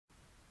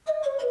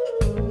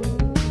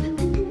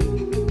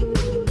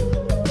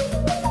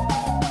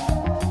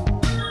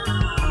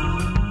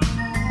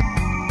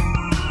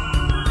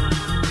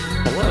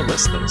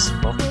listeners.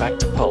 Welcome back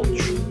to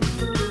Pulch.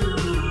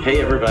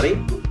 Hey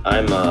everybody,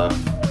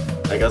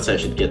 I guess I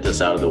should get this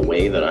out of the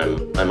way that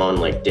I'm on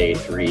like day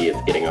 3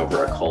 of getting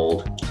over a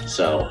cold.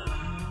 So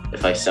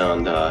if I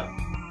sound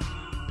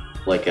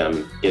like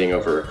I'm getting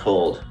over a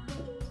cold,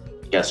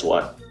 guess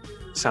what?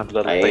 Sound a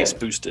little bass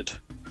boosted.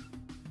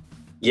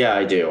 Yeah,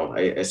 I do.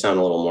 I sound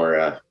a little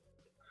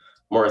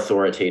more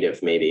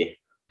authoritative, maybe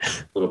a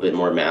little bit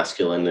more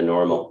masculine than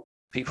normal.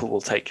 People will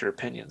take your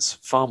opinions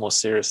far more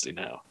seriously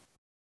now.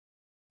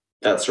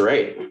 That's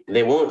right.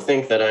 They won't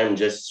think that I'm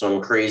just some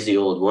crazy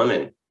old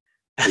woman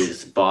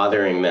who's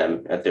bothering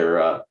them at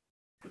their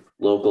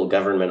local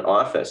government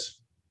office.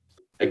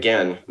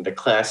 Again, the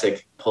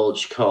classic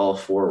Pulch call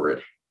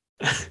forward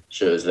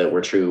shows that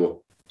we're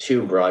two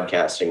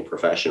broadcasting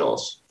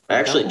professionals. I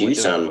actually do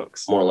sound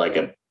more like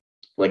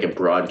a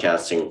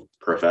broadcasting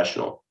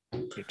professional.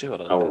 You do a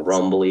little How bit.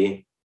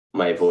 rumbly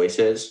my voice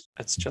is.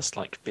 It's just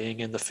like being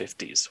in the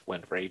 50s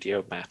when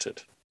radio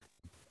mattered.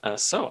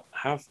 So,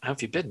 how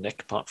have you been,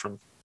 Nick, apart from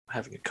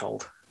having a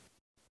cold?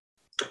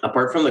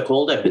 Apart from the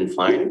cold, I've been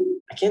fine.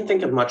 I can't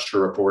think of much to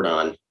report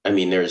on. I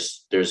mean,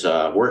 there's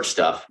work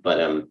stuff,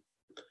 but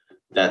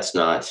that's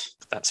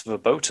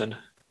verboten.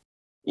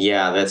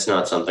 Yeah, that's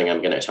not something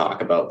I'm going to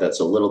talk about. That's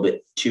a little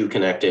bit too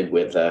connected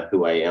with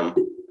who I am,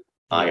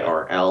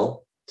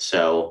 IRL.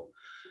 So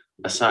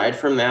aside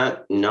from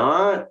that,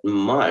 not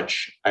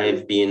much.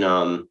 I've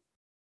been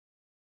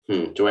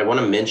do I want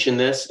to mention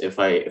this if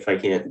I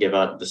can't give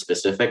out the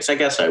specifics? I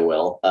guess I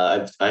will.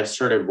 I've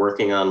started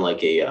working on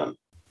like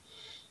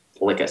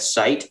a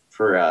site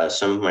for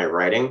some of my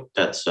writing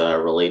that's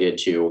related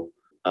to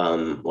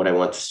what I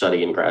want to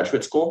study in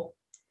graduate school.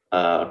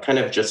 Kind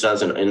of just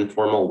as an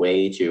informal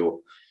way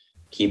to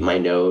keep my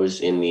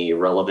nose in the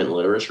relevant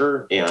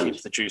literature and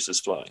keep the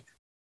juices flowing.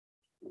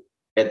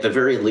 At the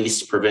very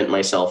least, prevent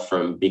myself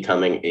from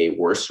becoming a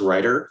worse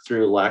writer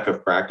through lack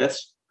of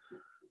practice.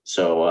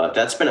 So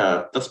that's been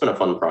a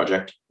fun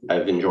project.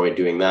 I've enjoyed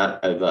doing that.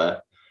 I've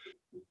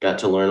got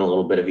to learn a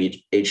little bit of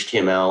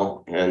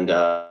HTML, and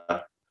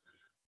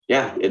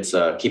it's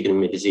keeping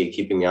me busy,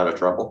 keeping me out of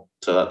trouble.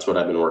 So that's what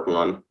I've been working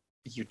on.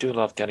 You do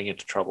love getting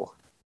into trouble.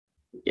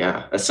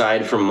 Yeah.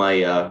 Aside from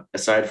my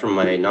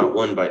not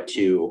one but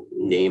two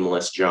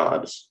nameless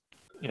jobs.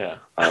 Yeah.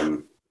 I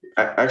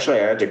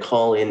had to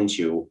call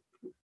into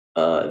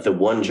the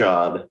one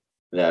job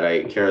that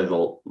I care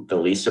the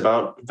least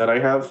about that I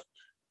have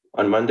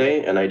on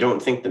Monday, and I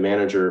don't think the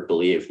manager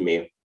believed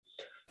me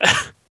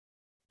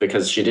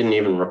because she didn't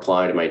even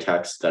reply to my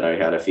text that I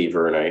had a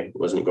fever and I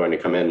wasn't going to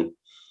come in.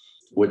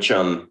 Which,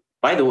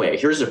 by the way,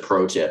 here's a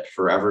pro tip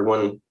for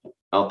everyone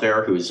out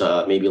there who's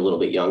maybe a little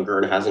bit younger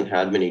and hasn't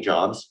had many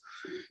jobs.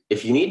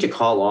 If you need to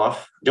call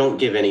off, don't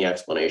give any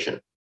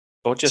explanation.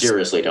 Or just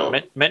seriously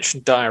don't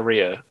mention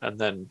diarrhea, and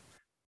then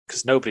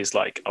because nobody's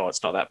like, oh,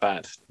 it's not that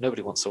bad.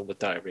 Nobody wants someone with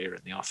diarrhea in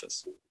the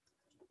office.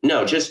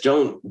 No, just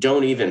don't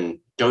even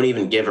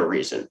give a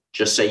reason.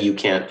 Just say you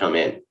can't come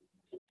in.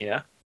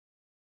 Yeah.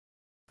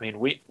 I mean,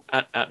 we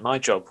at my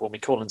job, when we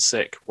call in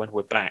sick, when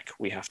we're back,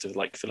 we have to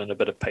like fill in a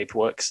bit of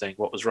paperwork saying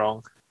what was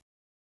wrong.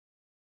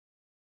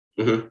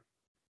 Mm-hmm.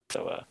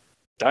 So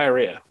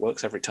diarrhea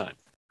works every time.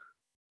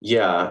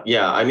 Yeah.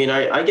 I mean,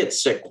 I get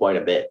sick quite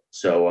a bit,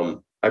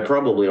 so I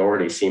probably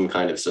already seem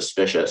kind of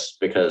suspicious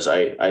because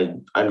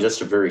I'm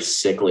just a very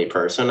sickly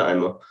person.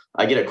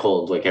 I get a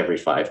cold like every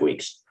 5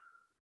 weeks.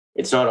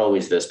 It's not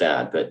always this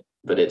bad, but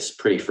it's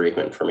pretty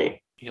frequent for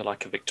me. You're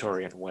like a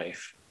Victorian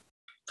waif.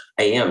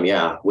 I am,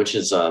 yeah. Which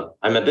is I'm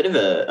a bit of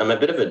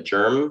a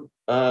germ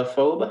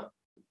phobe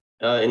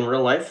in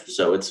real life,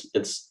 so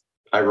it's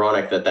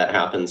ironic that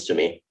happens to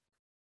me.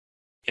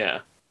 Yeah.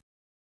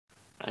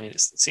 I mean,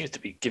 it seems to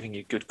be giving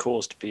you good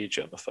cause to be a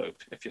germaphobe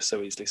if you're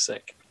so easily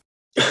sick.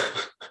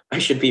 I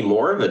should be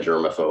more of a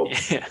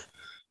germaphobe, yeah.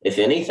 If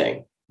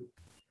anything.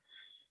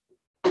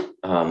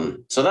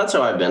 So that's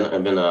how I've been.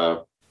 I've been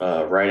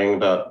writing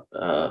about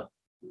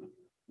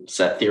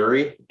set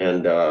theory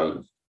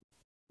and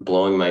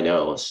blowing my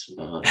nose.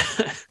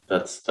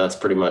 That's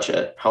pretty much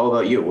it. How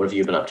about you? What have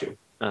you been up to?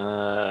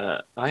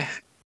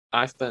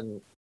 I've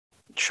been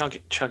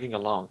chugging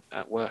along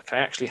at work.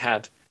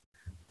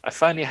 I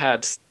finally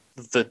had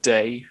the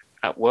day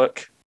at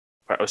work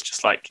where I was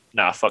just like,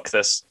 nah, fuck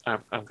this.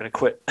 I'm going to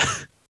quit.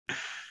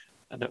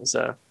 And it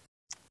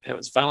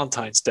was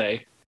Valentine's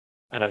Day,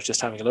 and I was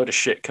just having a load of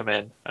shit come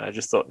in, and I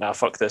just thought, nah,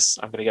 fuck this.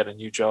 I'm going to get a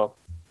new job.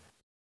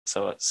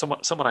 So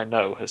someone I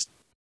know has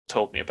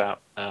told me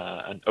about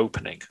an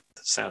opening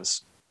that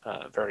sounds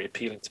very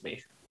appealing to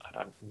me, and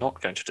I'm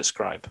not going to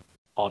describe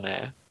on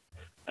air.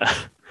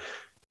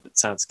 It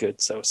sounds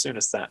good. So as soon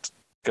as that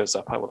goes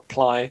up, I will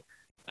apply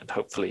and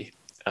hopefully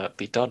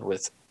be done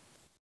with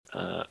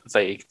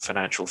vague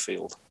financial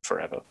field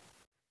forever.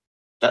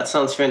 That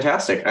sounds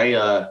fantastic.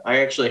 I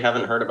actually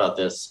haven't heard about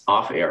this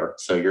off air,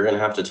 so you're going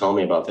to have to tell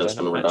me about this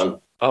when we're done.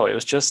 Oh, it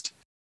was just,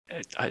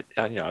 I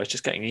was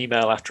just getting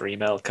email after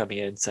email coming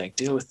in saying,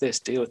 deal with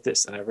this,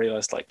 and I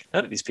realized like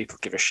none of these people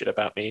give a shit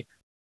about me.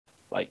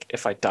 Like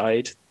if I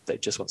died, they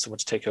just want someone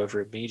to take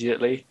over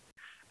immediately.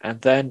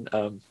 And then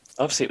a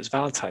obviously it was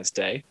Valentine's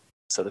Day,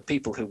 so the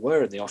people who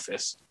were in the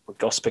office were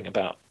gossiping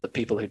about the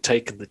people who'd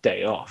taken the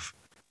day off.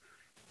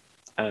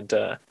 And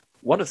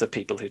one of the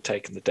people who'd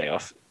taken the day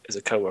off is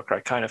a coworker I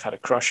kind of had a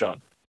crush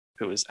on,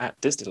 who was at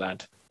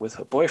Disneyland with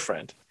her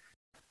boyfriend.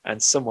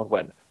 And someone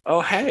went,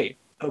 "Oh, hey,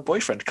 her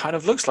boyfriend kind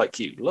of looks like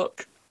you.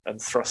 Look," and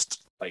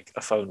thrust like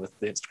a phone with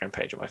the Instagram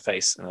page at my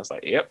face, and I was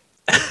like, "Yep,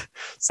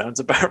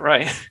 sounds about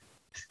right."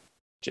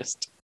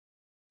 just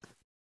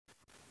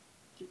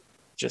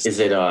Is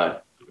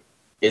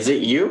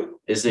it you?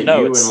 Is it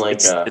No, you it's- in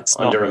like it's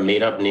not under a me.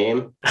 made up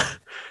name,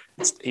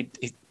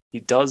 he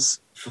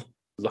does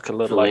look a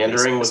little like me,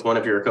 philandering with one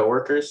of your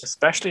coworkers?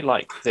 especially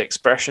like the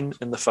expression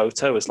in the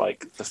photo is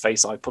like the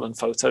face I put in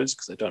photos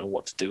because I don't know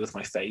what to do with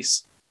my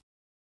face.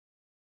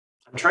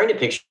 I'm trying to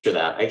picture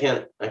that. I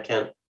can't.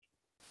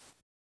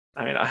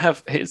 I mean,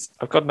 I've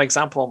got an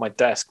example on my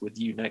desk with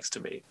you next to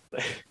me.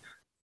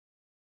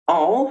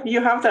 Oh,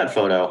 you have that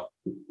photo.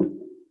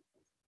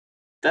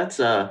 That's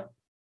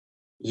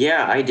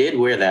yeah, I did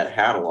wear that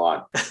hat a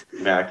lot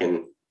back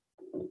in.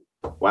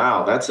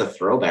 Wow, that's a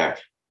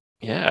throwback.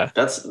 Yeah,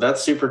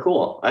 That's super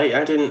cool.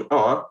 I didn't.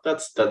 Oh,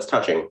 that's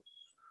touching.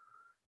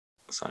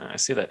 so I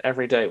see that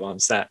every day while I'm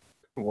sat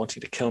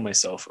wanting to kill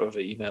myself over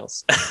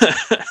emails.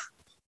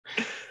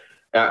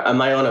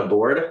 Am I on a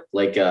board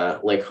like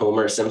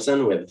Homer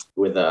Simpson with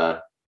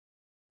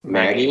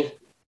Maggie?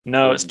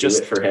 No, it's Do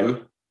just it for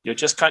him.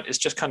 it's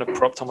just kind of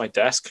propped on my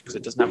desk because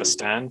it doesn't have a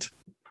stand,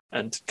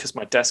 and because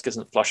my desk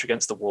isn't flush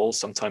against the wall,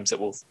 sometimes it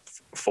will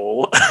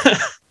fall.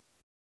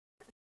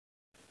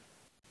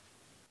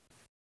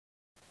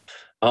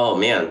 Oh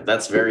man,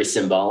 that's very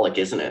symbolic,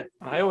 isn't it?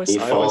 You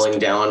falling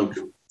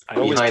down I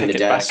always behind pick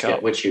the it back desk up.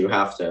 at which you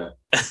have to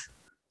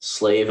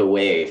slave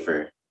away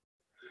for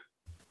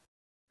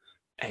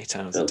 8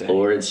 hours the a day.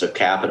 lords of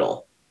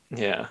capital.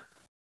 Yeah.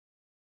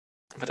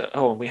 But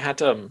and we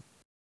had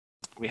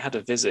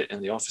a visit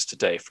in the office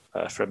today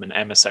from an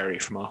emissary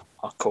from our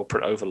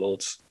corporate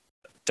overlords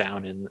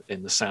down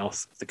in the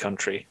south of the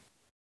country.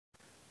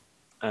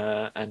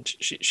 And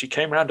she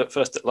came around at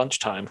first at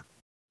lunchtime,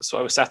 so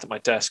I was sat at my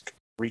desk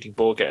reading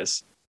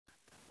Borges,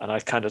 and I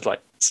kind of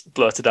like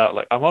blurted out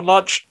like, "I'm on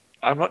lunch.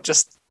 I'm not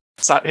just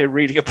sat here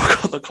reading a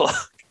book on the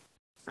clock."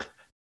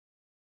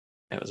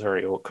 It was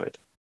very awkward.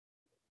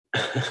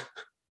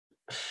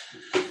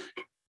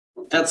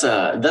 That's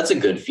a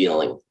good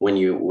feeling when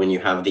you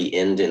have the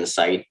end in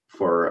sight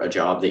for a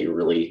job that you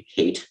really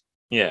hate.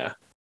 Yeah.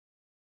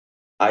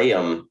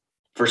 I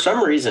for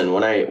some reason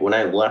when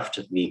I left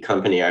the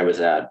company I was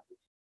at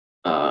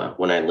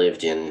when I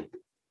lived in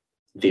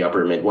the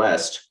upper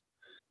Midwest,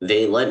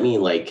 they let me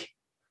like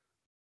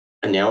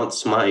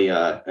announce my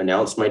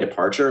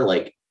departure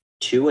like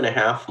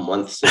 2.5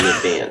 months in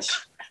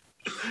advance.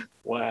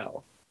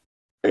 Wow.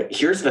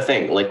 Here's the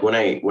thing, like when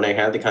I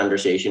had the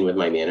conversation with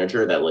my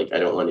manager that like I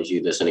don't want to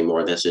do this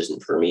anymore, this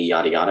isn't for me,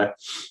 yada yada,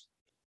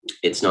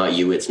 it's not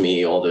you, it's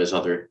me, all those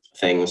other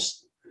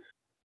things,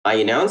 I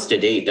announced a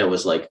date that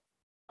was like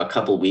a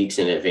couple weeks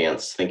in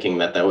advance, thinking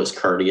that was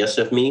courteous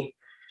of me.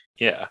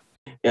 Yeah.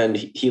 And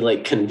he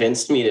like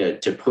convinced me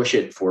to push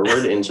it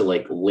forward into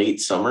like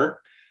late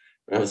summer.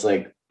 I was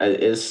like,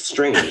 it's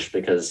strange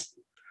because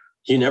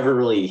you never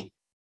really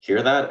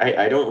hear that.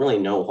 I don't really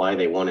know why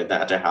they wanted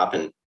that to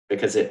happen,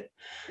 because it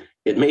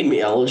made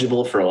me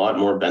eligible for a lot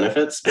more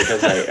benefits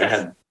because I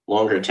had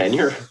longer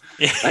tenure.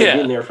 Yeah. I'd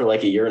been there for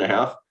like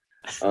 1.5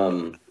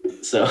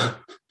 years.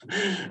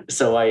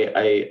 So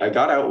I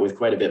got out with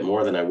quite a bit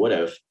more than I would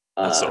have.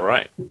 That's all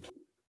right.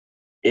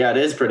 Yeah, it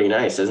is pretty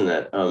nice, isn't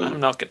it? I'm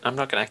not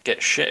gonna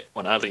get shit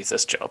when I leave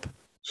this job.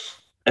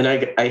 And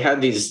I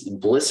had these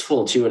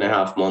blissful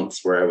 2.5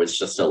 months where I was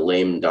just a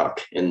lame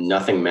duck and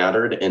nothing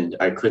mattered, and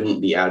I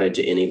couldn't be added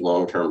to any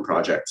long-term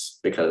projects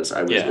because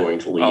I was going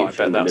to leave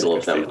in the middle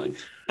of them.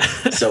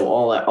 So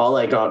all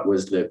I got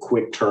was the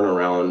quick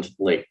turnaround,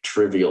 like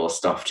trivial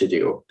stuff to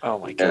do. Oh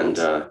my god!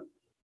 And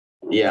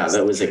yeah,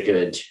 that was a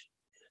good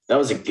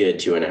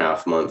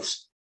 2.5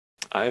 months.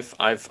 I've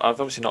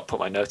obviously not put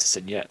my notice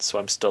in yet, so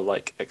I'm still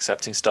like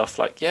accepting stuff.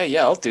 Like,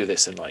 yeah, I'll do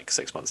this in like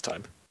 6 months'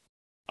 time.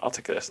 I'll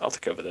take this. I'll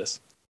take over this.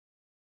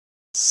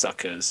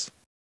 Suckers.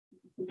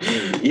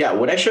 Yeah,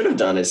 what I should have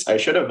done is I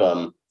should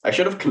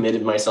have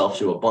committed myself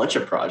to a bunch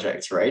of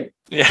projects, right?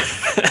 Yeah,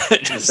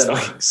 just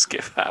like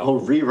skip out. I'll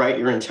rewrite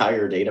your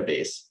entire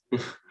database.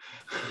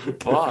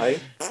 Bye.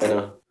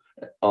 And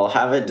I'll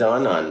have it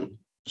done on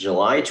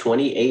July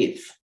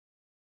 28th.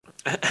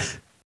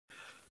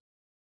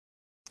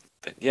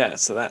 But yeah,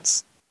 so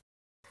that's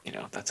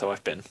how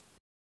I've been.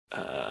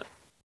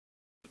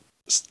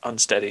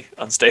 Unsteady,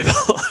 unstable.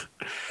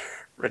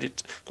 Ready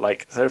to,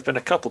 like, there have been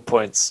a couple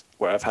points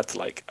where I've had to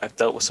like, I've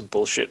dealt with some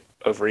bullshit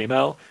over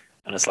email,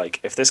 and it's like,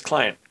 if this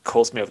client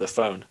calls me over the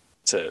phone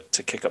to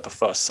kick up a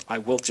fuss, I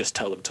will just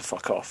tell them to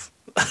fuck off.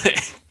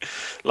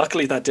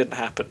 Luckily that didn't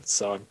happen,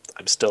 so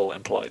I'm still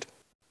employed.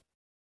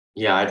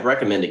 Yeah, I'd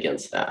recommend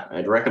against that.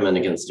 I'd recommend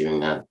against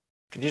doing that.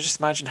 Can you just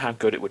imagine how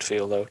good it would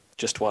feel though,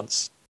 just the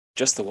once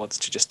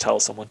to just tell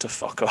someone to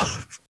fuck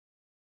off?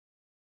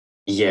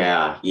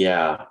 Yeah.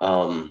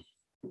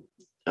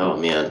 Oh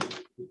man,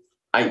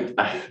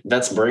 I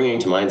that's bringing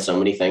to mind so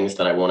many things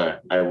that I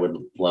would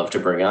love to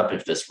bring up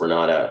if this were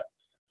not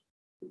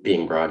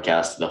being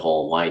broadcast to the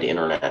whole wide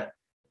internet,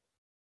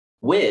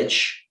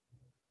 which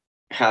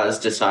has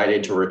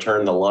decided to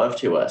return the love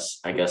to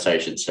us, I guess I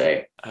should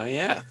say. Oh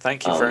yeah,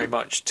 thank you very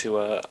much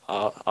to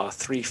our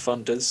three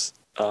funders,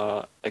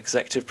 our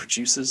executive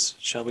producers,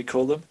 shall we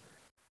call them?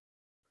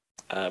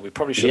 We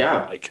probably should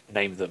like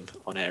name them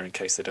on air in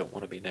case they don't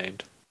want to be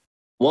named.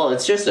 Well,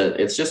 it's just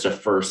a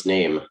first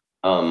name.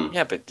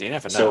 Yeah, but you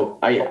never know. So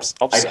I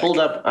pulled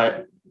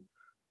up.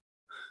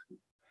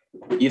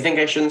 You think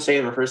I shouldn't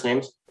say their first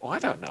names? Well, I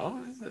don't know.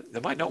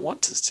 They might not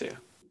want us to.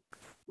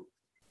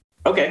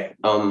 Okay.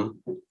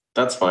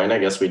 That's fine. I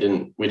guess we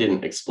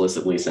didn't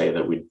explicitly say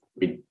that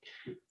we'd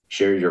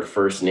share your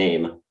first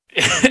name.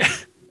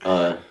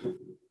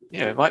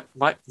 Yeah,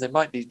 they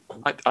might be.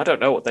 I don't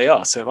know what they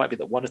are, so it might be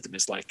that one of them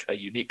is like a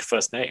unique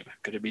first name.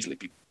 Could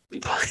immediately be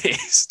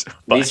placed.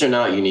 These are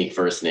not unique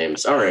first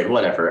names. All right,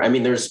 whatever. I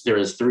mean, there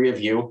is three of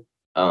you.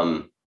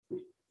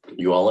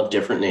 You all have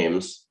different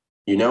names.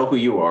 You know who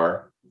you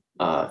are.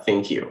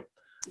 Thank you.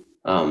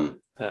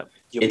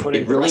 You're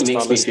putting the rest of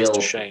our listeners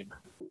to shame.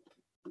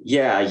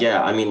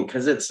 Yeah. I mean,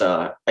 because it's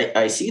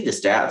I see the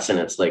stats and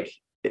it's like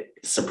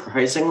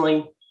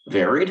surprisingly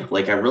varied.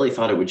 Like I really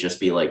thought it would just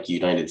be like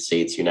United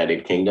States,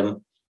 United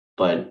Kingdom,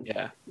 but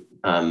yeah,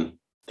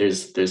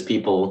 there's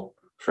people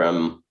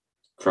from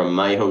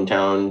my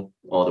hometown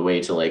all the way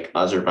to like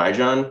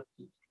Azerbaijan,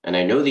 and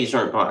I know these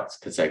aren't bots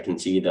because I can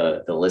see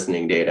the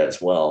listening data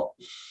as well.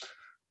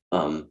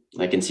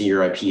 I can see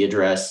your IP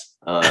address.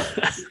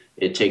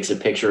 It takes a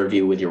picture of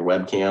you with your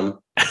webcam.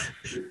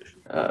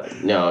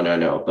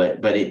 No,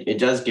 but it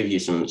does give you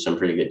some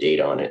pretty good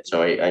data on it.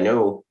 So I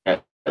know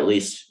at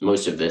least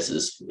most of this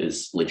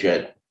is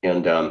legit,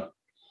 and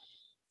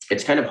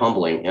it's kind of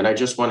humbling. And I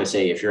just want to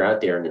say, if you're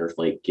out there and you're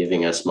like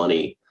giving us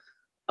money,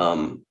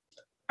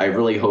 I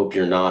really hope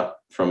you're not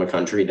from a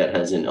country that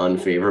has an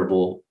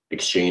unfavorable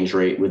exchange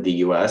rate with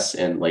the US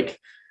and like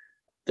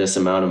this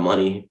amount of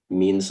money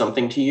means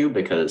something to you,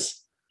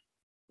 because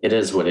it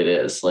is what it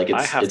is. Like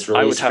it's really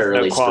I would have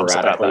fairly no qualms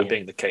about sporadically. that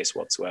being the case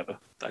whatsoever.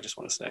 I just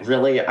want to say.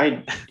 Really,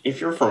 if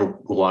you're from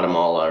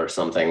Guatemala or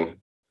something,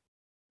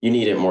 you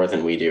need it more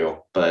than we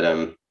do. But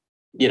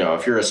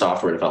if you're a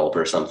software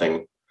developer or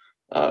something,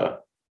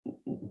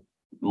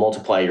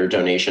 multiply your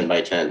donation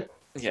by 10.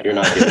 Yeah. You're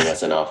not giving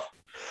us enough.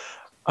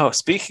 Oh,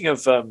 speaking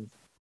of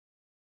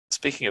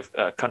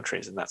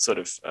countries in that sort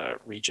of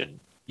region,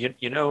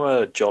 you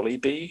know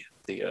Jollibee,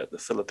 the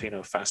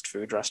Filipino fast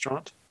food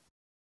restaurant?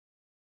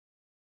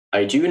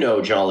 I do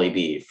know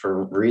Jollibee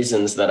for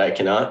reasons that I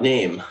cannot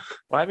name.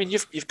 Well, I mean,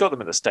 you've got them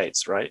in the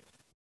States, right?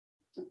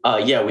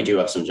 Yeah, we do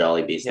have some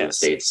Jollibees in the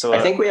States. So I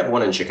think we have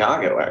one in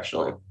Chicago,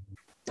 actually.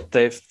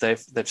 They've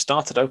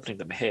started opening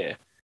them here.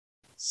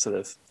 So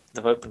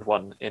they've opened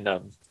one in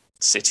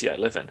city I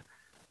live in,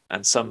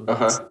 and some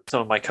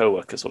of my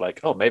coworkers were like,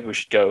 "Oh, maybe we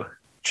should go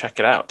check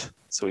it out."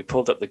 So we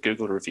pulled up the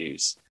Google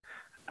reviews,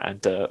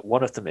 and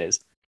one of them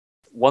is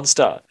 1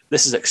 star.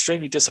 This is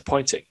extremely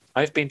disappointing.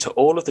 I've been to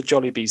all of the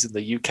Jollibees in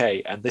the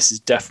UK, and this is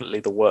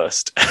definitely the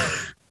worst.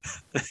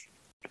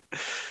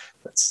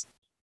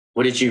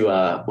 What did you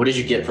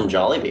get from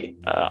Jollibee?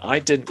 I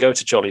didn't go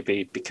to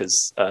Jollibee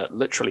because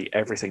literally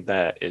everything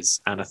there is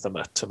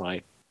anathema to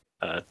my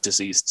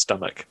diseased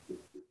stomach.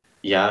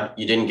 Yeah,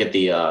 you didn't get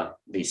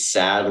the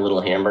sad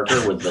little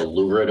hamburger with the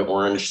lurid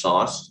orange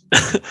sauce?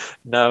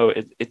 No,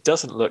 it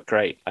doesn't look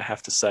great, I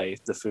have to say,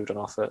 the food on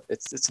offer.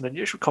 It's an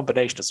unusual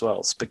combination as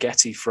well.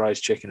 Spaghetti, fried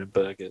chicken, and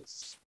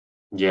burgers.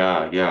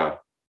 Yeah.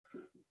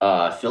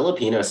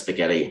 Filipino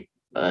spaghetti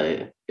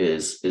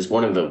is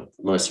one of the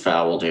most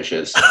foul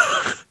dishes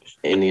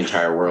in the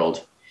entire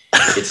world.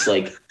 It's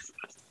like,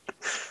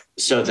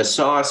 so the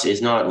sauce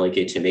is not like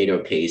a tomato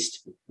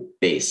paste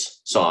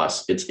base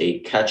sauce. It's a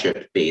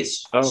ketchup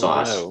base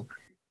sauce. No.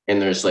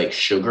 And there's like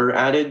sugar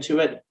added to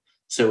it.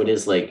 So it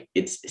is like,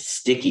 it's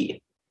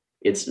sticky.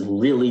 It's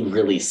really,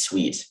 really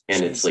sweet.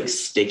 And it's like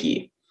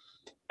sticky.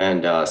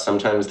 And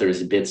sometimes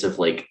there's bits of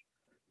like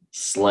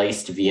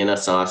sliced Vienna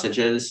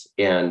sausages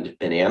and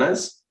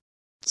bananas.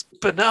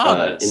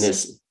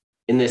 Bananas?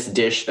 In this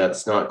dish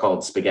that's not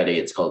called spaghetti,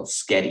 it's called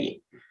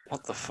sketty.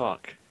 What the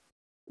fuck?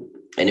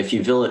 And if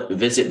you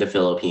visit the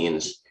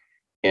Philippines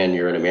and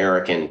you're an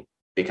American,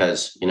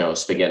 because,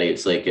 spaghetti,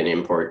 it's like an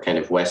import kind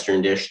of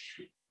Western dish,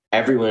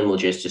 everyone will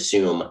just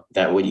assume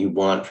that what you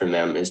want from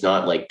them is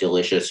not like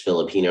delicious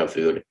Filipino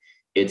food.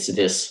 It's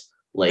this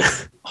like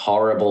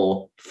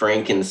horrible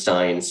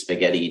Frankenstein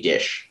spaghetti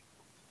dish.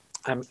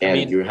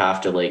 You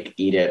have to like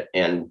eat it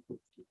and,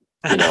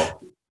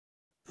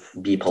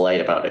 be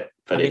polite about it.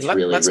 But it's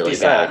really, really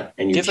bad.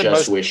 And you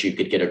wish you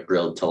could get a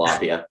grilled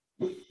tilapia.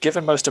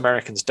 Given most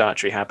Americans'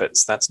 dietary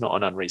habits, that's not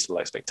an unreasonable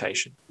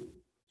expectation.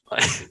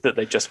 That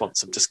they just want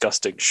some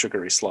disgusting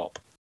sugary slop.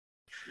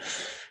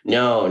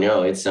 No,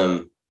 it's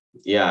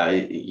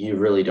you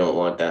really don't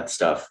want that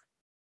stuff.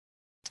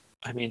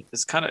 I mean,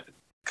 it's kind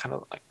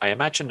of like, I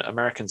imagine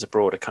Americans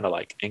abroad are kind of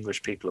like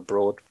English people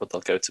abroad, but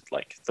they'll go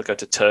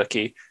to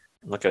Turkey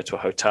And they'll go to a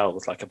hotel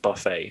with like a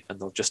buffet and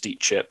they'll just eat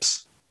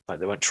chips. Like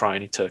they won't try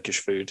any Turkish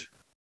food.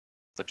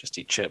 They'll just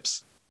eat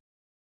chips.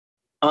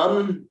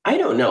 I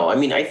don't know. I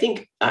mean, I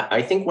think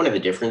one of the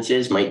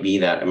differences might be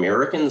that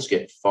Americans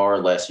get far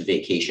less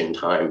vacation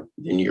time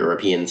than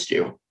Europeans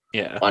do.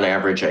 Yeah. On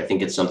average, I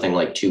think it's something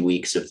like 2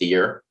 weeks of the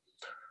year,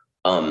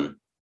 um,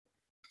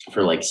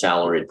 for like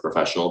salaried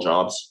professional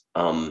jobs.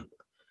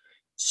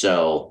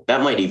 So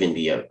that might even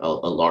be a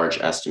large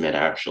estimate,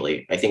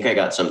 actually. I think I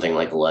got something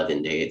like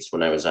 11 days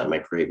when I was at my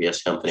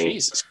previous company.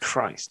 Jesus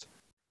Christ.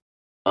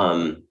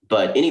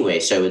 But anyway,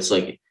 so it's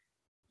like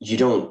you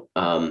don't,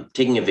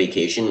 taking a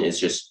vacation is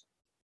just,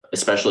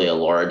 especially a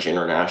large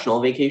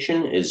international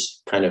vacation,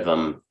 is kind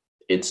of,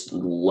 it's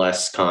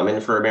less common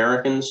for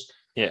Americans.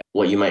 Yeah.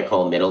 What you might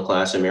call middle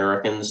class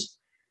Americans,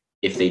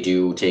 if they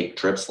do take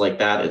trips like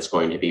that, it's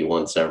going to be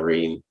once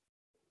every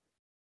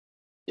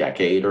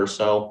decade or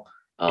so.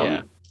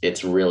 Yeah.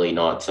 It's really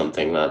not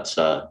something that's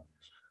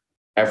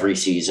every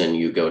season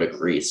you go to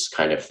Greece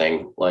kind of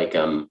thing, like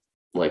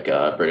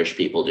British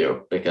people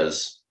do,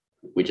 because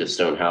we just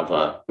don't have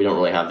we don't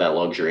really have that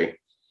luxury.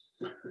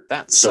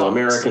 That So sucks.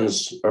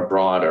 Americans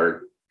abroad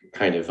are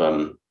kind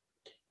of,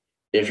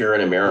 if you're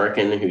an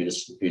American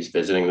who's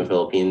visiting the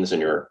Philippines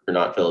and you're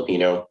not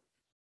Filipino,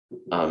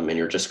 and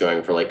you're just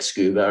going for like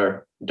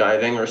scuba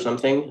diving or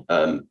something,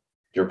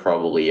 you're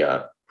probably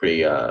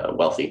pretty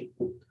wealthy.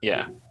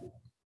 Yeah.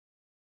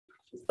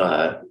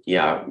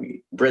 Yeah,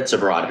 Brits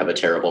abroad have a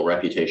terrible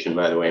reputation,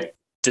 by the way.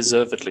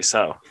 Deservedly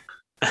so.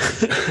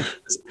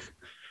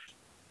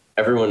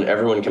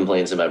 Everyone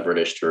complains about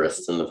British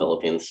tourists in the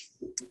Philippines.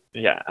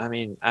 Yeah, I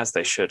mean, as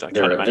they should.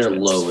 They're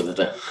loathed.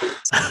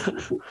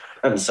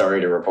 I'm sorry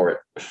to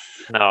report.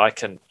 No, I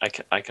can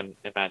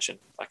imagine.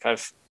 Like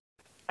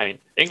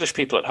English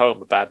people at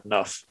home are bad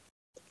enough.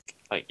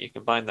 Like you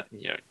combine that,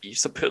 you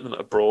used to put them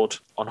abroad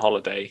on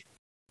holiday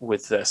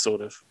with their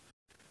sort of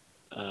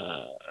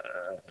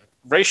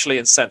racially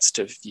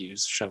insensitive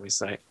views, shall we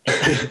say?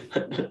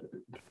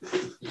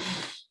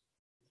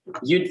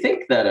 You'd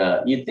think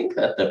that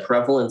the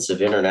prevalence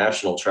of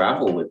international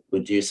travel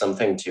would do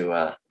something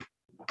to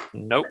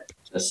Nope.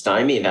 to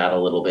stymie that a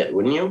little bit,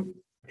 wouldn't you?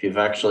 If you've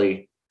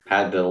actually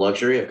had the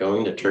luxury of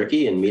going to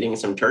Turkey and meeting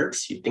some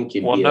Turks, you'd think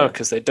you'd be. No,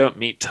 because they don't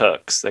meet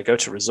Turks. They go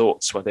to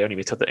resorts where they only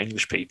meet other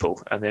English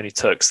people, and the only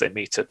Turks they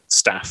meet are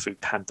staff who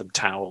hand them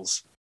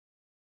towels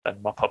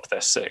and mop up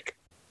their sick.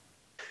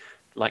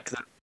 Like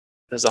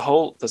there's a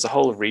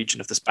whole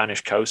region of the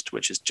Spanish coast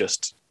which is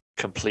just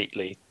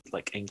completely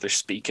like English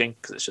speaking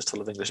because it's just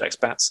full of English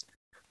expats.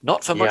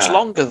 Not for much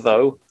longer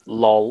though.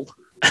 Lol.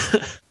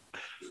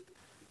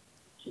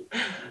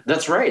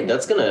 That's right.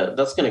 That's gonna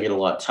get a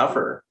lot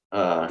tougher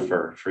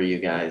for you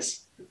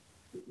guys.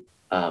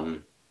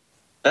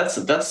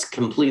 That's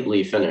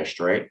completely finished,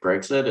 right?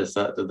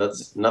 Brexit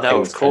that's nothing.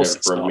 No, of course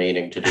it's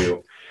remaining to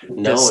do.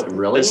 No,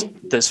 really.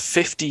 There's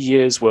 50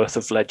 years worth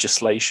of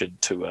legislation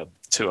to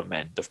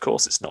amend. Of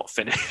course, it's not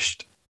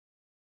finished.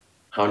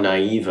 How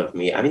naive of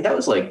me! I mean, that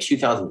was like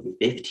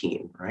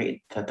 2015,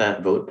 right?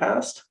 That vote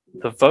passed.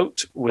 The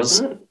vote was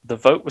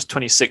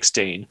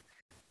 2016,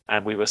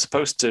 and we were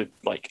supposed to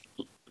like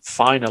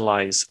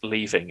finalize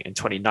leaving in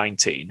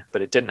 2019,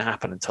 but it didn't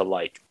happen until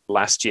like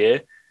last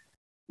year.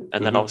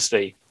 And then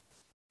obviously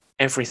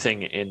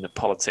everything in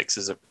politics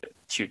is a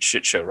huge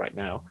shit show right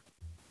now.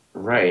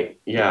 Right.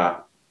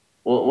 Yeah.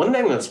 Well, one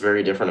thing that's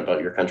very different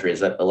about your country is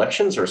that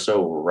elections are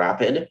so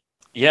rapid.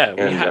 Yeah,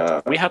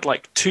 we had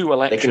like 2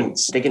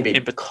 elections. They can be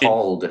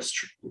called.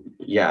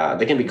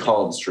 They can be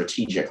called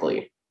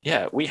strategically.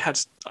 Yeah,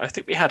 I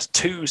think we had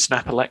 2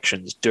 snap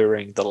elections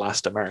during the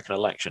last American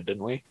election,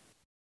 didn't we?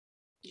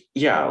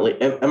 Yeah, like,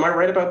 am I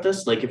right about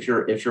this? Like, if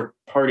your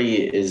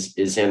party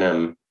is in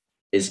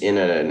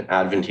an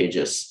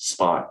advantageous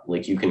spot,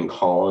 like you can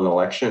call an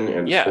election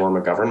and form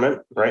a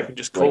government, right? You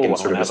just call like in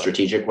sort of a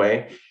strategic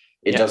way.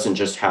 It doesn't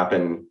just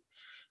happen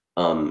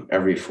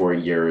every 4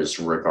 years,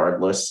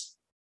 regardless.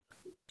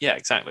 Yeah,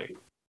 exactly.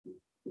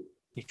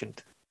 You can.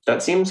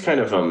 That seems kind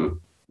of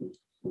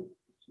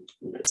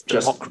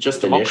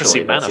just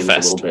initially that seems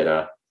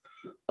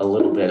a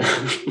little bit.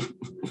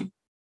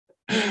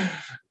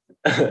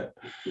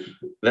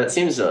 That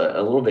seems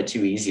a little bit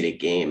too easy to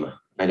game.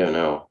 I don't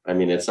know. I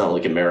mean, it's not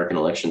like American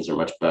elections are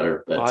much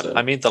better, but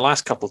I mean, the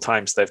last couple of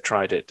times they've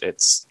tried it,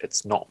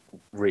 it's not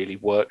really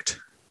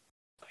worked.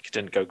 Like it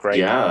didn't go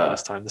great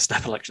last time the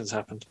snap elections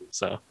happened.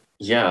 So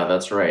yeah,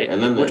 that's right.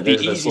 And then it would be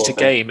easy to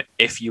game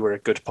if you were a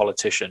good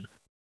politician,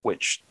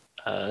 which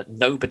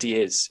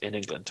nobody is in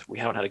England. We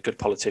haven't had a good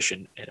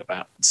politician in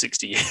about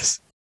 60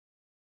 years.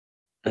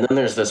 And then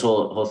there's this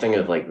whole thing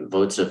of like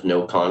votes of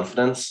no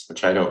confidence,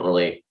 which I don't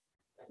really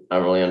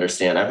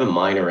understand. I have a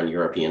minor in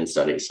European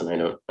studies, and I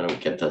don't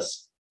get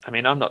this. I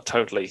mean, I'm not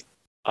totally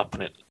up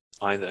on it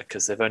either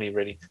because they've only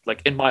really,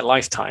 like in my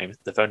lifetime,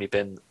 they've only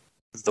been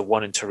the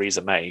one in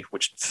Theresa May,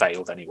 which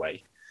failed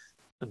anyway,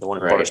 and the one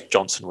in Boris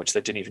Johnson, which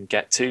they didn't even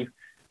get to,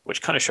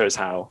 which kind of shows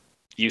how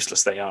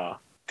useless they are.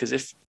 Because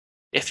if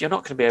you're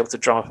not going to be able to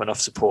drum up enough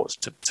support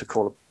to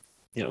call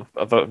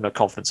a vote of no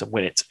confidence and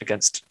win it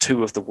against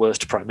two of the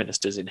worst prime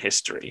ministers in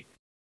history,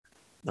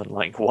 then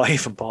like, why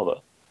even bother?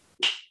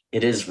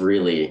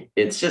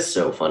 It's just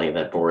so funny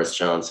that Boris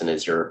Johnson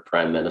is your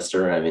prime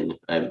minister. I mean,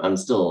 I'm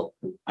still,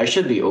 I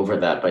should be over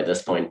that by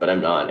this point, but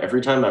I'm not. Every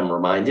time I'm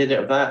reminded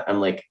of that, I'm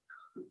like,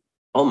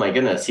 oh my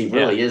goodness, he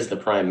really is the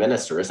prime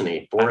minister, isn't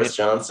he? Boris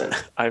Johnson.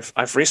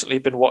 I've recently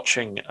been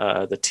watching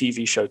the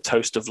TV show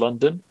Toast of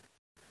London,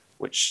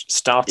 which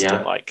started in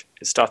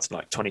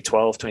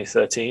 2012,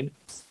 2013.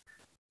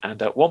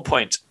 And at one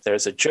point,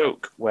 there's a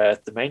joke where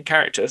the main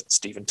character,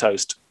 Stephen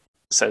Toast,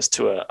 says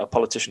to a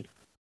politician,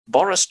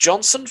 Boris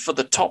Johnson for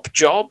the top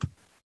job?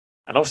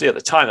 And obviously at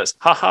the time, that's,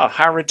 haha,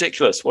 how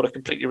ridiculous. What a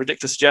completely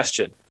ridiculous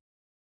suggestion.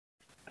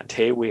 And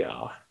here we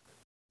are.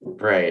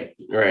 Right.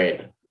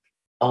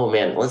 Oh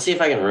man, let's see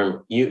if I can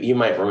remember. You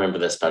might remember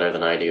this better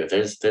than I do.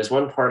 There's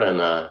one part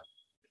on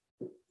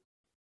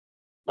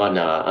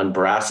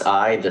Brass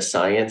Eye, the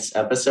science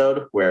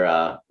episode,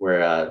 where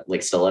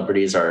like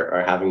celebrities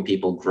are having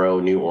people grow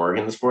new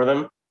organs for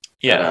them.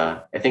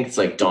 Yeah. I think it's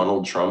like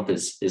Donald Trump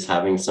is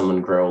having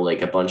someone grow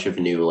like a bunch of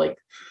new like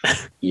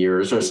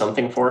ears or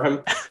something for him,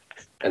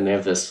 and they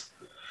have this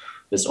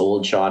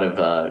old shot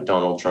of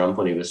Donald Trump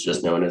when he was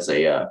just known as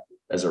a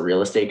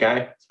real estate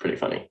guy. It's pretty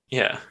funny.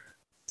 Yeah.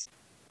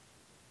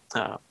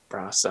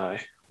 Brass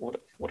Eye.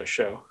 What a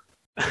show.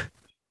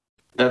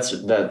 That's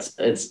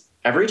it's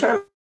every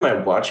time I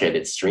watch it,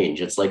 it's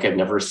strange. It's like I've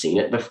never seen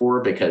it before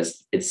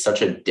because it's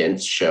such a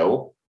dense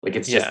show. Like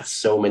it's just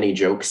so many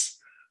jokes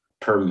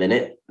per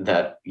minute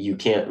that you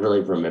can't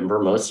really remember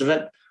most of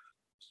it.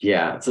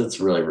 Yeah, it's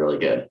really, really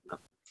good.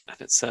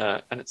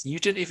 And it's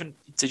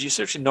did you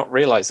seriously not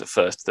realize at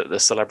first that the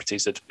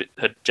celebrities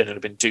had generally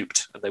been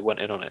duped and they went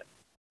in on it?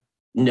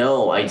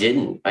 No, I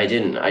didn't.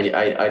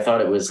 I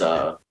thought it was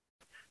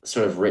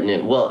sort of written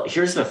in. Well,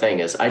 here's the thing: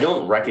 is I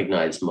don't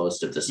recognize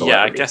most of the celebrities.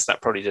 Yeah, I guess that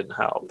probably didn't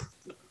help.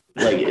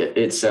 Like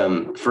it's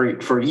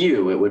for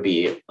you, it would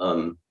be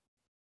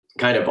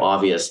kind of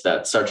obvious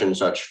that such and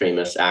such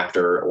famous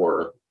actor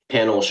or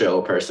panel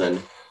show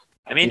person.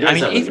 I mean,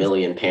 have a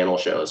million panel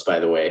shows, by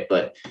the way,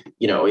 but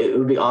it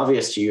would be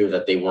obvious to you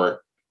that they weren't.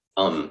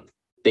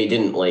 They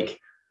didn't like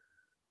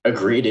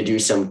agree to do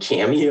some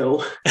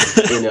cameo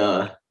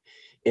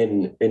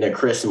in a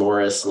Chris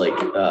Morris like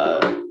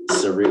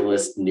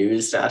surrealist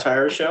news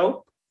satire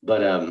show, but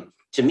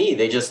to me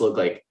they just look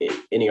like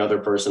any other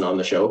person on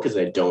the show because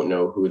I don't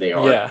know who they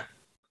are. Yeah.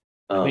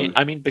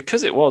 I mean,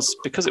 because it was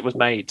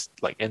made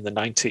like in the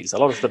 90s, a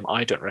lot of them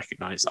I don't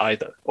recognize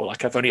either, or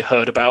like I've only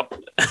heard about.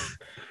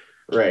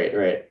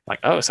 Right. Like,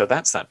 oh, so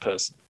that's that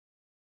person.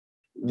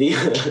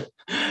 The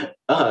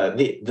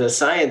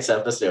science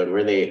episode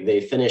where they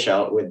finish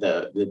out with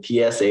the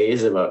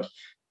PSAs about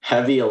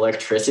heavy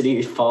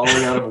electricity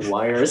falling out of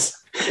wires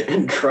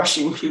and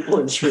crushing people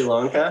in Sri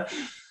Lanka.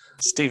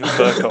 Stephen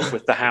Burkoff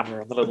with the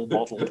hammer on the little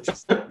model,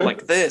 just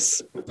like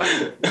this.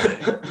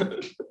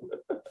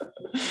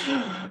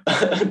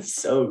 It's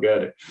so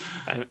good.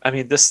 I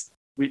mean,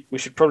 we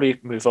should probably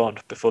move on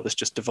before this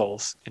just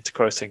devolves into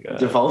quoting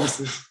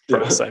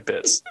Brass Eye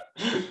bits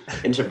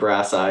into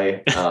Brass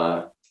Eye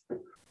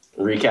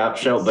recap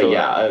show.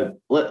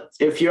 But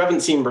if you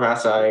haven't seen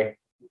Brass Eye,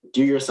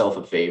 do yourself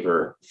a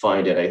favor,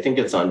 find it. I think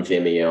it's on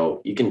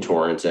Vimeo. You can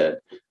torrent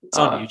it. It's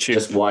on YouTube.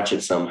 Just watch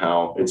it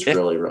somehow. It's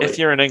really. If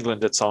you're in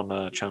England, it's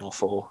on Channel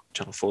 4,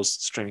 Channel 4's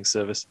streaming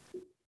service.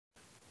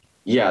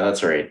 Yeah,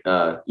 that's right.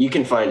 You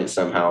can find it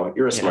somehow.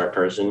 You're a smart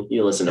person.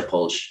 You listen to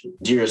Pulch.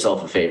 Do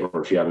yourself a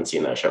favor if you haven't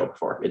seen that show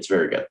before. It's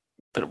very good.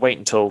 But wait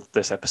until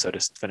this episode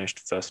is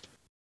finished first.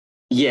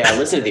 Yeah,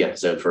 listen to the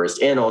episode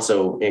first. And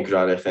also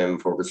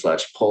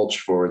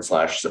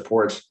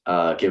anchor.fm/Pulch/support.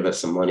 Give us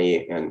some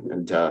money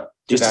and do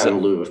that in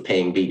lieu of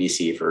paying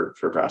BBC for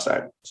Brass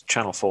Eye. It's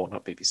Channel 4,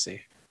 not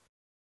BBC.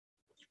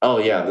 Oh,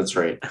 yeah, that's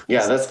right.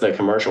 Yeah, that's the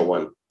commercial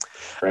one.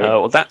 Right?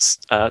 Well, that's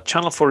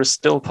Channel 4 is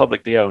still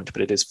publicly owned,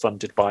 but it is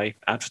funded by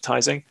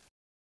advertising.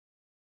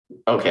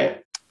 Okay.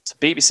 So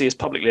BBC is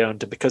publicly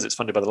owned, and because it's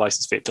funded by the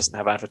license fee, it doesn't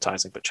have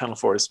advertising. But Channel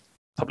 4 is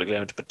publicly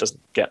owned, but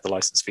doesn't get the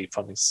license fee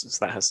funding, so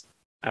that has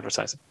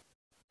advertising.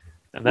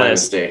 And then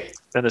there's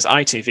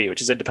ITV,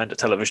 which is independent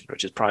television,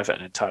 which is private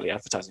and entirely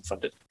advertising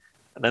funded.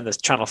 And then there's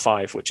Channel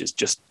 5, which is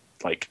just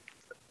like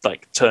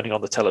turning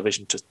on the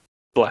television to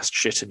blast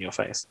shit in your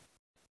face.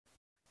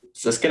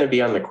 Is this going to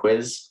be on the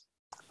quiz?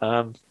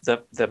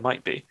 There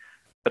might be,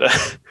 but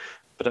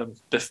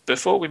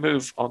before we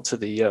move on to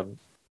the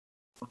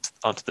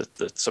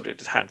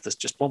subject at hand, there's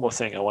just one more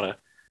thing I want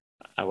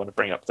to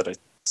bring up that I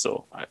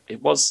saw.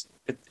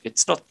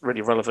 It's not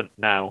really relevant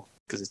now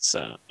because it's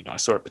I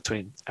saw it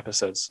between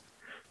episodes,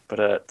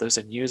 but there's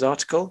a news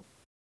article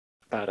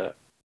about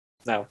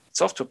now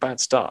it's off to a bad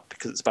start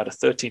because it's about a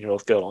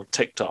 13-year-old girl on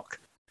TikTok.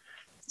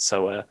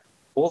 So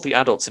all the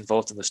adults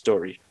involved in the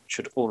story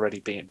should already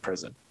be in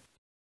prison.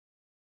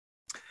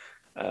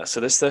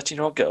 So this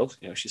 13-year-old girl,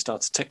 she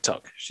starts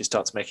TikTok. She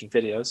starts making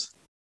videos.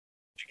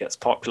 She gets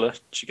popular.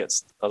 She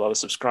gets a lot of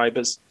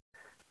subscribers.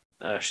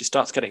 She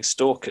starts getting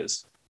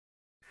stalkers.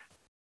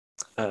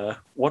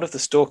 One of the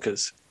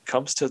stalkers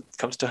comes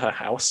to her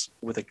house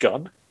with a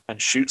gun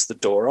and shoots the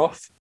door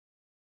off.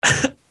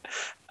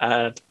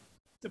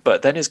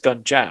 But then his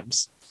gun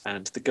jams,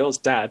 and the girl's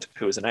dad,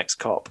 who is an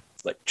ex-cop,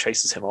 like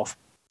chases him off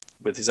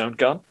with his own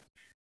gun.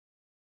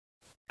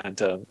 And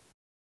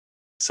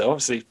so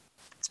obviously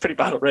it's pretty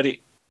bad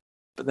already.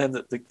 But then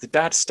the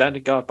dad's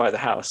standing guard by the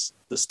house.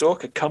 The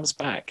stalker comes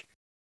back.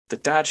 The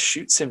dad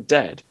shoots him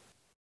dead.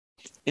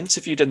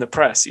 Interviewed in the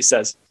press, he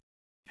says,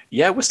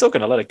 "Yeah, we're still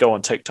going to let it go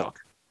on TikTok.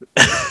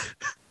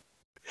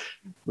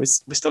 we're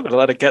still going to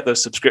let it get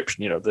those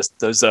subscription,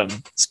 those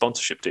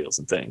sponsorship deals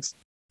and things."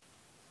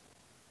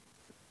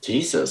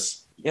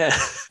 Jesus. Yeah,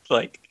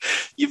 like,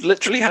 you've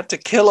literally had to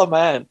kill a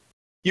man.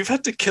 You've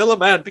had to kill a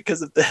man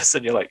because of this,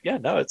 and you're like, yeah,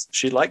 no,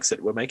 she likes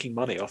it. We're making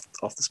money off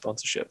the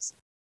sponsorships.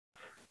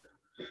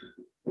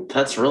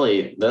 That's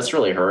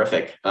really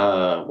horrific.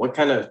 What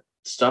kind of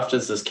stuff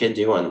does this kid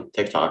do on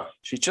TikTok?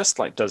 She just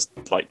does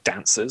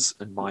dances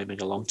and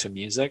miming along to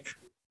music,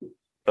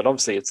 but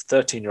obviously it's a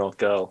 13-year-old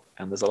girl,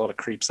 and there's a lot of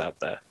creeps out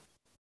there.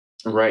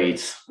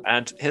 Right.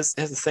 And here's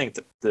the thing: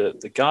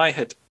 that the guy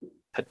had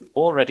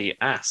already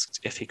asked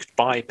if he could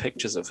buy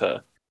pictures of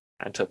her,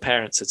 and her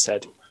parents had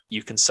said,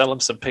 "You can sell him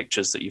some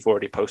pictures that you've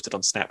already posted on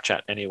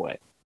Snapchat anyway."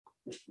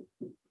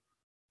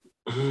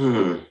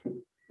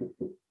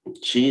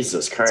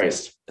 Jesus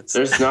Christ.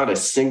 There's not a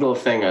single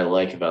thing I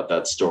like about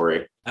that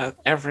story.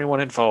 Everyone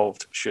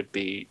involved should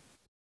be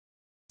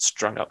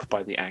strung up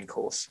by the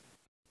ankles.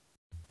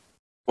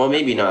 Well,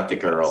 maybe not the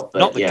girl. But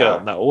not the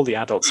girl, no, all the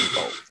adults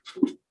involved.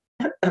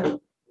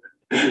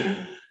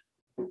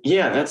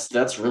 Yeah,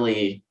 that's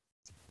really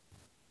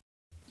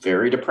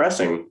very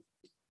depressing.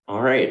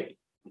 All right.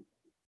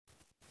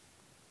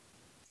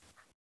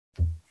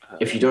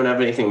 If you don't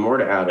have anything more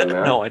to add on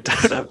that. No, I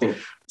don't.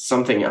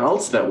 Something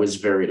else that was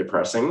very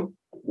depressing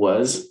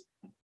was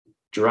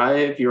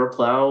Drive Your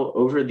Plow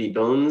Over the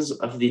Bones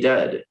of the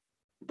Dead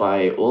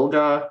by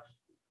Olga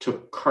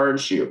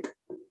Tokarczuk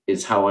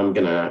is how I'm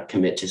going to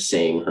commit to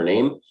saying her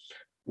name.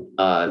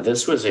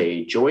 This was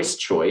a Joyce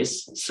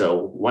choice, so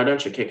why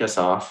don't you kick us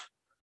off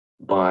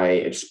by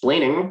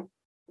explaining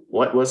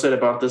what was it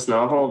about this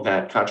novel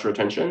that caught your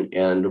attention,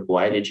 and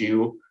why did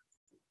you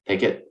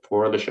pick it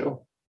for the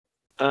show?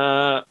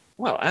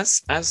 Well,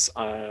 as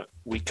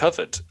we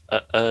covered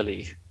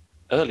early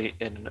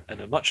in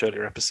a much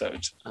earlier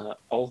episode,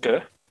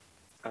 Olga,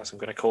 as I'm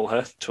going to call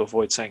her to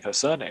avoid saying her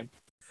surname,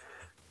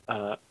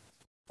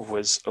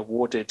 was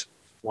awarded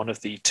one of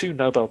the 2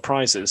 Nobel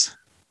Prizes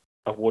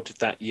awarded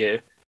that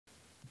year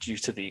due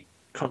to the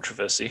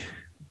controversy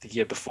the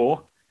year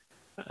before.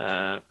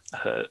 Her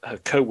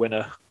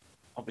co-winner,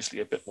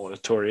 obviously a bit more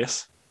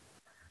notorious,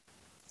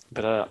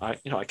 but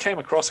I came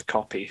across a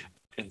copy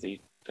in the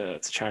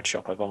charity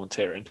shop I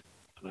volunteer in,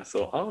 and I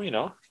thought,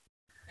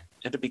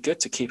 it'd be good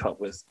to keep up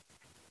with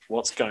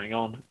what's going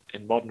on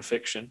in modern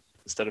fiction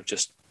instead of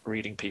just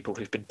reading people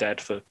who've been dead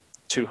for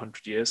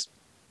 200 years.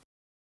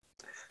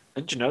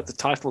 And the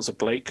title's a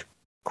Blake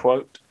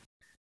quote.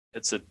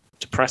 It's a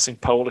depressing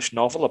Polish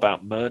novel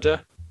about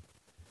murder.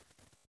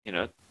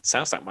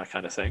 Sounds like my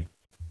kind of thing.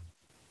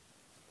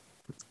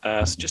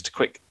 So just a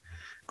quick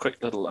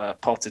little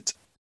potted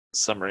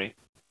summary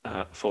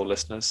for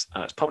listeners.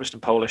 It's published in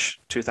Polish,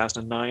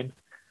 2009.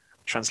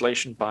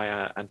 Translation by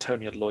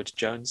Antonia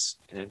Lloyd-Jones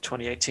in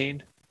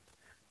 2018.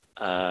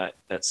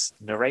 It's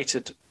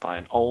narrated by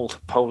an old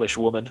Polish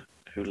woman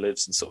who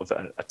lives in sort of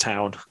a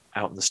town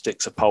out in the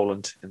sticks of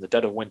Poland in the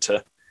dead of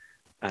winter,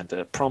 and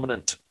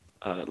prominent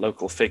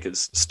local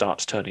figures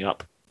start turning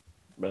up,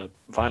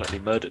 violently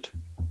murdered.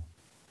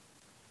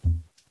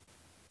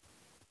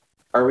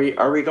 Are we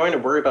going to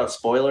worry about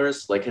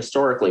spoilers?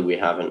 Historically, we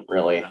haven't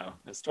really. No,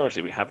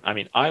 historically we haven't. I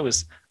mean, I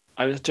was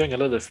doing a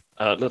little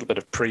bit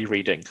of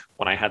pre-reading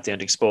when I had the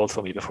ending spoiled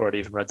for me before I'd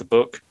even read the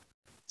book.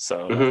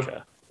 So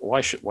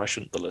why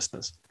shouldn't the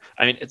listeners?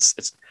 I mean,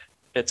 it's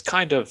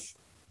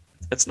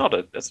not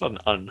an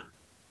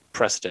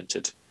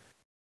unprecedented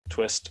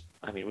twist.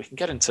 I mean, we can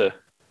get into.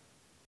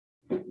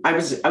 I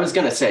was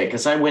gonna say,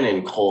 because I went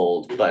in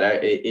cold,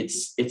 but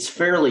it's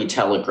fairly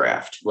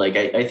telegraphed.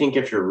 I think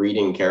if you're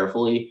reading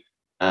carefully,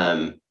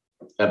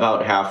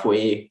 about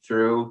halfway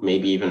through,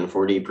 maybe even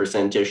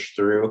 40%-ish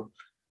through,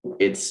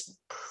 it's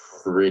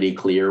pretty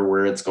clear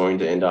where it's going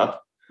to end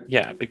up.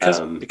 Yeah,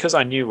 because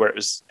I knew where it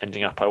was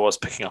ending up, I was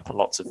picking up on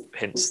lots of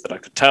hints that I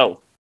could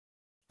tell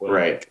were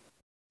right.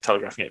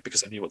 Telegraphing it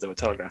because I knew what they were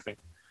telegraphing.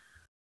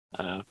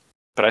 But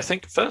I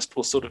think first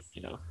we'll sort of,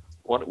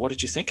 what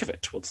did you think of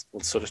it? We'll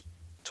sort of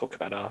talk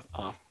about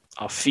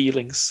our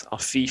feelings, our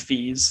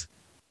fee-fees.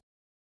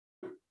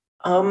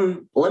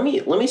 Let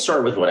me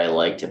start with what I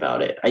liked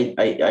about it.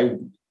 I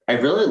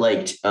really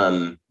liked,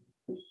 how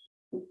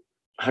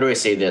do I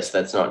say this?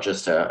 That's not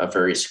just a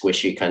very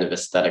squishy kind of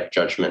aesthetic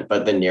judgment,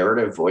 but the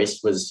narrative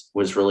voice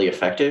was really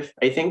effective,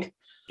 I think.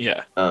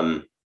 Yeah.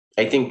 I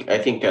think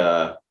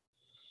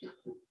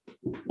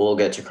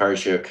Olga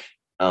Tokarczuk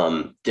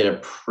did a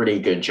pretty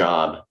good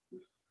job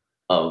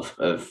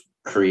of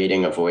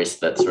creating a voice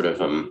that sort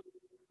of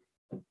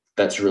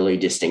that's really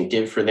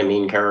distinctive for the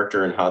main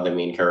character and how the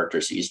main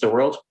character sees the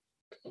world.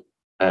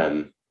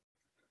 Um,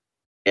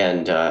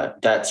 and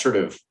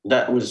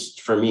that was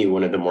for me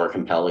one of the more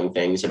compelling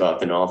things about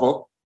the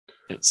novel.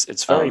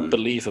 It's very Um,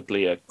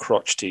 believably a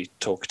crotchety,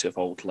 talkative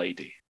old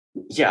lady.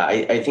 yeah,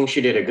 I think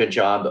she did a good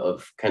job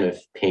of kind of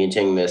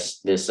painting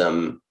this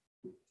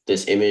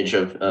image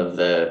of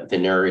the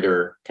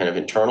narrator kind of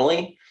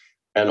internally,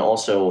 and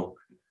also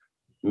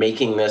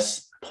making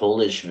this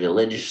Polish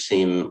village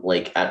seem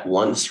like at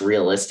once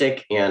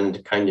realistic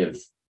and kind of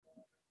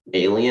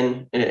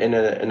alien in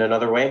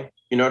another way.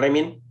 You know what I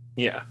mean?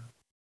 Yeah,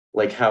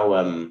 Like how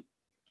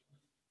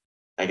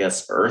I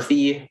guess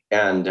earthy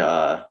and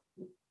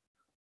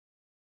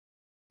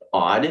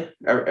odd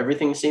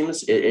everything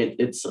seems.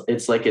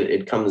 It's like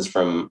it comes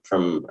from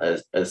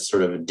a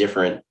sort of a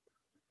different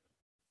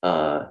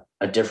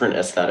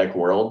aesthetic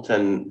world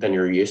than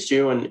you're used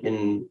to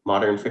in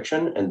modern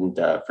fiction, and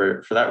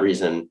for that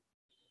reason,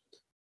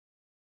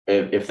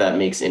 if that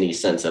makes any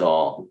sense at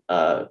all,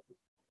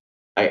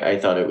 I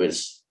thought it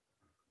was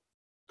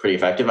pretty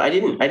effective. I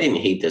didn't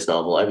hate this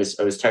novel. I was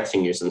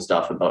texting you some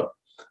stuff about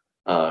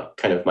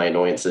kind of my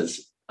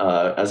annoyances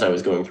as I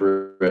was going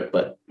through it,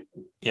 but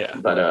yeah,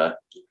 but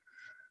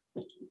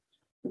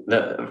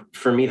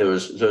for me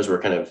those were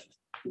kind of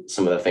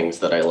some of the things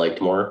that I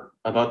liked more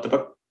about the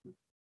book.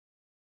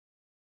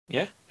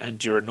 yeah.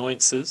 And your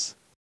annoyances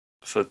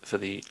for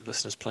the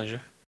listener's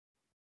pleasure.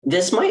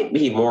 This might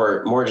be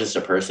more just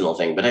a personal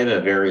thing, but I have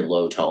a very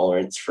low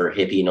tolerance for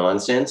hippie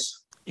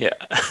nonsense, Yeah,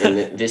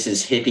 and this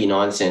is hippie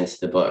nonsense.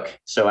 The book,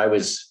 so I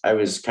was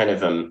kind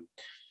of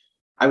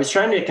I was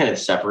trying to kind of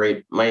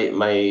separate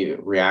my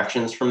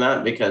reactions from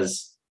that,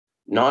 because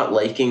not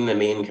liking the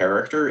main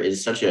character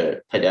is such a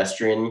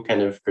pedestrian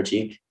kind of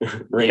critique,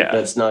 right? yeah,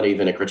 That's not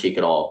even a critique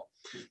at all.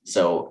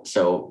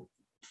 So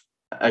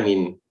I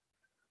mean,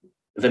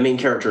 the main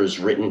character is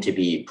written to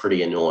be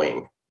pretty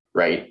annoying,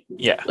 right?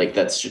 yeah. Like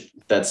that's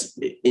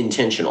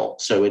intentional.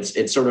 So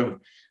it's sort of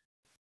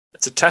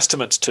It's a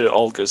testament to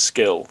Olga's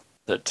skill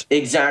that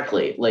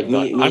exactly like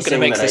me I'm going to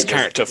saying make that this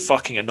character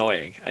fucking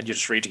annoying, and you're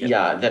just reading it.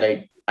 that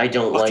I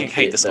don't Fucking like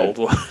hate this old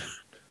one.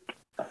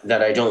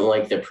 that I don't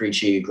like the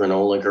preachy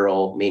granola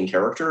girl main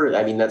character.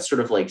 I mean, that's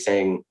sort of like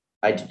saying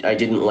I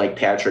didn't like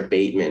Patrick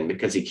Bateman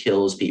because he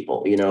kills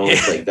people. You know,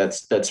 it's Yeah. like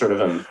that's sort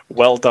of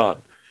Well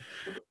done.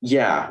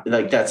 yeah,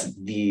 like that's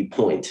the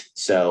point.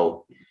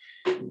 So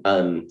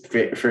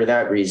for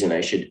that reason,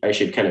 I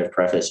should kind of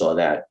preface all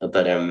that.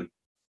 But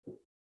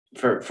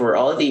for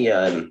all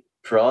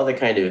the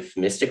kind of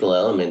mystical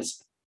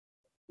elements,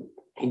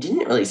 it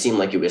didn't really seem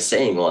like it was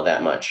saying all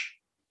that much.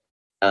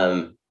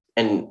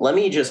 And let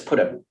me just put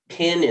a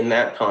pin in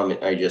that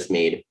comment I just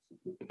made,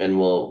 and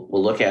we'll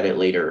look at it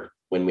later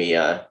when we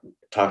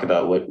talk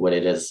about what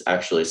it is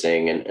actually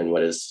saying, and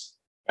what is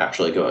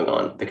actually going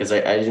on, because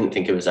I didn't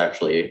think it was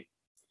actually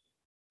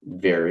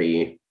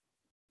very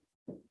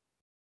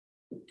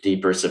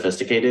deep or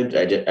sophisticated.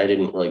 I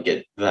didn't really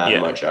get that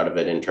Yeah, much out of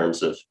it in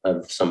terms of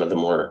some of the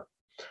more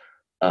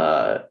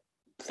uh,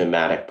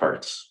 thematic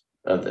parts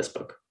of this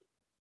book.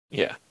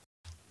 yeah.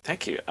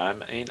 Thank you. I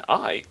mean,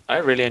 I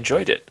really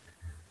enjoyed it.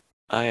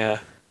 I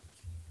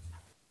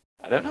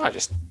don't know.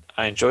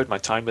 I enjoyed my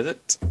time with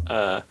it.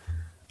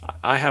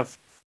 I have,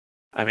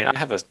 I mean, I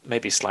have a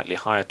maybe slightly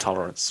higher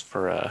tolerance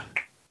for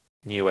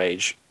new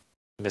age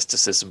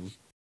mysticism,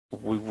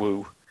 woo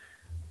woo,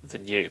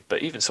 than you.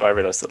 But even so, I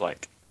realized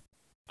that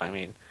I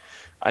mean,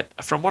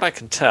 from what I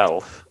can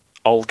tell,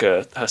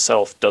 Olga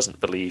herself doesn't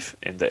believe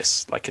in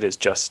this. Like, it is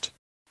just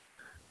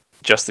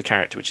the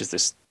character, which is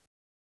this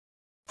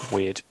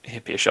weird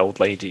hippie-ish old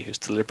lady who's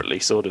deliberately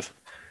sort of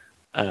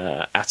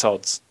at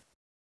odds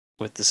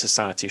with the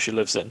society she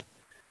lives in.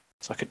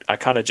 So I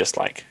kind of just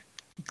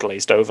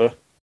glazed over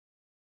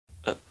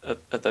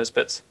at those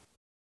bits.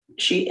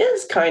 She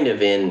is kind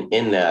of in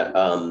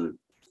that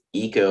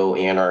eco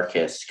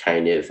anarchist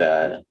kind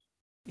of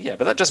Yeah,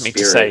 but that doesn't mean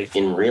to say spirit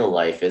in real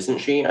life, isn't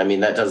she? I mean,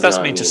 that does doesn't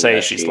not mean to mean say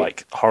that she's she.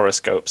 like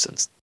horoscopes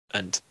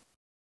and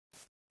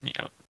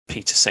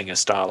Peter Singer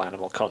style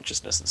animal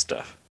consciousness and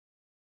stuff.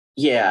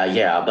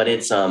 Yeah, but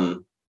it's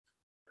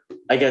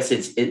I guess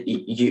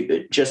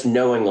you just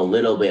knowing a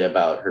little bit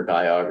about her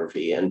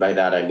biography, and by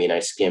that I mean I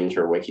skimmed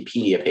her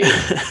Wikipedia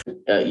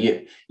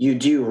page. You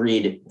do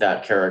read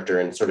that character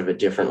in sort of a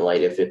different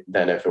light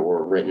than if it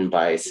were written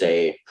by,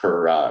 say,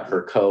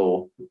 her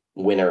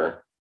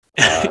co-winner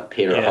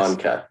Peter Yes.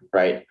 Hanke,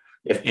 right?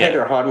 If Yeah.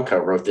 Peter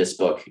Hanke wrote this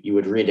book, you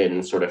would read it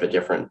in sort of a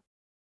different.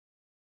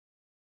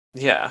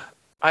 Yeah.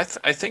 I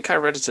think I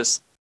read it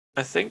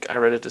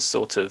as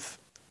sort of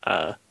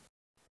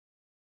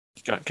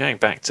going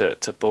back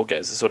to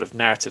Borges, a sort of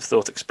narrative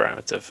thought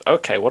experiment of,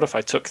 okay, what if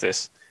I took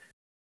this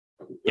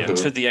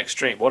to the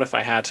extreme? What if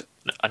I had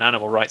an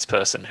animal rights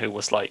person who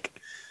was like,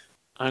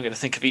 I'm going to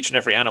think of each and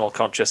every animal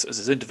conscious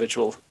as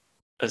individual,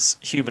 as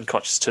human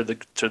conscious to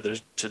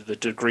the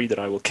degree that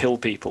I will kill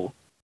people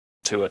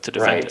to defend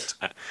Right.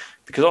 it.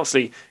 Because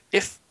obviously,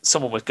 if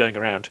someone was going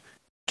around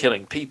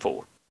killing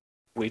people,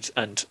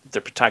 and the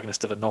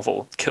protagonist of a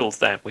novel killed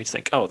them, we'd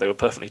think, oh, they were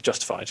perfectly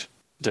justified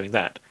doing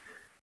that.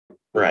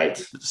 Right.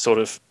 Sort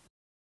of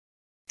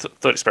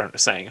thought experiment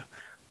was saying,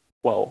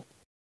 well,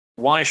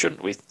 why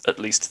shouldn't we at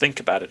least think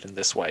about it in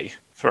this way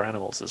for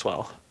animals as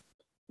well?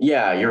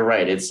 Yeah, you're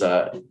right. It's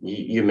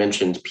you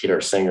mentioned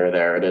Peter Singer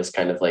there. It is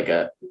kind of like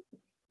a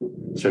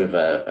sort of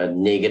a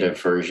negative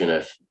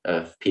version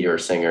of Peter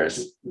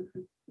Singer's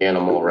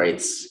animal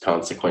rights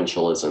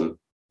consequentialism.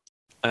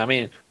 I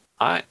mean,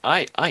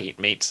 I eat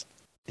meat.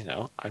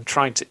 I'm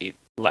trying to eat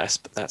less,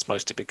 but that's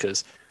mostly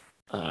because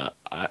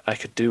I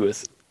could do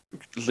with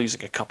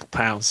losing a couple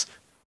pounds.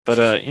 But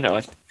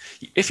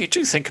if you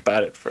do think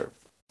about it for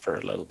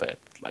a little bit,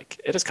 like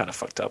it is kind of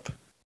fucked up.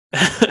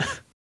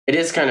 It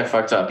is kind of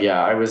fucked up.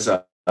 Yeah,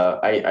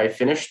 I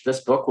finished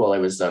this book while I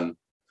was in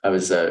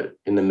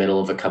the middle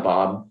of a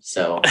kebab,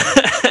 so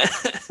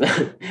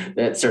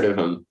that's sort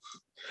of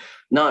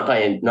not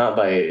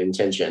by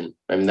intention.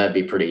 I mean, that'd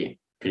be pretty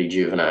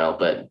juvenile,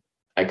 but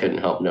I couldn't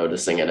help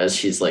noticing it as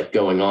she's like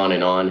going on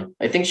and on.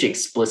 I think she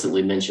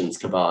explicitly mentions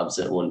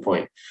kebabs at one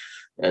point,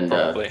 and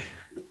Probably.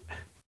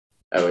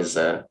 I was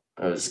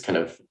kind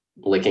of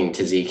licking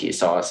tzatziki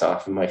sauce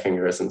off of my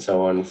fingers and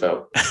so on.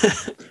 So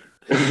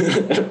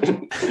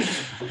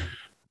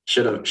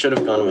should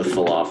have gone with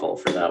falafel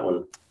for that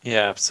one.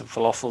 Yeah, some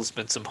falafels,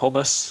 been some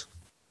hummus.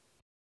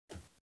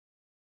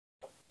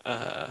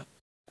 What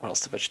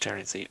else do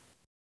vegetarians eat?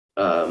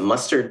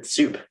 Mustard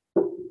soup.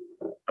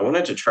 I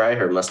wanted to try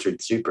her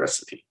mustard soup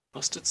recipe.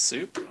 Mustard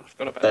soup? I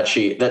forgot about that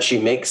she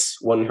makes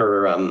when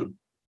her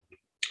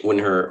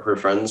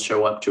friends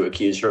show up to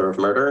accuse her of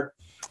murder.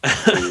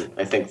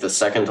 I think the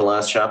second to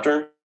last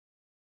chapter.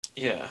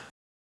 Yeah.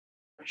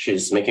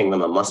 She's making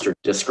them a mustard,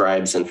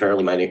 describes in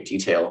fairly minute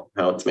detail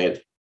how it's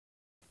made.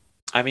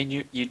 I mean,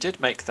 you did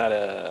make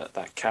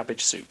that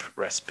cabbage soup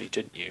recipe,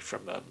 didn't you,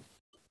 from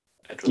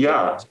Edward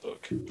Learmon's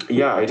book?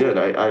 Yeah, I did.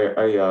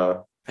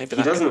 He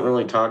doesn't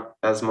really talk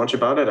as much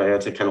about it. I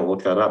had to kind of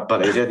look that up,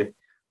 but I did.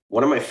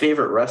 One of my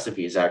favorite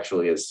recipes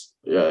actually is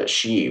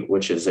shi,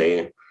 which is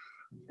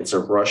it's a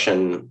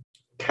Russian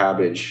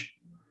cabbage.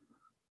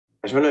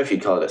 I don't know if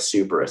you'd call it a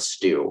soup or a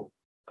stew,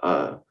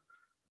 but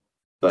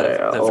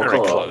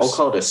I'll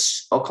call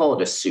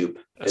it a soup.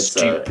 It's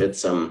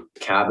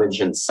cabbage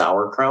and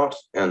sauerkraut,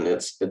 and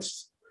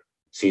it's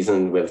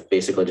seasoned with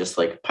basically just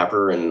like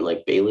pepper and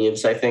like bay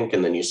leaves, I think,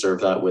 and then you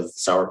serve that with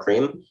sour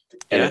cream,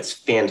 and it's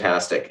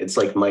fantastic. It's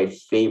like my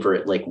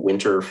favorite like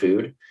winter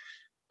food.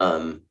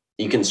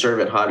 You can serve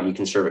it hot, or you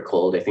can serve it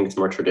cold. I think it's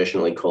more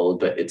traditionally cold,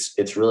 but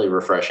it's really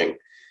refreshing,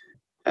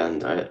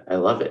 and I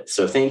love it.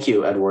 So thank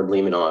you, Edward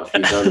Limonov.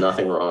 You've done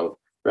nothing wrong.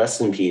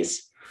 Rest in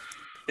peace.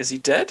 Is he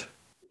dead?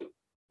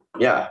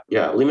 Yeah.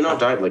 Limonov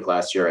died like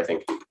last year, I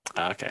think.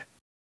 Okay.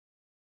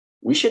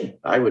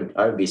 I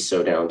would be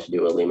so down to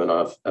do a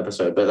Limonov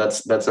episode, but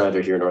that's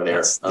neither here nor there.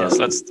 Yes,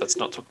 let's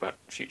not talk about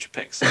future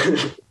picks.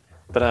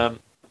 But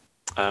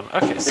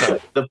okay,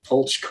 so the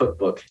Pulch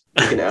cookbook.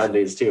 You can add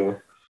these too.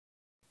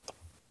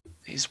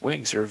 These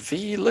wings are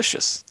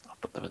delicious. I'll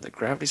put them in the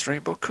Gravity's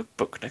Rainbow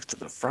cookbook next to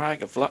the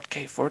frying of Lot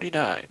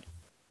K49.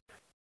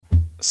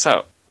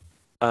 So,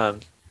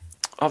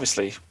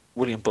 obviously,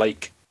 William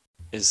Blake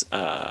is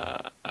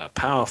a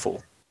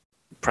powerful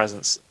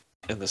presence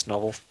in this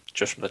novel,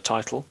 just from the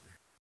title.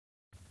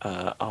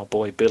 Our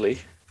boy Billy.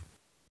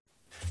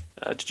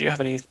 Did you have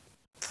any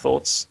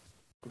thoughts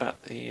about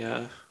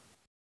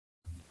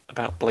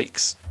about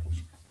Blake's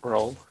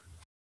role?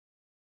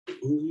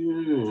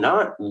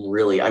 Not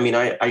really. I mean,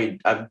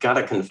 I've got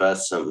to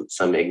confess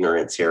some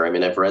ignorance here. I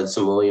mean, I've read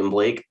some William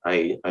Blake.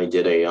 I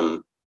did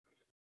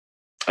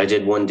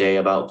one day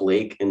about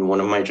Blake in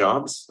one of my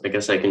jobs. I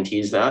guess I can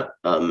tease that.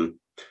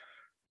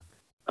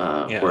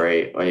 Where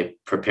I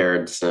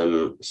prepared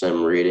some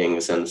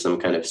readings and some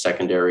kind of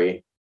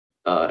secondary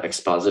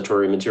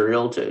expository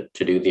material to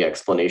do the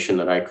explanation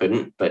that I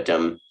couldn't. But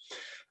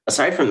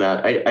aside from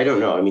that, I don't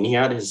know. I mean, he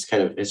had his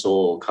kind of his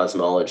whole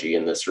cosmology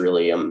in this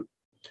really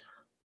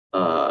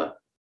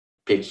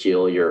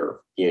peculiar,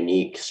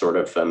 unique sort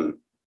of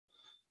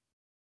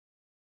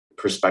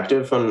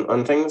perspective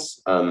on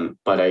things.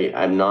 But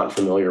I'm not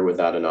familiar with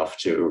that enough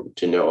to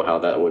know how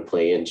that would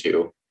play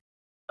into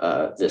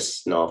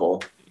this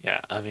novel. Yeah,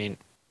 I mean,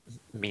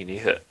 me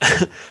neither.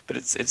 But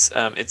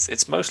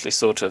it's mostly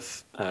sort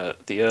of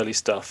the early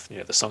stuff,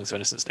 the Songs of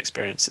Innocence and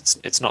Experience.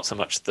 It's not so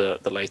much the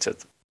later,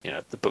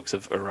 the books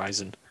of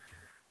Horizon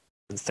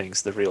and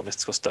things, the real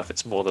mystical stuff.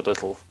 It's more the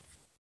little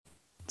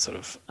sort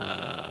of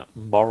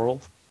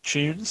moral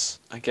tunes,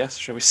 I guess,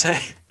 shall we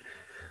say?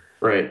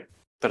 Right.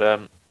 But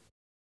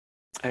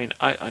I mean,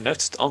 I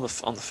noticed on the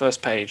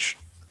first page,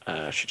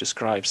 she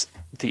describes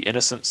the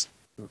innocence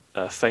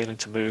failing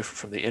to move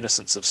from the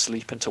innocence of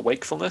sleep into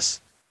wakefulness.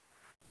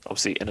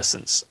 Obviously,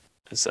 innocence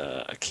is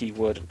a key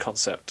word and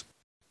concept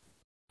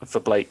for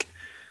Blake,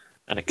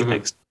 and it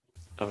connects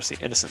obviously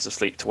innocence of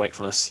sleep to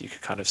wakefulness. You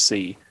could kind of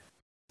see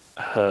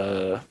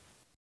her.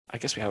 I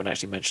guess we haven't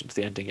actually mentioned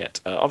the ending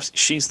yet. Obviously,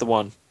 she's the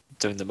one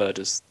doing the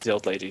murders, the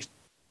old lady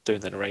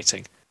doing the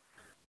narrating.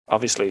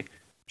 Obviously,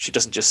 she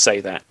doesn't just say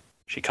that;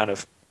 she kind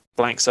of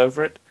blanks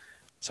over it.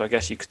 So I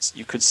guess you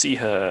could see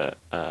her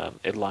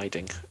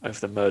eliding over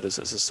the murders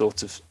as a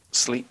sort of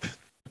sleep,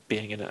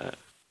 being in a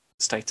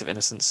state of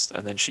innocence,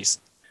 and then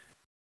she's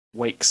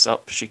wakes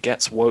up, she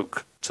gets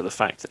woke to the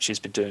fact that she's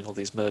been doing all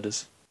these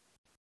murders.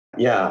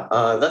 Yeah,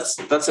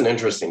 that's an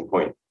interesting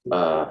point.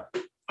 How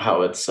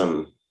it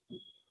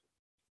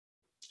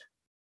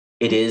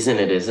is and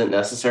it isn't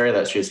necessary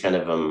that she's kind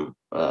of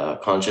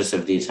conscious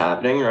of these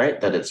happening,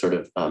 right? That it's sort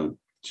of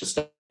just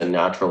a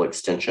natural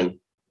extension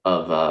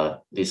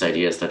of these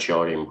ideas that she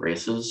already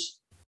embraces.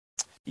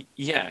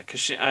 Yeah, because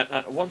she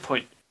at one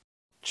point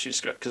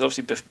she's because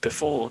obviously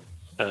before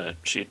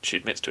she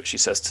admits to it, she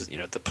says to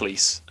the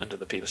police and to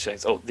the people, she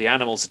says, "Oh, the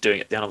animals are doing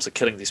it. The animals are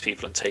killing these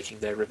people and taking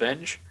their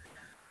revenge."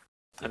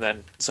 And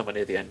then somewhere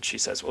near the end, she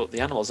says, "Well, the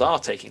animals are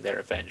taking their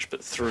revenge,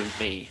 but through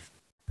me."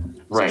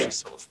 Right.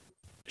 So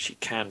she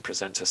can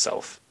present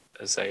herself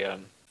as a. I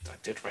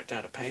did write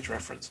down a page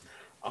reference.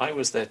 I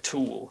was their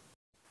tool.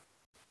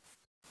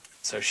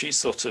 So she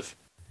sort of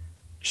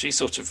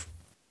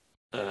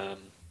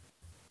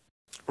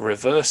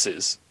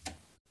reverses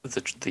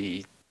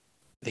the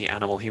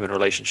animal human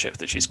relationship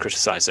that she's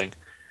criticizing,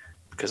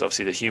 because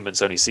obviously the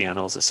humans only see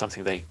animals as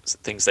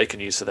things they can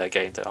use for their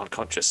gain that aren't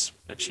conscious,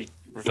 and she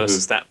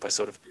reverses that by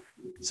sort of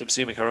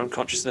subsuming her own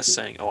consciousness,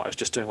 saying, "Oh, I was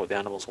just doing what the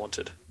animals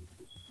wanted."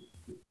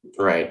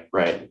 Right.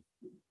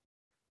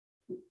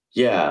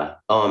 Yeah.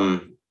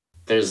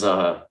 There's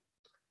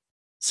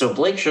so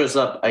Blake shows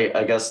up.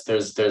 I guess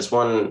there's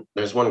one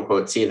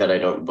quote. See that I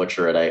don't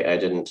butcher it. I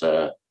didn't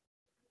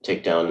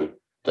take down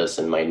this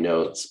in my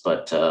notes,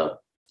 but so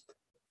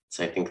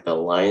I think the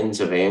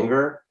lions of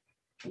anger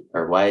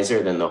are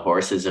wiser than the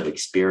horses of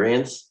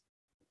experience.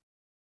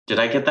 Did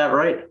I get that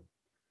right?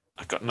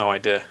 I've got no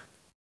idea.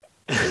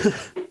 Let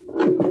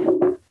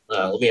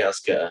me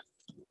ask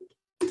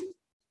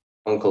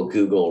Uncle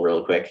Google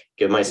real quick.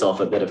 Give myself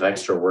a bit of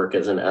extra work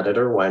as an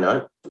editor. Why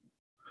not?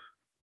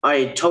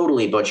 I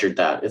totally butchered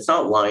that. It's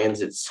not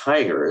lions, it's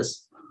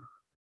tigers.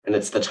 And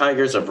it's the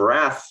tigers of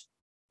wrath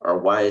are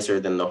wiser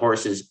than the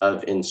horses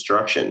of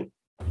instruction.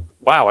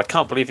 Wow, I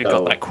can't believe you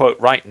got that quote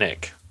right,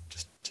 Nick.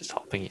 Just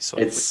hopping you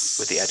sort of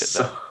with the edit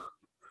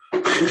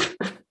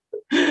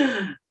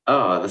there.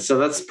 Oh, so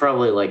that's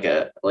probably like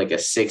a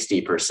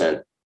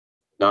 60%.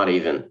 Not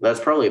even. That's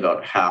probably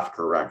about half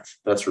correct.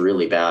 That's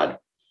really bad.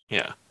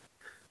 Yeah.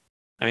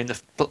 I mean, the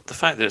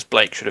fact that it's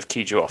Blake should have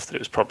keyed you off that it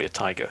was probably a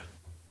tiger.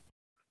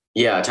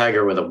 Yeah, a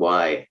tiger with a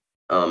Y.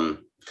 Tiger,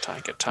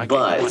 but you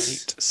might need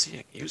to see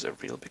it use a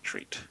real big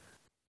treat.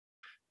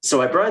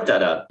 So I brought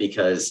that up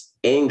because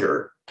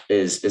anger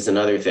is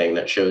another thing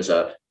that shows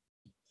up,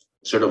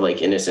 sort of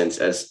like innocence,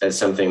 as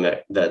something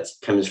that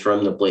comes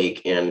from the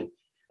Blake, and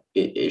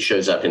it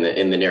shows up in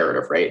the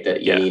narrative, right? That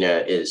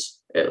Yanina is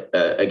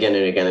again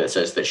and again. It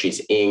says that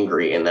she's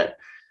angry, and that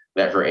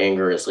her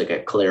anger is like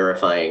a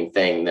clarifying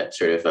thing that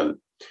sort of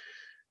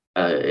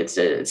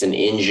it's an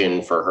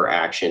engine for her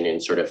action,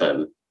 and sort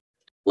of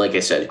like I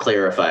said,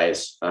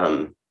 clarifies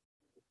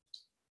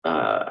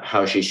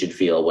how she should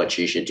feel, what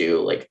she should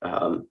do, like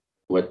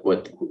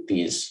what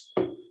these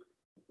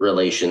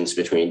relations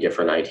between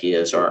different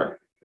ideas are.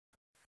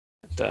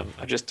 And,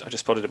 I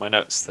just put it in my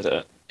notes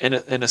that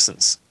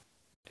innocence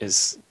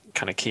is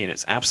kind of key in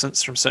its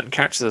absence from certain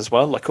characters as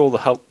well. Like all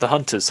the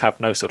hunters have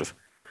no sort of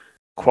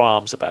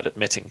qualms about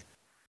admitting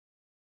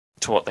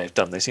to what they've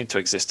done. They seem to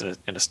exist in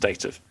a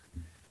state of,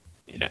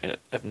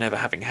 of never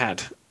having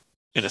had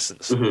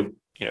innocence. Mm-hmm.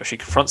 She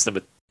confronts them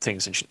with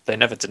things and they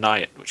never deny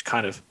it, which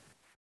kind of,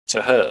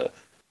 to her,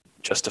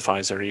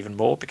 justifies her even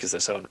more because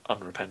they're so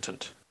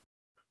unrepentant.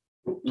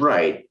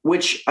 Right.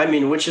 Which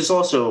is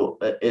also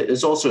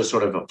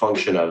sort of a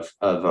function of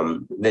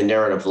the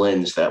narrative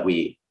lens that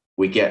we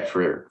get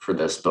for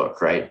this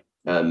book, right?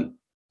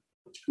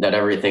 That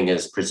everything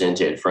is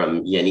presented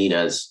from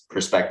Yanina's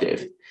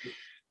perspective.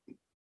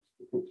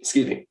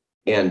 Excuse me.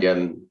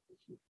 And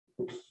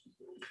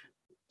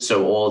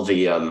so all of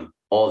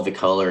the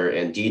color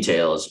and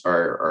details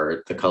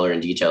are the color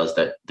and details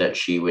that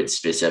she would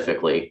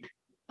specifically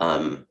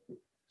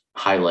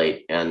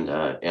highlight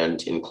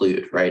and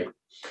include, right?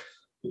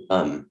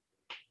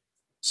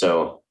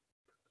 So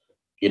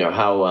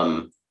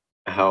how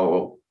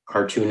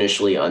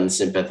cartoonishly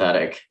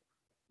unsympathetic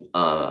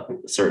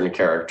certain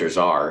characters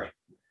are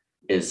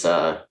is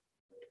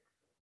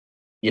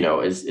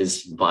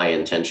by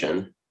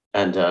intention.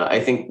 And I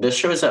think this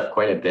shows up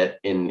quite a bit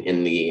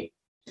in the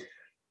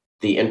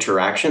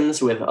interactions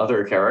with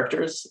other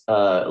characters,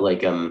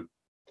 when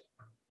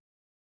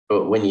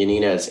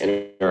Yanina is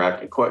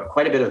interacting.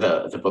 Quite a bit of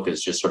the book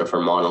is just sort of her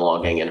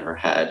monologuing in her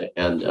head,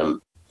 and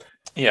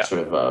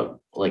sort of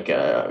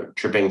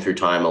tripping through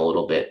time a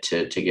little bit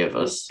to give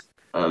us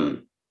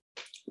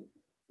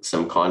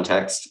some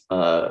context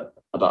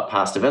about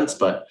past events.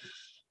 But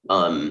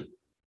I'm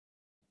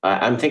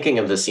thinking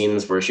of the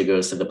scenes where she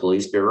goes to the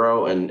police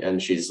bureau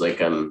and she's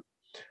like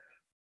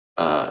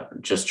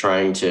just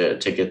trying to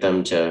get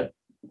them to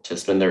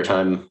spend their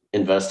time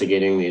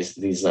investigating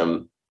these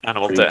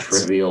animal deaths,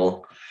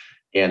 trivial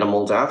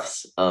animal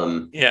deaths.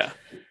 And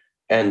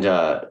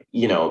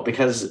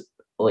because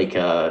like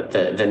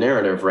the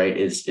narrative, right,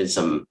 is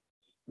from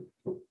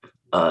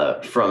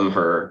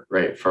her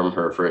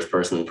first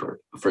person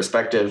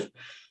perspective.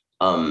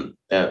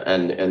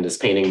 and is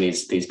painting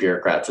these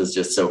bureaucrats as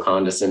just so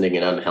condescending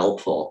and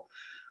unhelpful.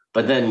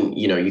 But then,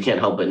 you can't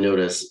help but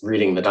notice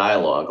reading the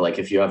dialogue. Like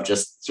if you have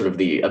just sort of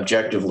the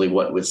objectively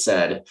what was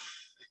said,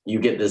 you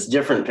get this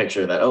different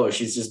picture that, oh,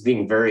 she's just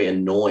being very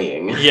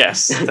annoying.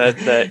 Yes,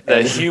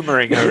 they're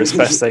humoring her as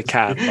best they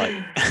can.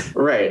 Like,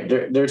 right.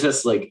 They're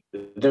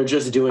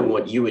just doing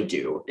what you would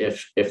do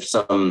if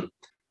some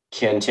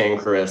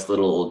cantankerous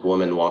little old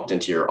woman walked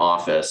into your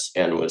office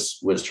and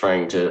was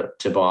trying to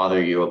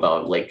bother you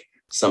about like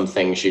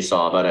something she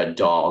saw about a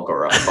dog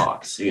or a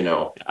fox,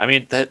 I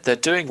mean, they're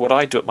doing what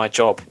I do at my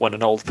job when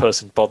an old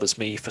person bothers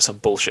me for some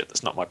bullshit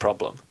that's not my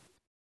problem.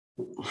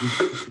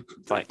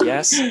 Like,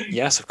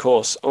 yes, of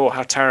course. Oh,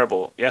 how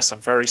terrible. Yes, I'm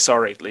very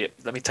sorry.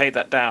 Let me take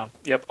that down.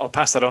 Yep, I'll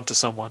pass that on to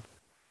someone.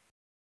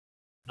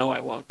 No, I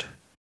won't.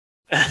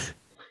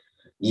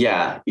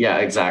 Yeah,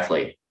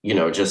 exactly.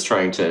 Just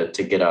trying to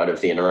get out of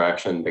the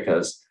interaction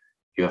because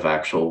you have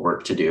actual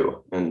work to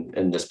do,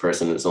 and this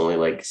person is only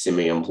like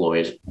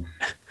semi-employed.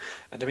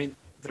 And I mean,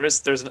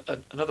 there's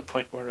another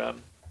point where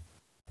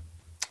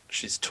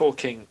she's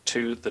talking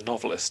to the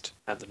novelist,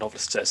 and the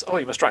novelist says, "Oh,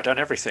 you must write down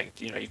everything.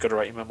 You've got to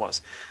write your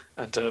memoirs."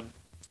 And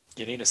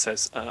Yanina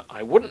says,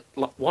 "I wouldn't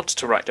want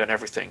to write down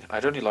everything.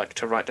 I'd only like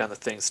to write down the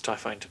things that I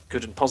find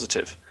good and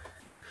positive."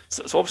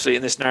 So obviously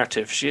in this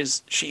narrative, she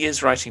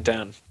is writing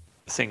down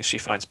things she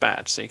finds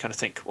bad. So you kind of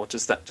think, well,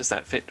 does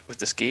that fit with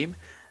the scheme?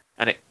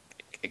 And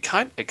it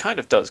kind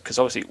of does, because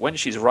obviously when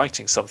she's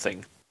writing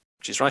something,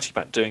 she's writing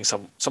about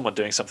someone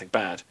doing something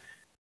bad.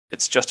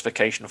 It's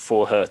justification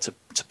for her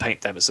to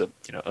paint them as a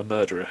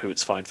murderer who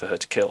it's fine for her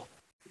to kill.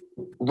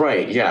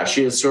 Right. Yeah,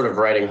 she is sort of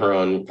writing her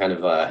own kind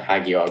of a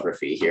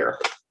hagiography here,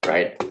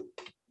 right?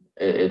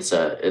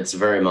 It's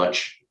very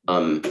much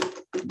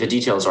the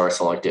details are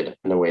selected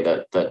in a way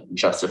that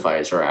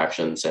justifies her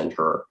actions and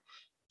her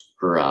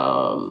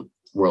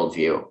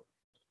worldview.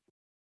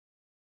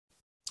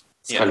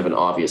 It's kind of an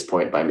obvious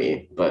point by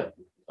me, but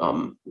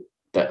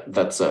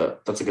that's a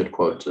good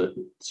quote to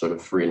sort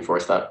of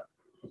reinforce that.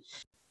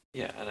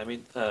 Yeah, and I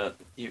mean,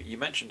 you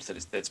mentioned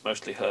that it's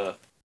mostly her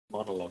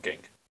monologuing,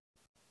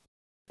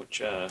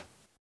 which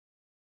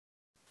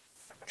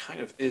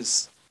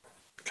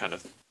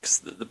because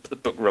the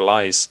book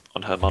relies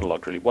on her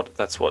monologue really.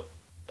 That's what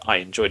I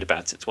enjoyed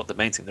about it. What the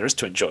main thing there is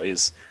to enjoy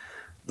is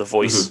the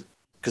voice,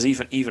 because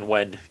even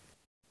when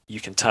you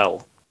can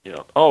tell,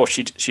 oh,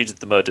 she did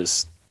the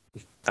murders,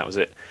 that was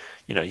it.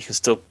 You can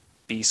still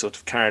be sort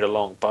of carried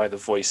along by the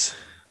voice,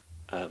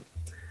 and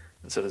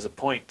so there's a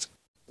point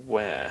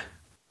where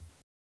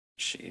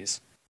she's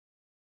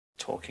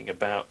talking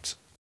about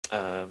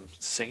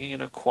singing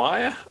in a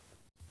choir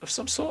of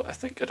some sort, I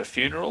think, at a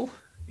funeral.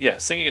 Yeah,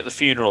 singing at the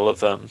funeral of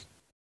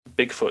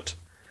Bigfoot.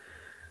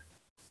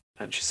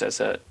 And she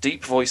says,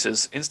 deep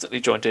voices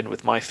instantly joined in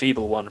with my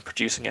feeble one,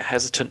 producing a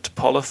hesitant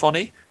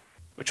polyphony,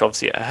 which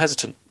obviously a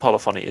hesitant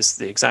polyphony is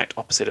the exact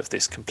opposite of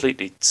this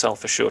completely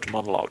self-assured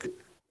monologue.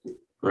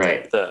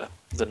 Right. The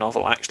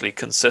novel actually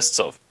consists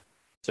of.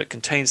 So it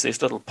contains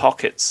these little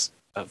pockets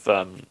of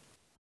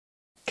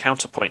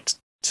counterpoint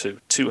to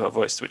her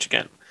voice, which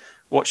again,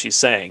 what she's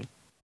saying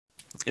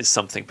is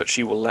something, but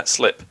she will let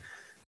slip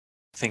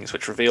things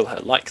which reveal her,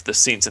 like the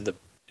scenes in the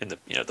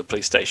the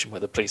police station where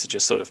the police are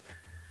just sort of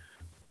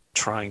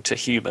trying to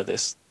humor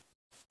this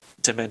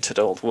demented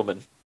old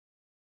woman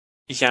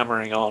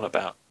yammering on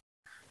about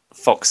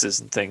foxes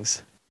and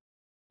things.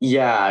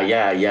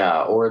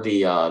 Yeah. Or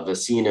the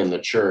scene in the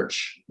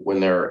church when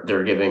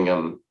they're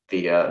giving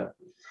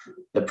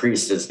the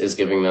priest is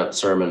giving that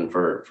sermon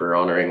for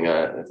honoring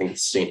I think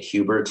it's Saint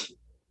Hubert.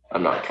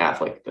 I'm not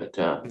Catholic, but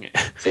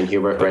Saint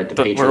Hubert, right? The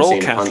patron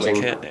saint of hunting.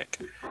 Here, Nick.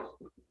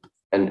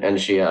 And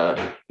she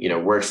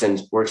works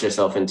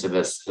herself into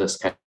this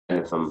kind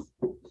of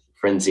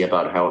frenzy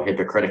about how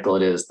hypocritical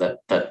it is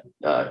that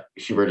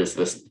Hubert is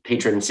this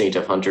patron saint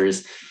of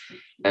hunters,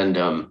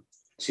 and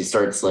she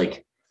starts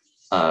like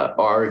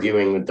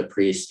arguing with the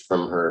priest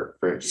from her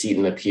seat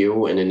in the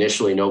pew, and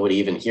initially nobody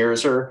even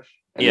hears her,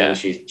 and then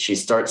she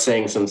starts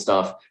saying some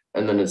stuff,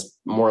 and then it's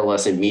more or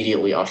less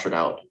immediately ushered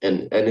out,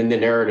 and in the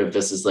narrative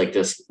this is like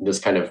this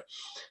kind of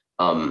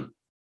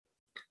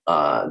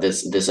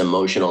this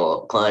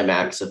emotional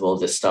climax of all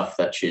this stuff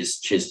that she's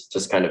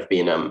just kind of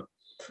been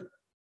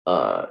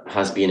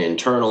has been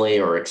internally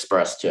or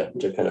expressed to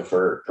kind of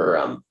her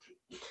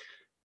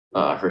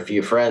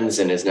few friends,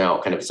 and is now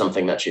kind of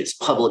something that she's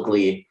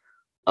publicly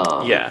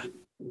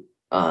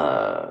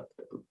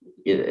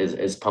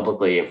is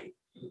publicly.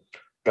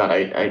 God,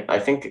 I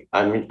think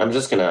I'm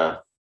just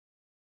gonna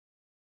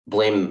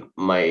blame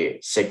my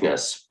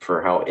sickness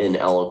for how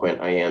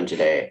ineloquent I am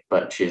today,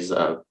 but she's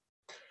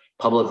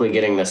publicly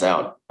getting this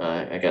out,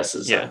 I guess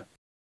is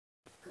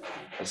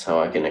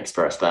how I can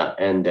express that.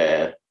 And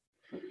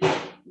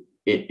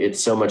it's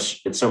so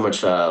much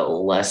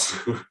less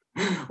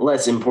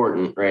less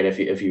important, right?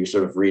 If you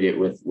sort of read it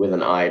with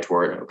an eye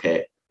toward,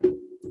 okay,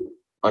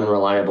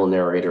 unreliable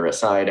narrator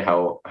aside,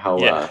 how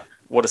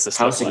what is this?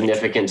 How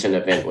significant an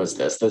event was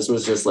this? This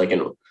was just like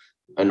an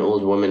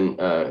old woman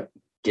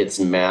gets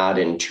mad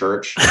in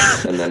church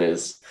and then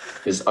is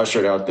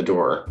ushered out the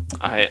door.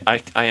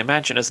 I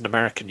imagine as an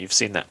American you've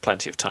seen that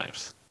plenty of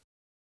times.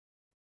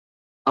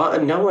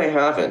 No, I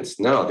haven't.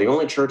 No, the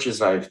only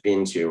churches I've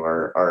been to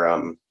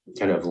are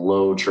kind of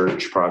low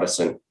church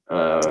Protestant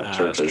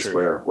churches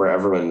where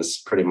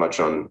everyone's pretty much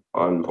on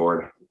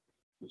board.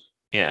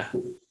 Yeah.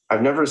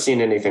 I've never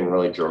seen anything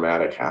really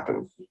dramatic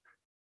happen.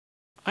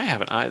 I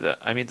haven't either.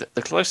 I mean,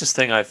 the closest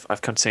thing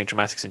I've come to seeing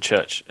dramatics in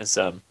church is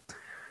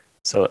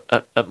so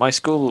at my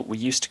school we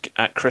used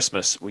to at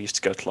Christmas we used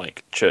to go to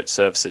like church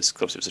services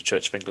because it was a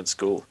Church of England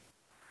school.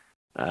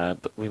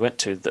 But we went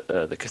to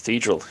the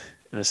cathedral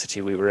in the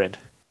city we were in,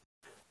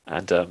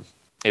 and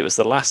it was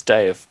the last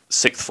day of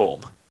sixth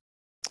form,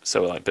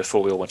 so like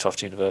before we all went off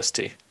to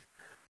university,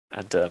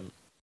 and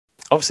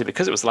obviously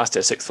because it was the last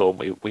day of sixth form,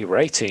 we were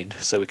 18,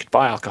 so we could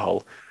buy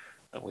alcohol,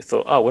 and we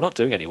thought, oh, we're not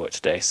doing any work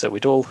today, so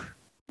we'd all,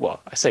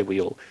 well, I say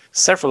we all,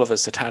 several of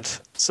us had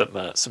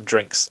some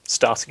drinks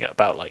starting at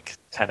about like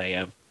 10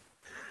 a.m.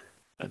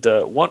 And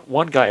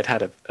one guy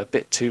had a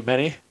bit too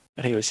many,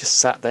 and he was just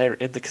sat there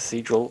in the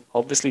cathedral,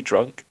 obviously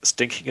drunk,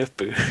 stinking of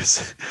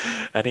booze,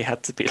 and he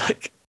had to be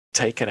like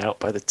taken out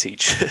by the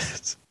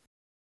teachers.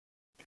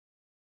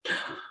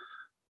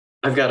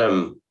 I've got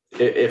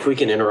if we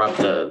can interrupt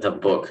the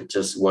book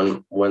just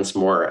once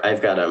more,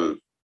 I've got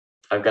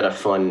a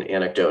fun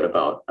anecdote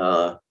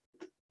about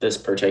this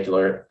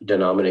particular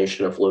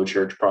denomination of low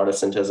church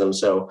Protestantism.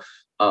 So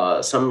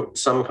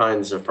some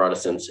kinds of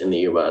Protestants in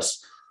the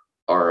U.S.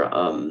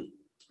 are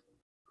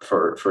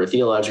for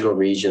theological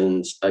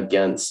reasons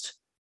against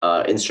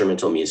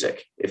instrumental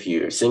music. If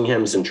you sing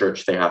hymns in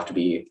church, they have to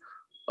be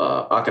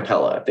a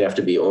cappella. They have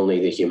to be only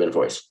the human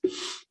voice.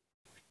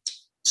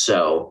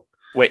 So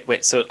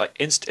wait. So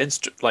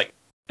like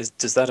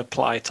does that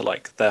apply to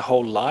like their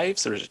whole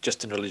lives, or is it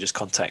just in religious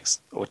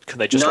context, or can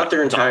they just not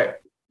their entire?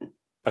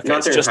 Okay, not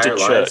it's their just entire in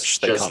lives,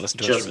 church. They can't listen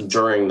to just instruments.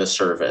 During the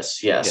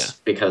service, yes, Yeah.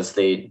 because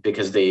they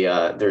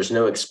there's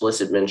no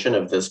explicit mention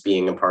of this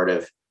being a part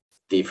of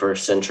the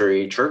first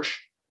century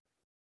church.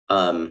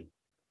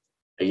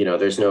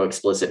 There's no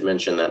explicit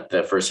mention that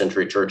the first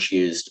century church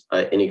used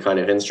any kind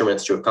of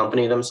instruments to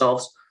accompany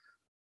themselves.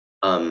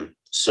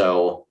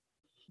 So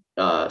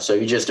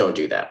you just don't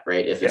do that,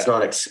 right? If it's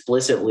not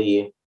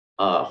explicitly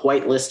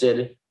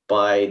whitelisted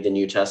by the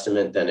New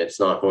Testament, then it's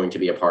not going to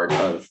be a part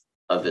of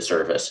the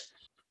service.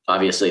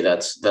 Obviously,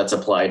 that's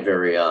applied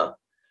very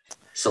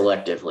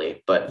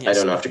selectively, but I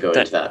don't have to go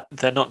into that.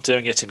 They're not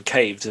doing it in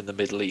caves in the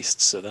Middle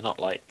East, so they're not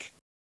like,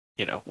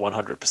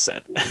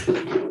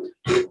 100%.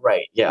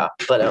 Right, yeah.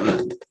 But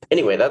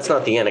anyway, that's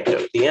not the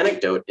anecdote. The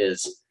anecdote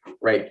is,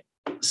 right,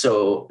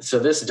 so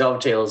this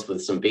dovetails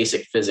with some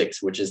basic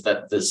physics, which is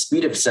that the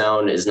speed of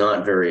sound is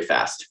not very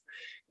fast.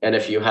 And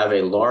if you have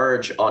a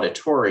large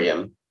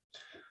auditorium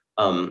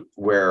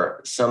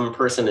where some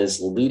person is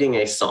leading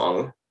a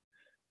song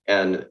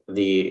and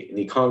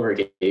the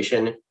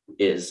congregation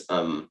is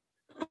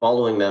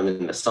following them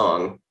in the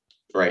song,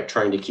 right,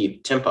 trying to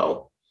keep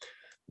tempo,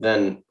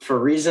 then for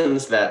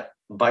reasons that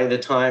by the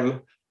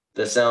time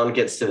the sound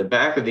gets to the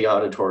back of the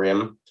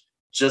auditorium,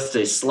 just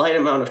a slight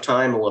amount of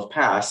time will have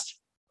passed,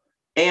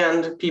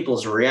 and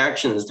people's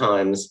reactions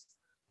times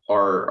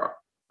are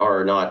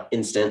not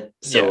instant.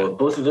 So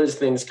both of those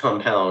things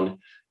compound,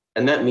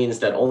 and that means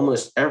that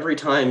almost every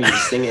time you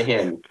sing a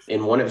hymn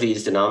in one of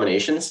these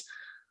denominations,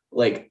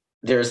 like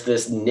there's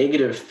this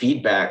negative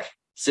feedback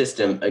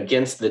system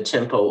against the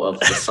tempo of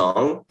the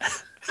song.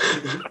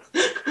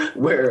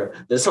 Where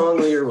the song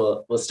leader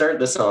will start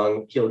the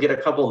song, he'll get a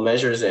couple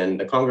measures in,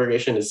 the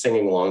congregation is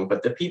singing along,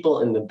 but the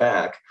people in the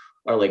back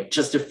are like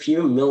just a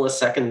few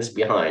milliseconds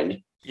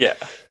behind. Yeah.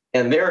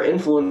 And they're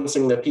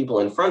influencing the people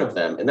in front of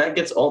them. And that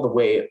gets all the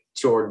way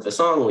toward the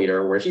song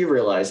leader, where he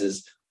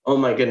realizes, oh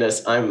my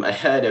goodness, I'm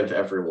ahead of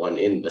everyone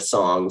in the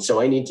song,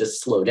 so I need to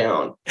slow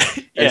down.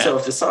 And so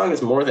if the song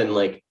is more than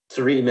like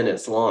 3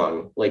 minutes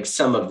long, like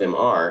some of them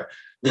are,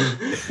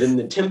 then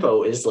the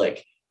tempo is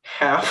like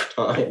half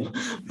time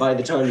by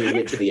the time you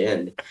get to the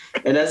end.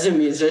 And as a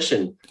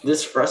musician,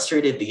 this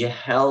frustrated the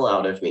hell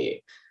out of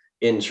me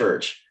in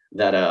church,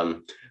 that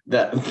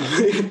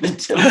the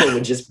tempo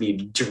would just be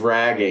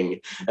dragging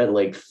at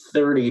like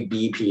 30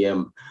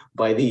 BPM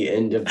by the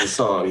end of the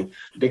song,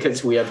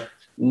 because we have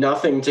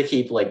nothing to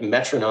keep like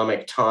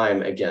metronomic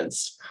time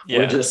against.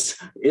 We're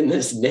just in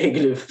this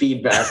negative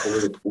feedback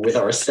loop with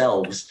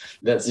ourselves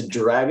that's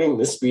dragging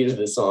the speed of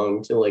the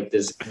song to like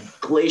this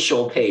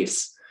glacial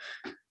pace.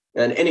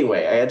 And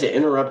anyway, I had to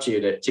interrupt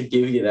you to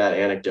give you that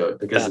anecdote,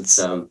 because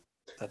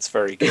that's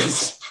very good.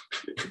 This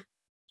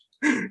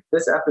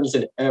happens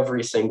in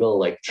every single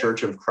like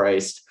Church of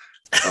Christ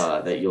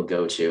that you'll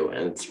go to,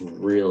 and it's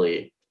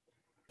really,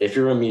 if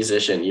you're a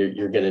musician,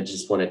 you're gonna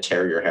just want to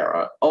tear your hair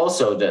out.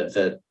 Also,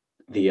 the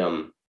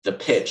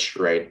pitch,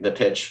 right? The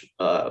pitch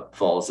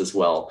falls as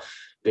well,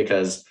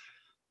 because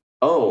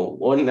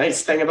one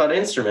nice thing about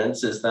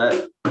instruments is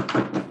that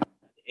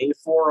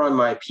A4 on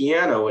my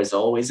piano is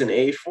always an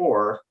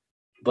A4.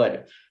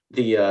 But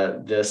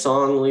the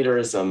song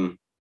leader's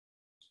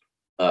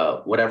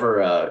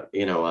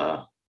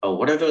oh,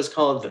 what are those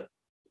called?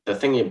 The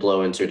thing you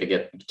blow into to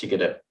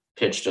get a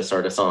pitch to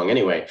start a song.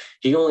 Anyway,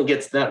 he only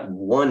gets that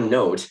one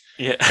note.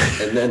 Yeah.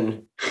 And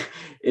then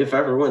if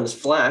everyone's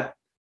flat,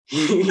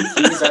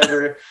 he's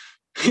either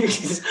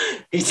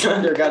he's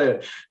either got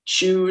to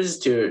choose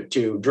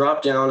to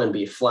drop down and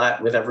be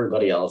flat with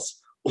everybody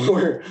else,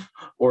 or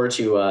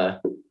to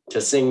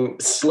sing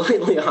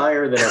slightly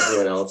higher than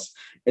everyone else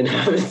and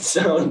have it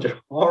sound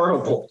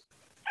horrible.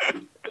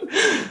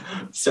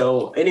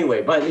 So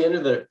anyway, by the end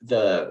of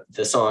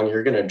the song,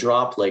 you're going to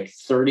drop like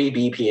 30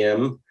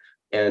 BPM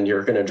and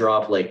you're going to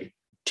drop like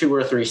 2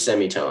 or 3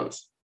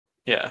 semitones.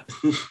 Yeah.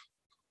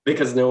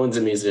 Because no one's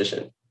a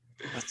musician.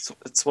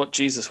 That's what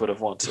Jesus would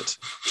have wanted.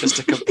 Just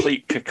a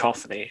complete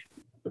cacophony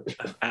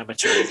of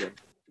amateurism.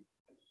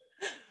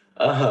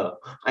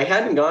 I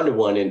hadn't gone to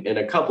one in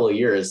a couple of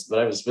years, but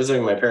I was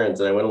visiting my parents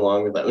and I went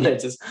along with them. And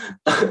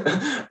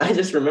I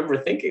just remember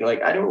thinking,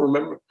 like, I didn't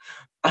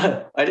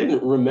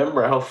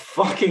remember how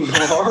fucking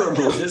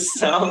horrible this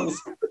sounds.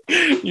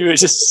 You were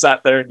just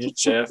sat there in your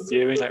chair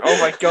fuming, like, oh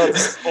my God,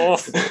 this is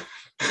awful.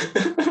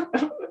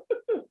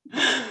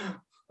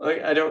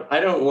 Like, I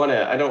don't want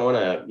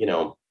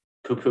to,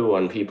 poo-poo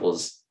on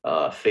people's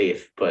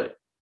faith, but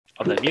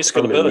on their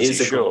musical ability,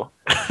 sure.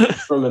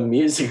 From a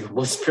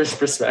musical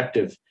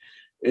perspective,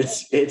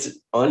 it's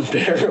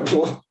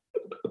unbearable.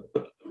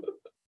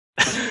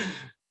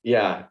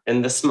 Yeah,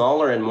 and the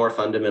smaller and more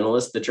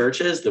fundamentalist the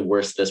church is, the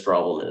worse this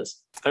problem is.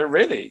 Oh,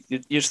 really?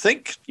 You'd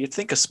think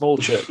a small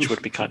church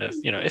would be kind of,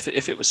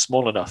 if it was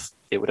small enough,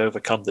 it would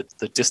overcome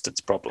the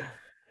distance problem.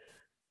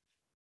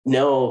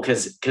 No,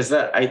 because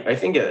that I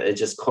think it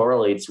just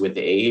correlates with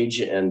age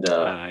and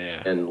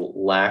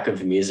lack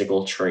of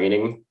musical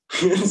training.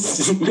 It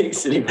just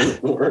makes it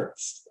even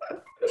worse.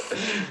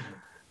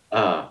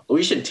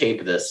 We should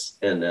tape this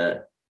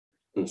and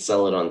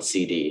sell it on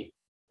CD.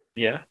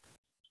 Yeah.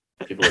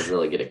 People would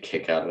really get a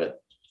kick out of it.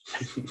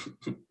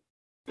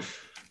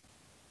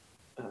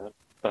 But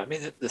I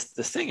mean, the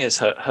thing is,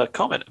 her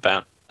comment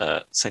about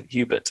St.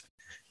 Hubert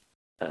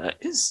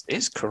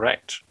is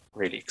correct,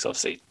 really, because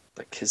obviously,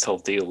 like, his whole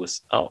deal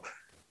was,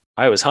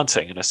 I was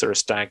hunting and I saw a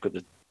stag with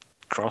a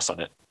cross on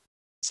it,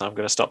 so I'm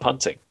going to stop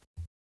hunting.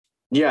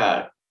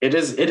 Yeah, it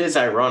is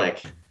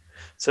ironic.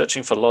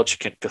 Searching for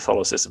logic in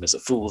Catholicism is a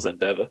fool's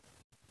endeavor.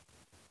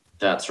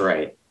 That's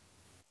right.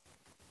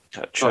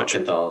 Church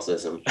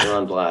Catholicism, you're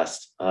on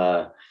blast.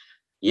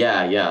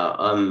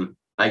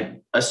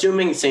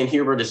 Assuming Saint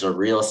Hubert is a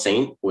real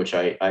saint, which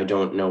I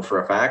don't know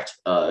for a fact.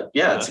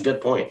 It's a good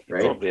point,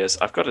 right? Probably is.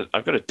 I've got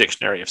a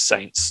dictionary of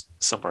saints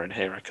somewhere in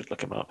here. I could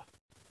look him up,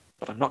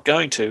 but I'm not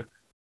going to.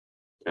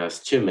 There's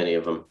too many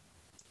of them.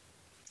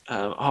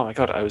 Oh my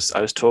God, I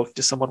was talking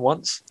to someone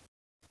once,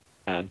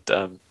 and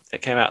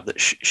it came out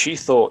that she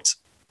thought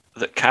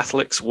that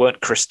Catholics weren't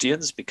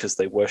Christians because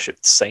they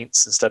worshipped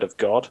saints instead of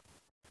God.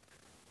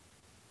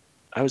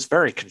 I was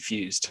very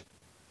confused.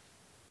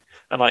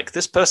 And like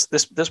this person,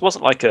 this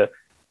wasn't like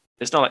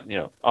it's not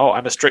like,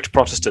 I'm a strict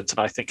Protestant and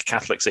I think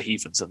Catholics are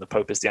heathens and the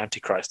Pope is the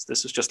Antichrist.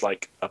 This was just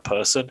like a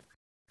person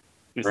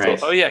who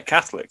thought, oh yeah,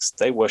 Catholics,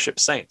 they worship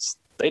saints.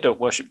 They don't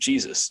worship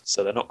Jesus,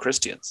 so they're not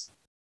Christians.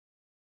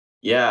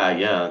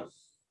 Yeah.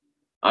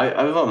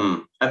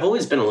 I've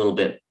always been a little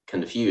bit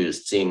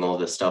confused seeing all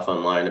this stuff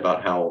online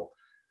about how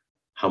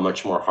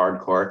much more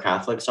hardcore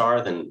Catholics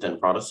are than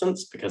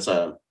Protestants, because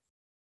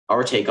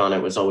our take on it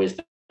was always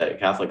that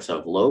Catholics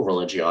have low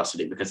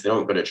religiosity because they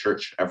don't go to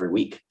church every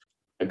week.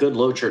 A good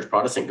low church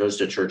Protestant goes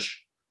to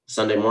church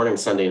Sunday morning,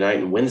 Sunday night,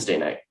 and Wednesday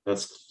night.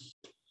 That's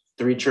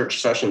 3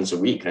 church sessions a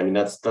week. I mean,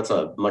 that's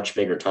a much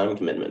bigger time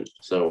commitment.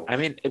 So I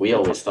mean, we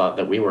always thought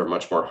that we were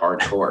much more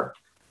hardcore.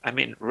 I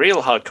mean,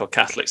 real hardcore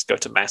Catholics go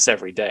to mass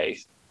every day.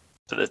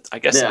 So I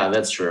guess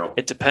that's true.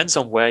 It depends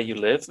on where you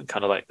live and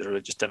kind of like the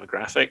religious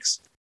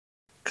demographics.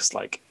 Because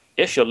like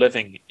if you're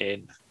living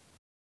in,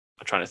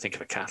 I'm trying to think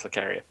of a Catholic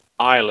area,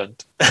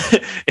 Ireland.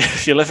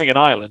 If you're living in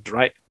Ireland,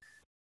 right,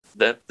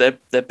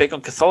 they're big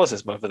on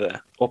Catholicism over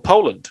there, or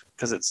Poland,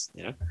 because it's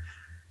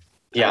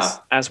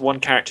as one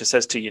character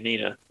says to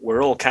Janina,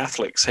 we're all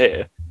Catholics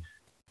here,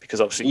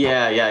 because obviously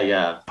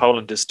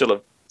Poland is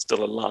still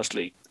a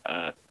largely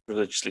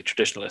religiously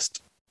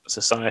traditionalist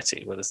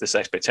society where there's this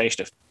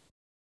expectation of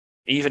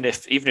even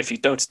if you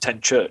don't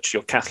attend church,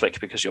 you're Catholic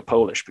because you're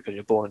Polish, because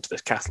you're born into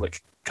this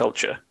Catholic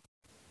culture.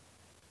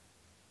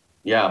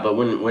 Yeah, but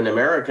when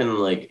American,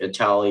 like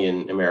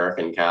Italian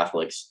American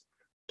Catholics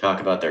talk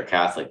about their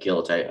Catholic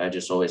guilt, I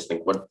just always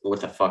think, what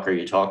the fuck are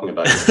you talking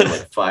about? You spend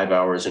like 5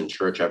 hours in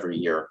church every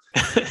year.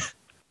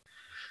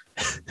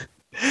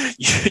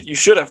 You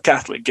should have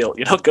Catholic guilt.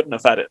 You're not good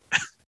enough at it.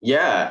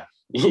 Yeah.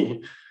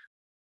 You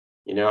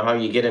know how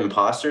you get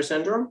imposter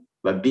syndrome?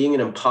 By being an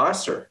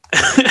imposter.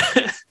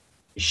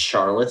 You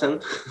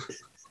charlatan.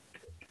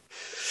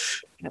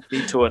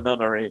 Lead to a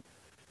nunnery.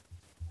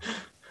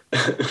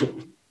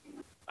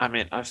 I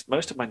mean,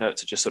 most of my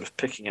notes are just sort of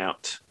picking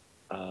out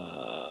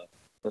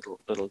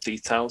little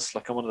details.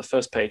 Like on one of the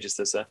first pages,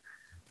 there's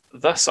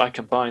thus I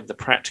combine the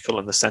practical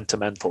and the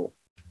sentimental,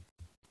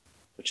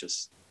 which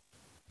is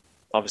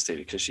obviously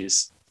because she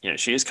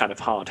is kind of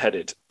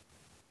hard-headed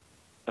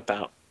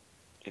about,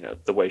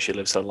 the way she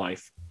lives her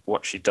life,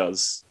 what she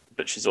does,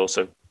 but she's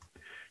also,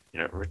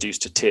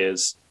 reduced to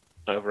tears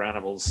over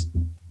animals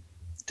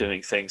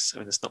doing things. I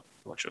mean, there's not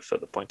much of a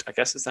further point, I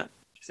guess. Is that?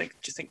 Do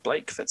you think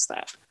Blake fits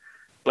that?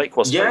 Blake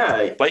was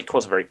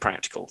very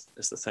practical.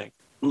 Is the thing.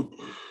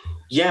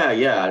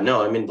 Yeah.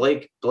 No, I mean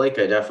Blake. I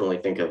definitely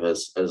think of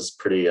as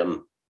pretty.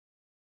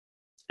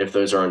 If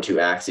those are on two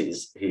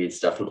axes, he's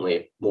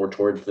definitely more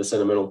towards the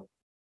sentimental.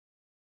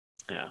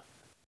 Yeah.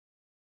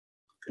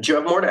 Do you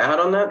have more to add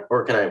on that,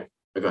 or can I?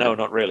 No,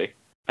 not really.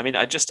 I mean,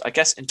 I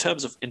guess in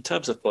terms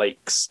of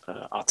Blake's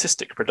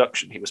artistic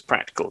production, he was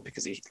practical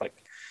because he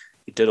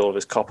did all of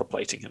his copper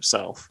plating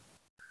himself.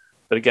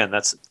 But again,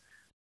 that's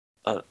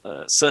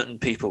certain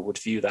people would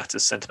view that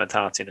as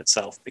sentimentality in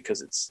itself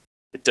because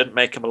it didn't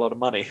make him a lot of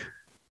money.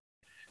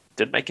 It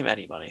didn't make him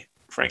any money,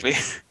 frankly.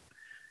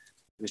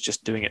 He was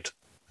just doing it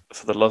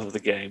for the love of the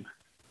game.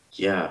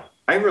 Yeah,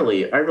 I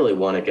really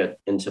want to get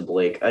into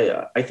Blake.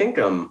 I think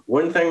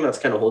one thing that's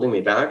kind of holding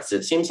me back is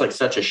it seems like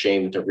such a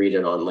shame to read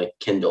it on like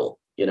Kindle,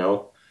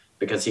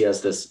 because he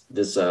has this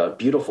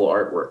beautiful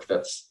artwork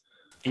that's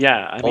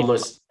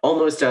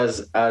almost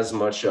as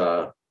much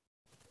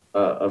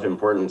of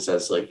importance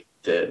as like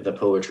the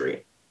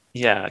poetry.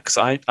 Yeah, because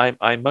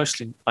I'm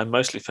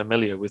mostly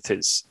familiar with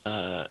his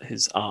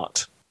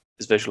art,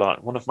 his visual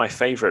art. One of my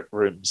favorite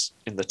rooms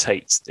in the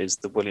Tates is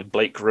the William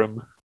Blake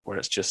room, where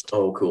it's just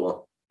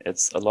cool.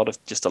 It's a lot of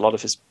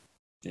his,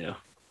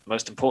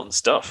 most important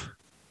stuff.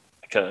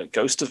 Like a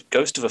Ghost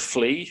of a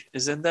Flea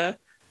is in there,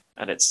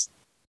 and it's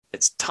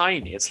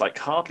tiny. It's like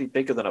hardly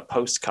bigger than a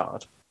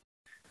postcard,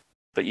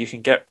 but you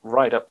can get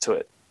right up to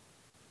it,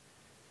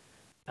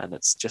 and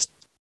it's just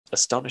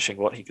astonishing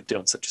what he could do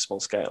on such a small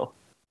scale.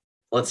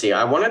 Let's see.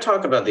 I want to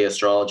talk about the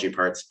astrology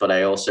parts, but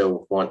I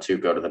also want to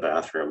go to the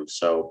bathroom.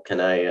 So can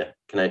I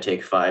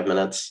take 5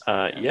 minutes?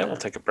 Yeah, we'll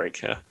take a break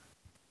here.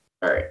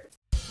 All right.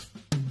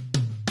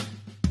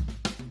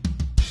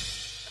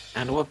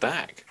 And we're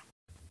back.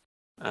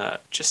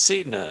 Just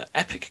seen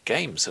Epic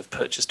Games have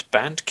purchased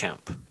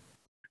Bandcamp.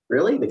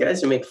 Really? The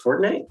guys who make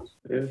Fortnite?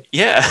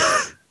 Yeah.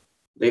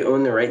 They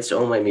own the rights to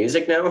all my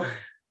music now?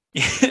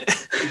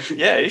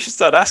 Yeah, you should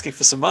start asking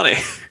for some money.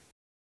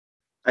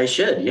 I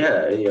should,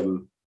 yeah.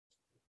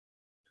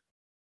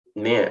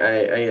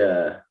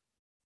 Man,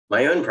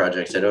 my own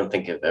projects, I don't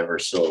think I've ever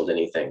sold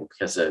anything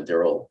because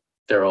they're all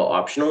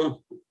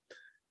optional,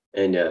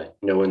 and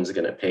no one's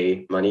gonna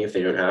pay money if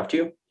they don't have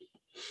to.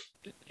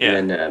 Yeah.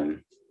 And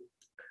then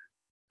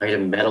I had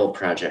a metal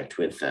project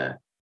with I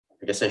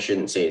guess I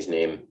shouldn't say his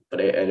name,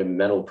 but I had a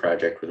metal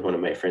project with one of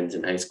my friends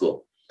in high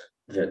school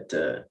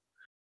that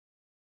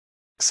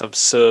some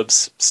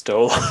Serbs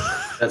stole.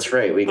 That's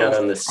right. We got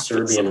on this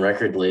Serbian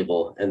record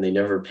label and they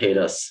never paid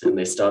us, and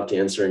they stopped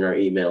answering our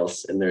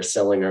emails, and they're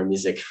selling our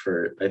music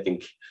for, I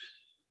think,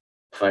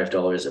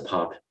 $5 a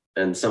pop.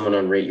 And someone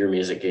on Rate Your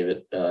Music gave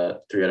it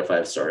 3 out of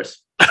 5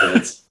 stars.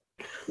 So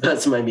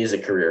that's my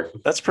music career.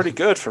 That's pretty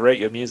good for Rate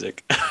Your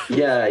Music.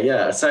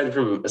 Yeah. Aside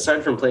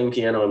from playing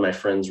piano in my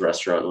friend's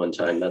restaurant one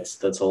time,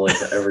 that's all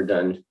I've ever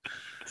done.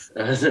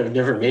 I've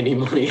never made any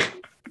money.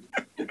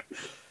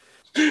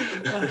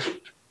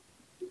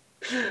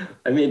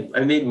 I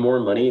made more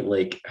money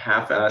like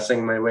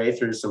half-assing my way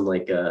through some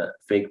like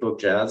fake book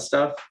jazz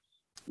stuff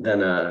than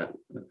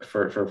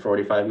for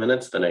 45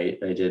 minutes than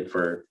I did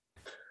for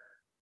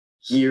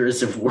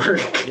years of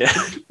work. Yeah.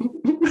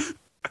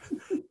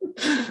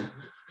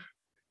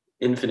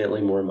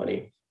 Infinitely more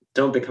money.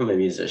 Don't become a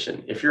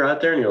musician. If you're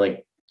out there and you're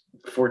like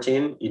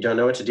 14, you don't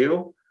know what to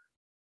do,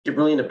 get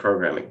brilliant at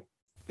programming.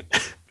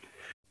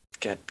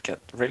 Get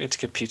really into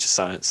computer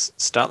science,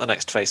 start the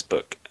next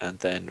Facebook, and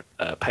then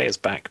pay us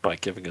back by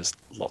giving us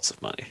lots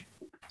of money.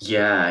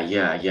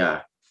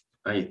 Yeah.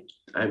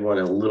 I want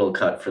a little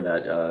cut for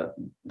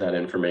that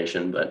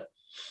information, but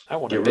I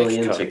want get really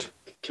into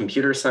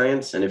computer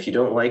science, and if you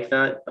don't like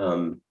that,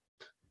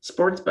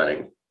 sports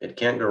betting, it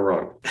can't go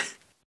wrong.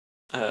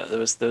 There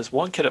was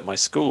one kid at my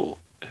school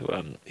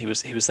who he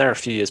was there a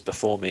few years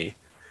before me,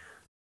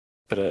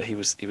 but he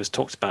was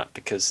talked about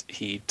because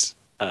he'd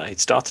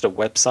started a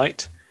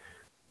website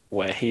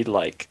where he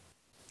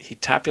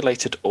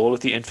tabulated all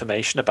of the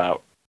information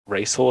about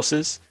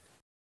racehorses.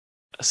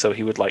 So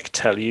he would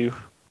tell you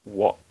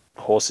what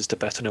horses to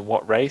bet on in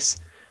what race.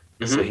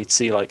 Mm-hmm. So he'd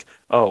see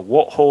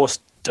what horse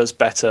does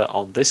better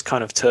on this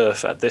kind of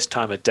turf at this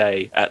time of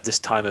day, at this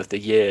time of the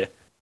year.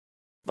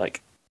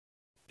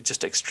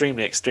 Just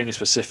extremely, extremely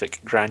specific,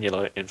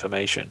 granular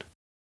information.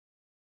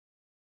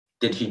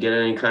 Did he get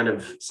any kind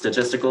of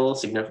statistical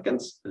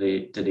significance?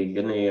 Did he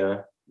get any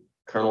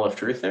kernel of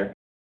truth there?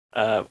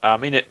 I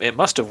mean, it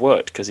must have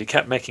worked because he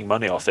kept making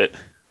money off it,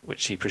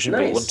 which he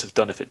presumably wouldn't have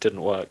done if it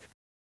didn't work.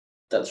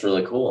 That's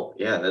really cool.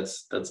 Yeah,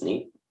 that's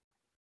neat.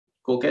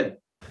 Cool kid.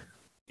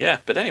 Yeah,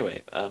 but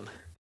anyway,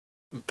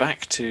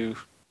 back to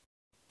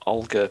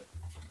Olga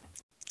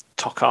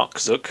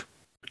Tokarczuk,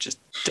 which is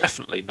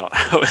definitely not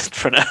how it's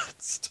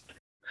pronounced.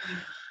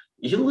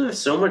 You live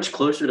so much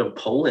closer to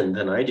Poland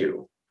than I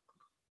do.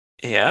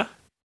 Yeah?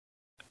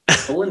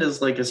 Poland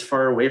is as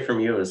far away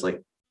from you as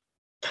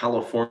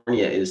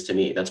California is to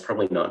me. That's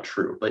probably not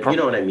true, but you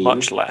know Probably what I mean.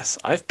 much less.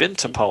 I've been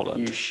to Poland.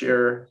 You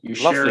share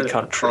Lovely a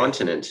country.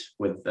 continent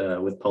with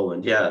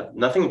Poland. Yeah,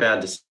 nothing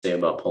bad to say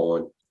about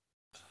Poland.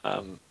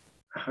 Um,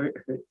 How-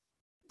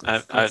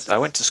 I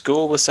went to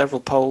school with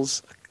several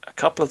Poles. A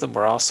couple of them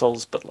were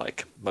arseholes, but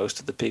like most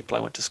of the people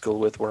I went to school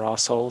with were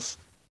arseholes.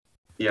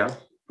 Yeah.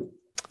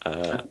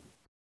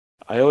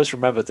 I always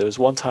remember there was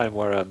one time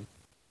where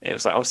it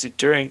was like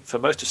obviously for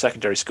most of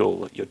secondary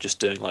school you're just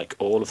doing like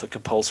all of the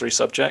compulsory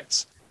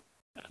subjects,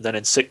 and then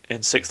in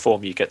sixth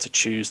form you get to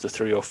choose the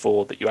 3 or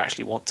 4 that you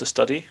actually want to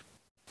study.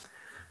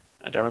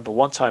 And I remember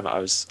one time I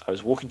was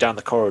walking down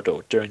the corridor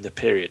during the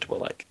period where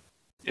like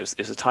it was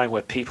a time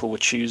where people were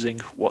choosing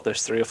what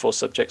those 3 or 4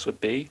 subjects would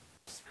be.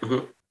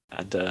 Mm-hmm.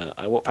 And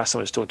I walked past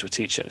someone who was talking to a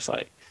teacher, and it's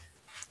like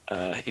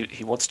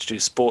he wants to do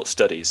sports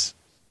studies,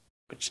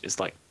 which is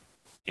like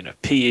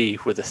PE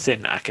with a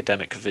thin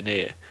academic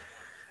veneer.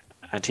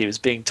 And he was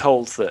being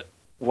told that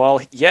while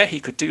he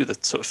could do the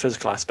sort of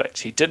physical aspects,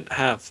 he didn't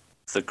have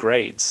the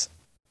grades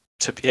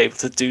to be able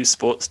to do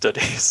sports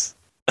studies.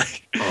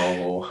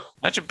 Oh,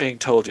 Imagine being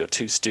told you're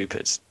too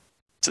stupid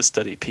to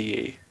study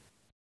PE.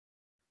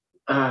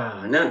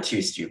 not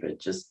too stupid.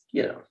 Just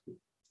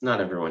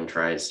not everyone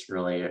tries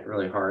really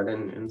really hard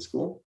in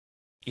school.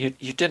 You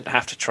didn't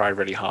have to try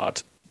really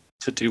hard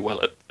to do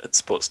well at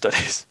sports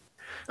studies.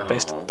 Oh,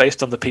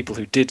 Based on the people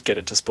who did get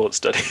into sports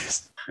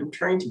studies. I'm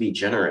trying to be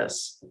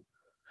generous.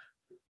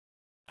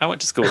 I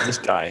went to school with this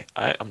guy.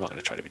 I'm not going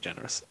to try to be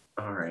generous.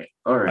 All right.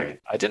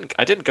 I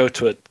didn't go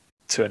to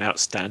an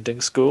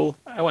outstanding school.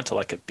 I went to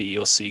like a B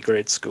or C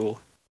grade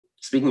school.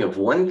 Speaking of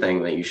one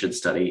thing that you should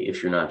study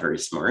if you're not very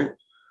smart,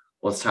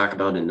 let's talk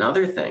about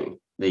another thing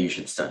that you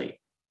should study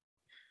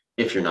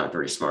if you're not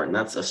very smart, and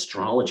that's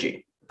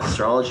astrology.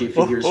 Astrology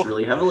figures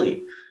really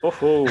heavily.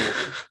 Oh,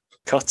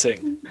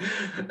 cutting.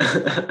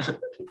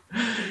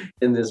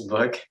 In this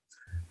book.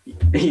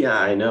 Yeah,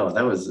 I know.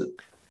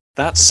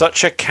 That's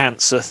such a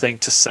cancer thing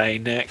to say,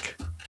 Nick.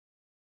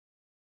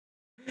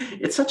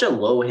 It's such a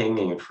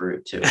low-hanging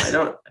fruit too.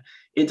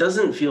 It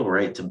doesn't feel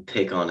right to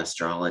pick on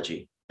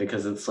astrology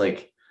because it's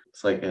like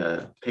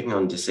picking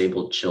on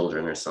disabled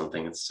children or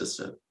something. It's just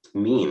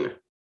mean.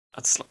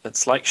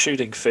 It's like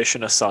shooting fish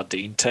in a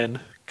sardine tin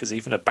because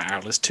even a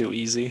barrel is too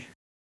easy.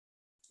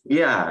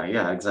 Yeah,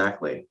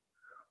 exactly.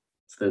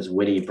 It's those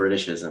witty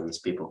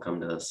Britishisms people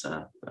come to this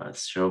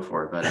show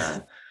for.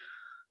 But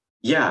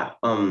yeah,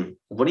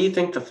 what do you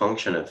think the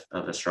function of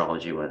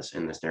astrology was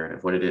in this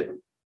narrative? What did it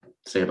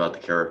say about the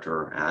character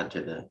or add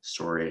to the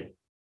story?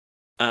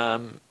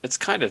 It's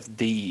kind of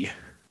the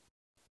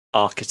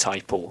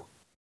archetypal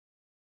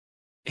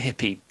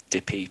hippy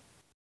dippy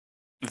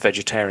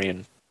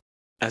vegetarian,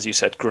 as you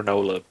said,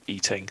 granola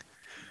eating,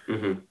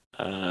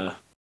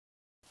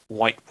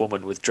 white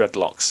woman with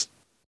dreadlocks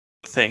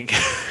thing,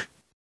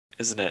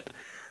 isn't it?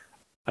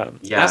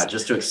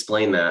 Just to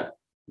explain that,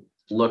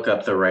 look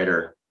up the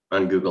writer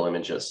on Google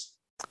Images.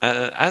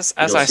 As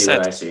I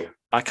said,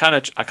 I kind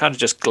of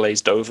just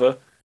glazed over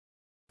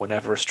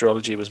whenever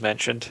astrology was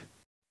mentioned.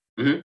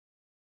 Mm-hmm.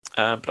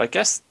 But I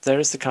guess there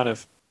is the kind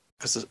of,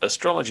 because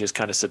astrology is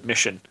kind of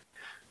submission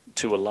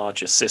to a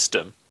larger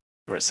system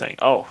where it's saying,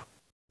 oh,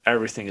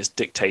 everything is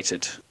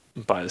dictated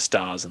by the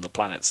stars and the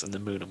planets and the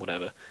moon and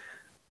whatever.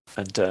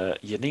 And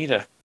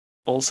Yanina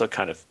also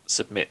kind of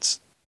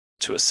submits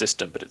to a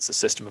system, but it's a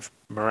system of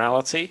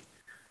morality,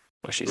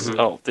 where she says,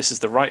 oh, this is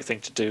the right thing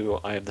to do.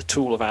 I am the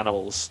tool of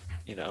animals.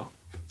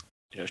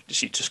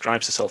 She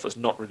describes herself as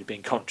not really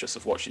being conscious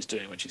of what she's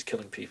doing when she's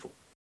killing people.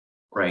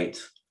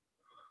 Right.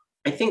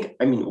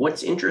 I mean,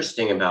 what's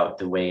interesting about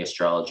the way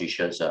astrology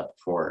shows up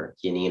for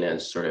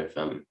Yanina's sort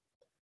of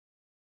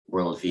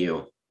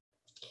worldview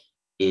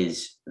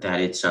is that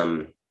it's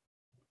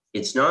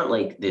not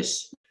like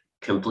this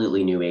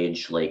completely new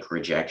age like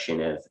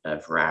rejection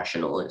of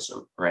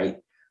rationalism, right?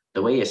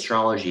 The way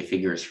astrology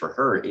figures for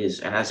her is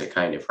as a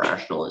kind of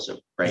rationalism,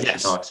 right?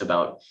 Yes. She talks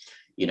about,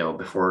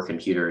 before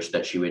computers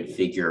that she would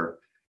figure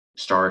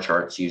star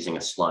charts using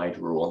a slide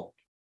rule.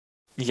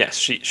 Yes,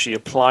 she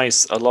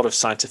applies a lot of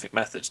scientific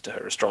methods to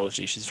her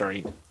astrology. She's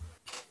very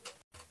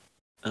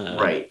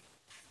right.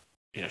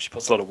 She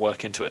puts a lot of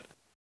work into it.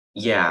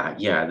 Yeah,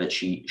 that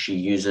she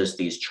uses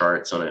these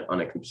charts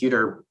on a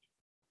computer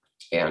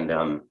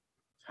and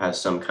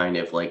has some kind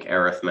of like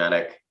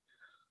arithmetic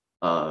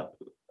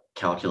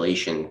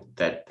calculation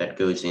that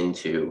goes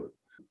into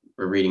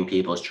reading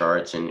people's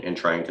charts and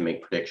trying to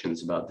make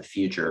predictions about the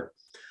future.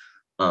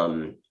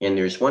 And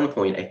there's one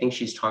point, I think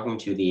she's talking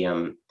to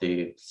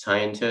the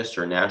scientist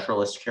or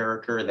naturalist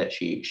character that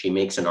she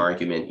makes an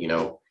argument,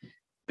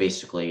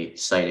 basically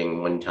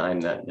citing one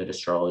time that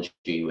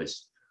astrology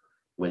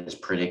was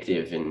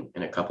predictive in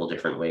a couple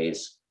different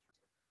ways,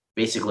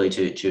 basically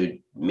to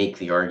make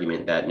the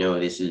argument that no,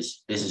 this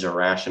is a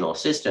rational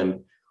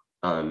system.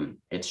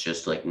 It's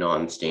just like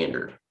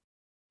non-standard.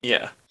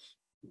 Yeah.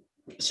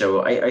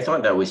 So I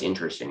thought that was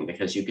interesting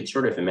because you could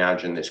sort of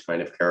imagine this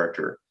kind of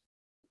character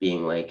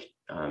being like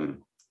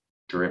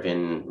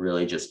driven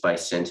really just by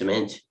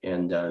sentiment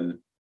and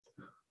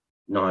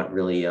not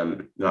really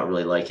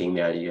liking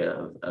the idea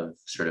of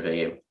sort of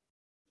a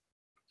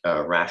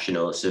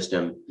rational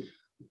system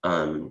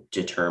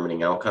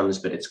determining outcomes,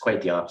 but it's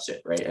quite the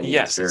opposite, right? I mean,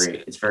 Yes,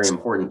 it's very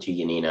important to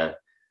Yanina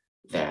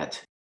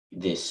that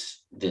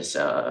this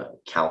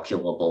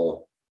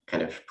calculable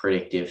kind of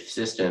predictive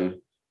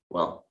system,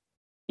 well,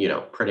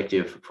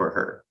 predictive for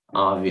her,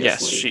 obviously.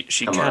 yes,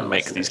 she Come can on,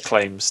 make these listeners.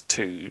 claims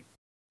to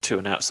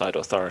an outside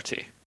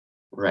authority.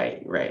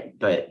 Right,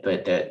 but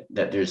that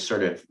there's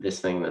sort of this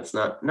thing that's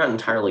not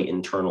entirely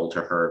internal to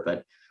her,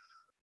 but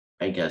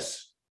I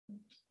guess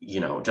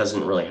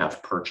doesn't really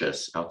have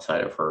purchase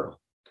outside of her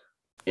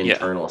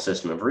internal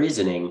system of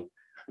reasoning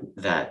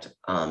that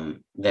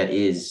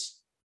is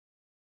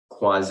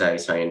quasi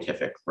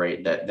scientific,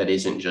 right? That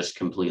isn't just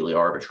completely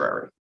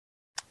arbitrary.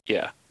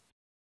 Yeah.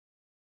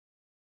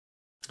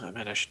 I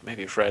mean, I should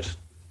maybe have read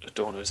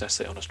Adorno's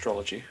essay on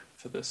astrology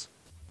for this.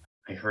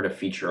 I heard a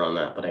feature on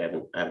that, but I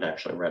haven't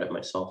actually read it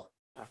myself.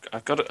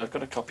 I've got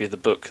a copy of the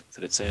book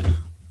that it's in,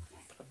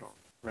 but I've not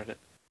read it.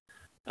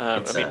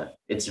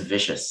 It's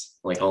vicious,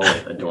 like all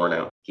of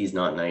Adorno. He's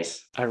not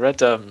nice. I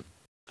read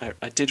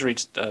I did read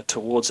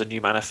Towards a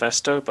New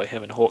Manifesto by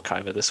him and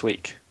Horkheimer this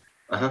week.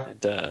 Uh-huh.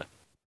 And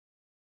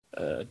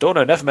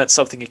Adorno never meant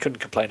something he couldn't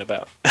complain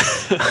about.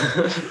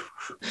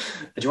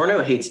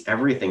 Adorno hates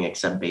everything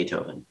except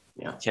Beethoven.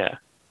 Yeah. Yeah,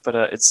 but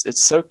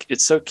it's so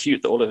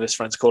cute that all of his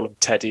friends call him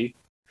Teddy.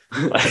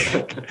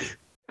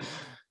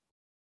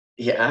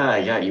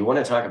 Yeah. You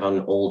want to talk about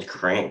an old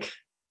crank?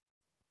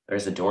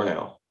 There's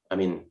Adorno. I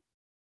mean,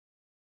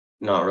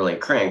 not really a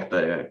crank,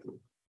 but a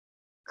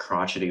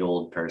crotchety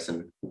old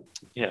person.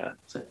 Yeah,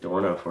 it's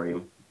Adorno for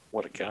you.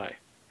 What a guy.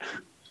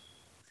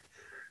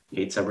 He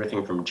hates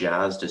everything from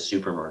jazz to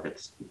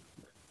supermarkets.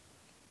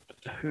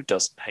 Who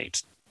doesn't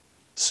hate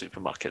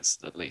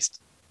supermarkets, at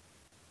least?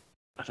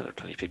 I know there are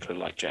plenty of people who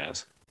like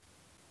jazz.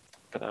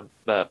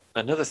 But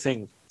another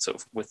thing sort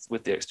of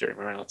with the exterior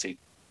morality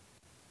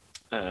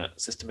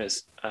system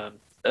is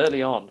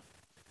early on,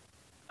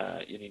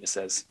 Yanina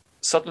says,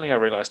 "Suddenly I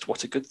realized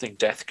what a good thing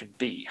death can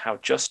be, how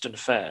just and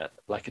fair,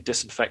 like a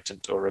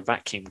disinfectant or a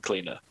vacuum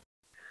cleaner."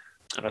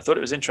 And I thought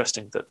it was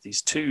interesting that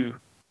these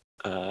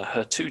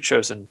her two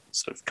chosen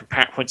sort of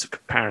points of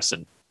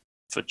comparison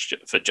for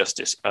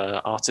justice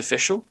are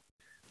artificial.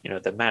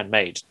 They're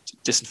man-made,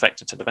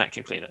 disinfectant and a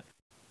vacuum cleaner.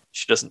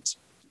 She doesn't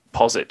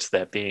posit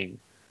there being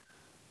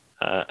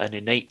an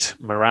innate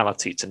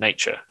morality to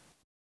nature,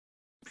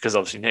 because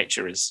obviously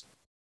nature is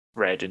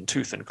red in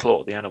tooth and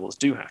claw. The animals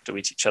do have to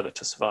eat each other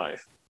to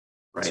survive.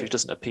 Right. So she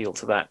doesn't appeal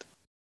to that.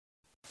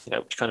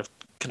 Which kind of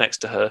connects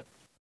to her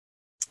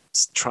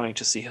trying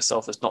to see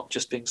herself as not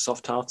just being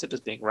soft-hearted, as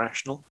being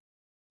rational.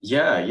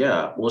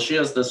 Yeah. Well, she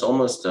has this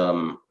almost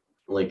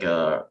like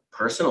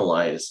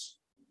personalized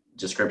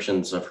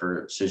descriptions of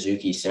her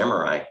Suzuki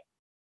Samurai.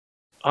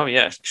 Oh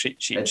yeah, she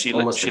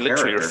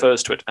literally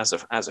refers to it as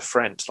a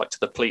friend, like to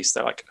the police.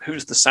 They're like,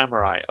 "Who's the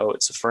samurai?" "Oh,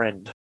 it's a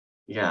friend."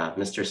 Yeah,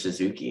 Mr.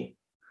 Suzuki.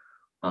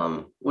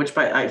 Which if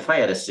I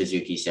had a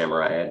Suzuki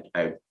Samurai,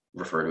 I'd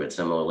refer to it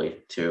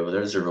similarly too.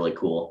 Those are really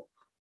cool.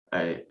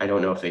 I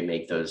don't know if they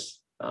make those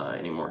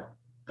anymore,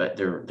 but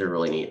they're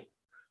really neat.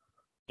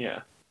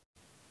 Yeah.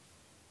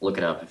 Look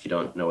it up if you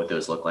don't know what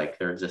those look like.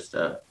 They're just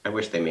I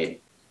wish they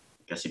made,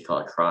 I guess you'd call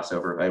it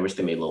crossover. I wish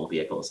they made little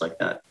vehicles like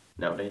that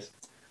nowadays.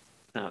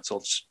 Now it's all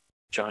just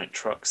giant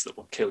trucks that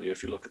will kill you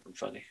if you look at them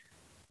funny.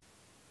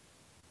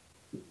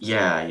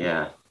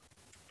 Yeah.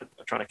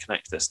 I'm trying to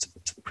connect this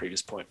to the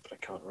previous point, but I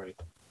can't really.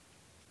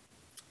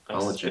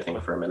 I'll let you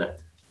think for a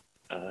minute.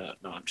 No,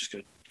 I'm just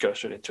going to go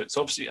straight into it.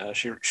 So obviously,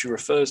 she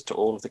refers to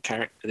all of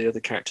the other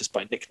characters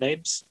by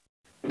nicknames.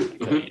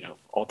 Mm-hmm.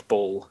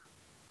 Oddball,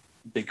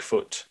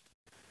 Bigfoot.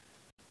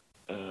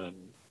 I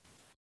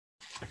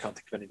can't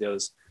think of any of the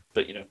others,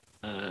 but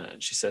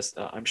and she says,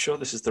 "I'm sure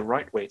this is the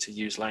right way to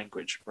use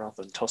language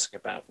rather than tossing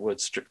about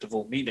words stripped of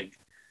all meaning.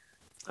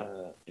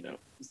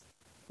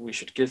 We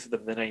should give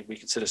them the name we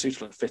consider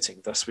suitable and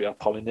fitting. Thus, we are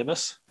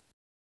polynymous."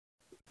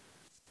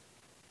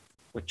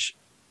 Which,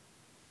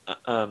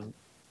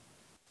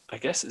 I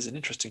guess, is an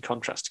interesting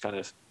contrast to kind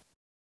of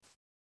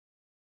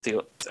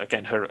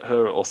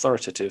her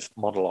authoritative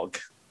monologue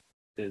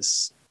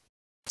is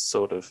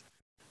sort of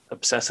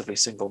obsessively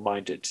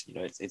single-minded.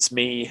 It's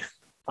me.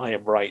 I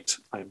am right.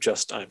 I am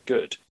just. I am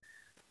good.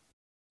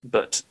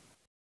 But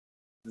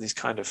these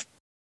kind of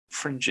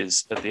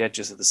fringes at the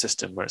edges of the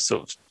system, where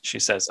she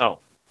says, "Oh,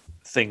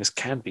 things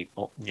can be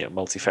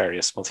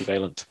multifarious,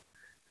 multivalent,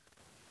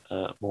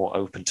 more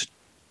open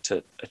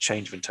to a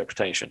change of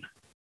interpretation."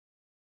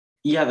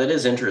 Yeah, that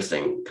is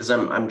interesting, because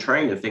I'm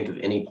trying to think of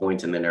any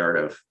point in the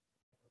narrative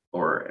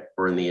or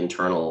in the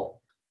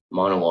internal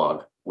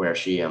monologue where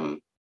she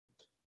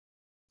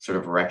sort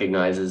of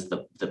recognizes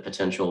the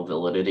potential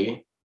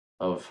validity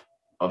of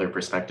other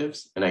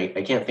perspectives, and I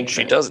can't think.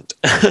 She doesn't.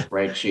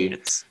 Right?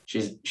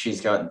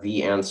 She's got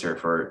the answer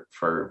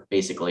for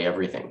basically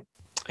everything.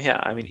 Yeah,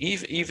 I mean,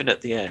 even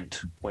at the end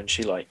when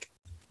she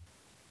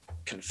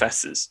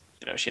confesses,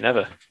 she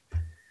never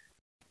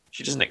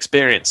she doesn't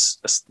experience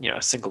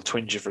a single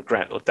twinge of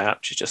regret or doubt.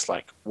 She's just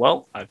like,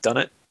 well, I've done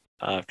it.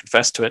 I've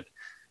confessed to it.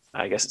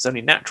 I guess it's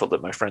only natural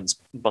that my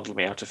friends bundle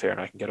me out of here and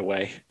I can get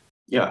away.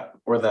 Yeah,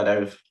 or that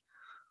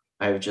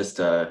I've just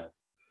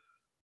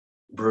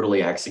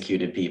brutally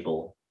executed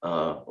people.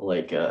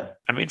 I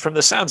mean, from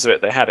the sounds of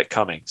it, they had it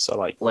coming. So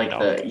like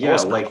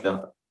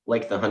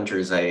the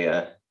hunters.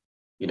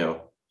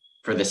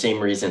 For the same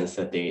reasons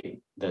that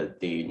they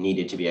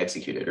needed to be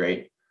executed,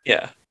 right?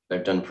 Yeah.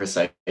 They've done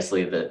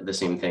precisely the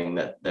same thing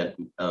that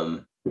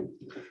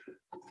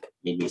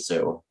made me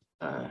so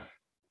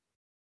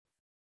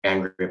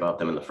angry about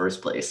them in the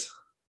first place.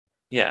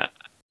 Yeah,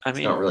 I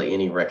mean, not really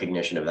any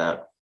recognition of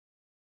that.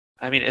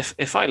 I mean,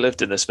 if I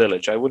lived in this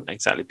village, I wouldn't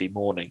exactly be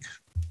mourning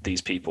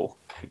these people.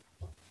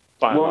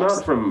 Well,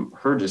 not from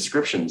her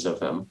descriptions of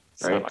them,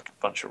 right? Like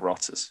a bunch of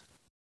rotters.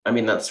 I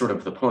mean, that's sort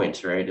of the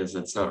point, right? Is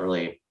it's not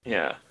really.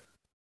 Yeah.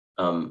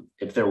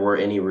 If there were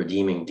any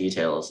redeeming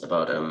details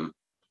about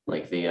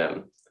like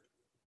the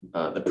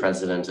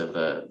president of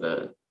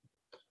the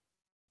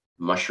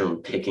mushroom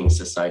picking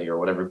society or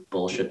whatever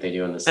bullshit they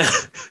do in this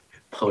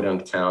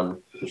podunk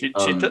town.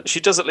 She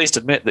does at least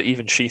admit that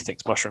even she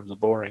thinks mushrooms are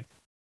boring.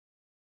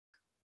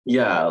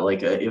 Yeah,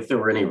 like if there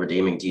were any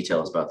redeeming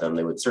details about them,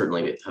 they would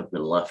certainly have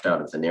been left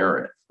out of the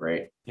narrative,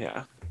 right?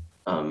 Yeah.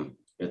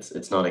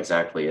 It's not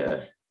exactly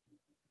a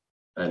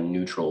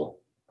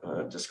neutral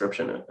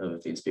description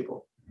of these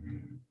people.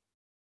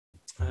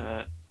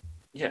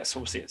 Yes,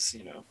 obviously it's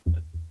a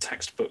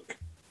textbook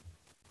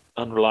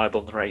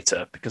unreliable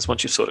narrator, because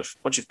once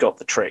you've got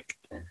the trick,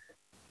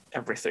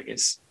 everything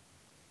is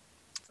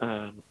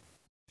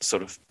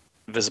sort of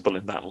visible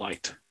in that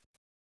light.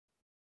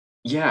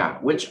 Yeah,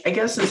 which I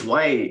guess is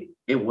why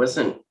it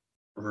wasn't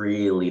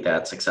really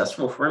that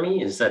successful for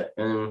me, is that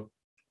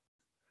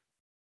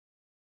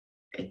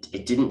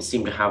it didn't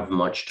seem to have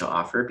much to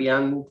offer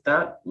beyond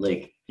that.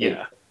 Like,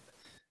 yeah,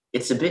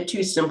 it's a bit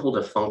too simple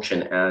to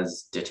function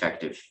as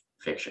detective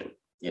fiction,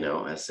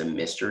 as a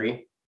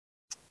mystery.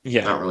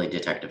 Yeah, not really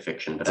detective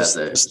fiction, but as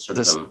a sort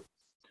of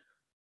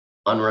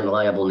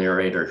unreliable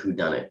narrator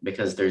whodunit,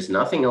 because there's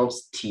nothing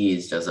else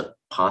teased as a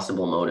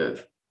possible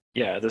motive.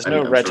 Yeah, there's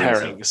no red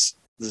herrings.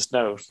 There's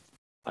no,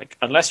 like,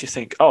 unless you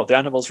think, oh, the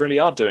animals really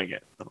are doing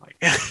it. I'm like,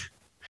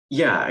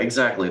 yeah,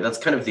 exactly. That's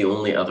kind of the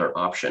only other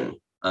option.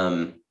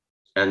 And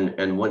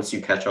once you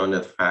catch on to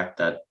the fact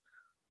that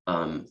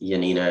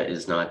Yanina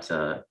is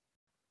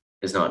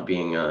not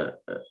being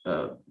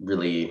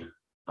really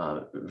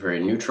very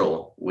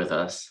neutral with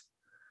us,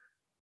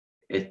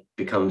 it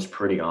becomes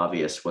pretty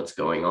obvious what's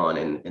going on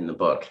in the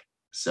book.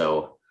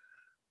 So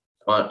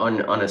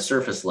on a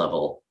surface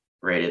level,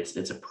 right,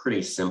 it's a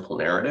pretty simple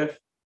narrative.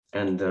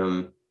 And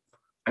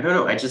I don't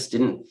know, I just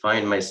didn't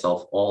find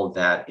myself all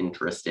that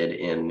interested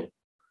in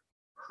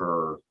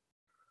her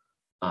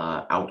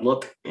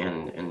outlook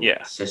and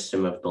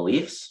system of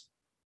beliefs.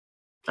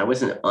 I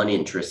wasn't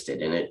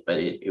uninterested in it, but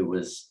it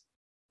was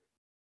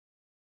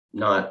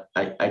not,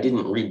 I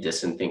didn't read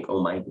this and think,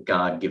 oh my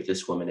God, give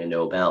this woman a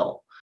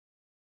Nobel.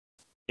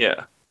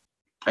 Yeah.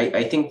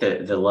 I think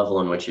that the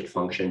level in which it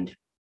functioned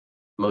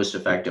most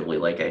effectively,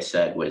 like I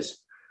said, was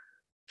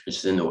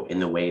just in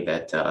the way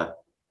that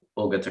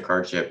Olga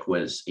Tokarczuk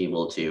was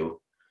able to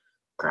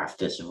craft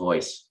this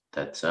voice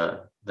that's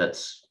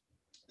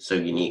so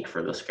unique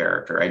for this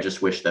character. I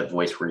just wish that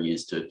voice were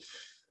used to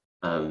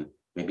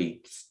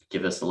maybe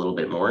give us a little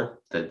bit more.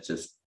 That's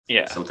just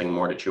something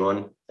more to chew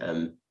on.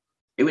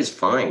 It was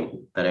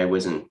fine, but I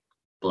wasn't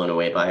blown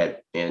away by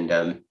it,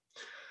 and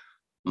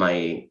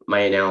my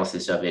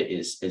analysis of it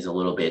is a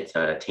little bit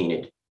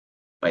tainted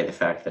by the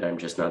fact that I'm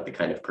just not the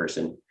kind of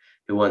person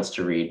who wants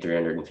to read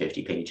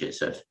 350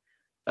 pages of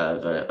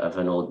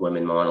an old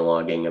woman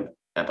monologuing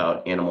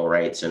about animal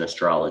rights and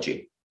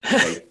astrology.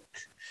 Right?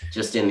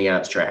 Just in the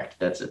abstract,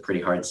 that's a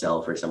pretty hard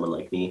sell for someone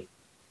like me.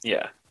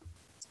 Yeah.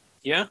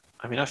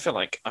 I mean, I feel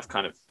like I've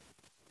kind of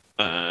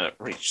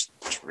reached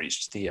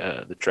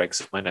the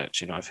dregs of my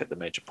notes. I've hit the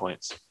major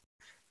points.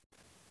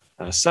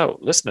 So,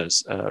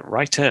 listeners,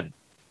 write in.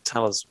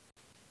 Tell us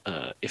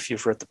if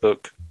you've read the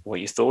book,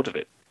 what you thought of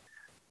it.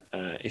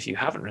 If you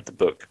haven't read the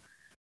book,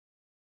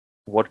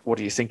 what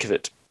do you think of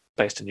it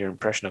based on your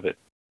impression of it,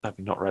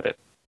 having not read it?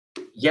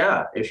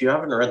 Yeah, if you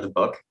haven't read the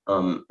book,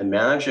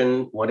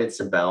 imagine what it's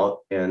about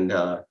and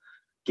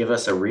give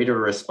us a reader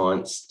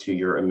response to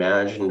your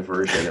imagined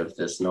version of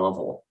this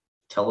novel.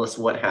 Tell us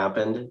what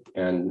happened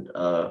and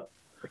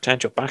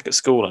pretend you're back at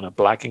school and are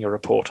blagging a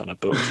report on a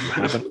book you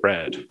haven't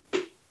read.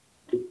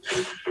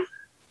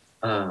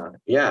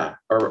 Yeah.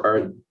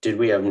 Or did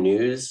we have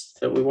news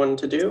that we wanted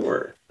to do,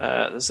 or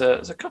there's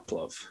a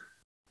couple of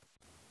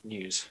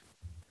news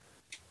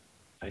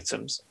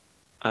items.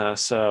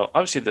 So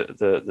obviously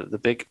the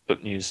big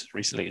book news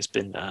recently has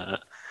been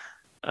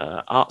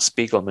Art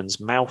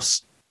Spiegelman's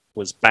Mouse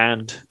was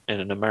banned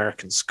in an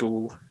American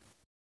school,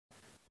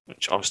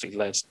 which obviously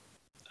led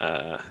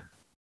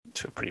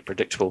to a pretty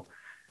predictable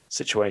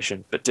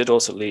situation, but did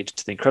also lead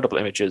to the incredible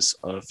images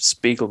of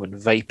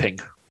Spiegelman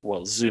vaping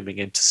while zooming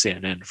into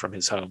CNN from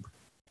his home,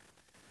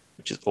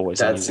 which is always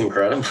That's amusing.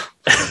 incredible.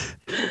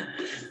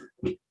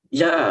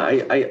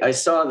 Yeah, I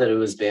saw that it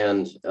was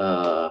banned.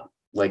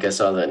 Like I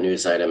saw that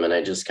news item and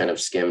I just kind of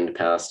skimmed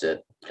past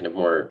it. Kind of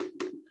more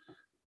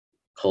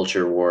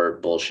culture war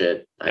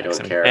bullshit. I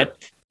don't care.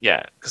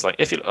 Yeah, because like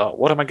if you,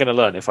 what am I going to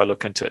learn if I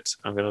look into it?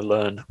 I'm going to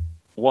learn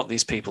what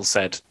these people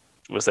said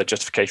was their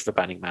justification for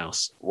banning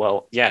mouse.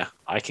 Well, yeah,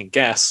 I can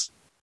guess.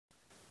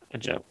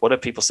 And what are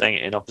people saying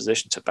in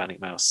opposition to banning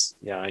mouse?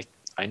 Yeah,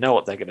 I know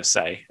what they're going to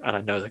say, and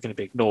I know they're going to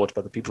be ignored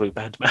by the people who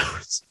banned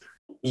mouse.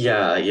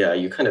 Yeah,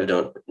 you kind of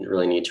don't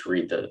really need to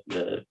read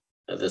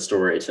the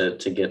story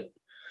to get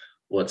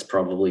what's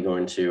probably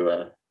going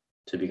to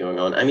be going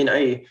on. I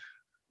mean,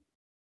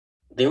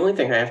 the only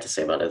thing I have to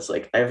say about it is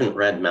like I haven't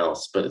read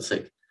Mouse, but it's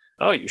like,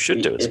 oh, you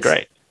should do. It's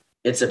great.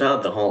 It's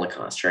about the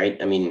Holocaust, right?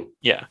 I mean,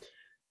 yeah.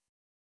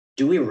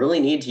 Do we really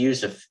need to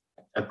use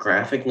a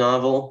graphic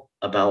novel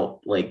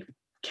about like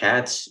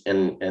cats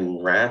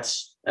and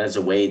rats as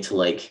a way to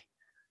like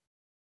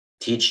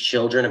teach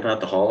children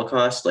about the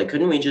Holocaust? Like,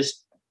 couldn't we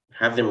just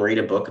have them read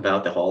a book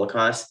about the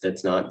Holocaust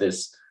that's not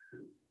this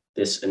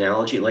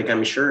analogy? Like,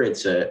 I'm sure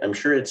it's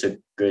a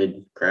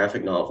good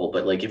graphic novel,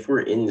 but like if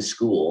we're in the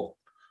school,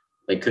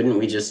 like couldn't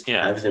we just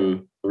have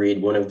them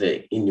read one of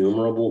the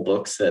innumerable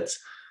books that's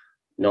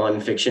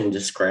nonfiction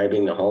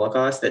describing the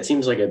Holocaust? That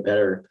seems like a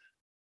better.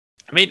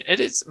 I mean,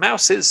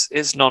 Mouse is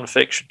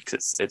nonfiction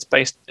because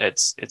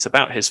it's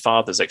about his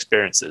father's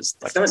experiences.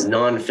 Like, it's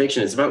not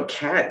nonfiction. It's about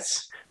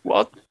cats.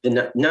 What?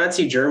 The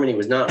Nazi Germany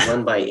was not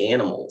run by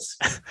animals,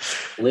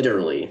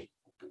 literally.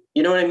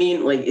 You know what I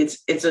mean? Like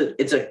it's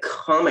a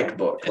comic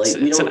book. Like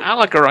it's an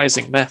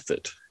allegorizing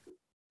method.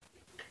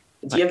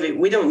 Yeah, but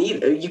we don't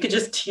need. You could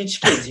just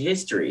teach kids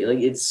history. Like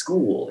it's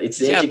school.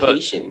 It's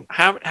education.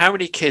 But how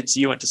many kids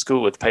you went to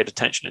school with paid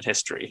attention in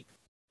history?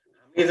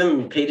 How many of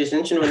them paid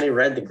attention when they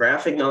read the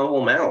graphic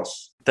novel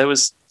Mouse? There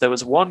was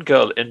one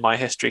girl in my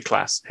history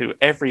class who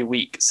every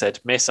week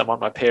said, "Miss, I'm on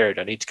my period.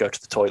 I need to go to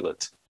the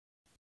toilet."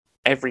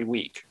 Every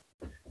week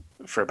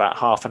for about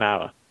half an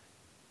hour.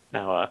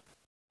 Now,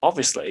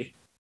 obviously,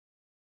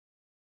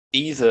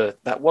 either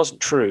that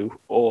wasn't true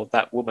or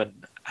that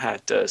woman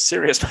had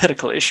serious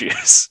medical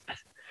issues.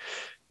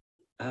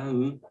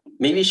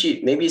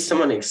 Maybe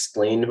someone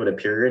explained what a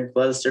period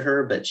was to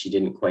her, but she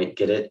didn't quite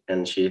get it,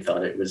 and she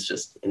thought it was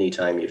just any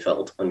time you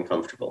felt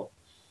uncomfortable.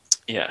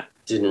 Yeah.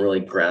 Didn't really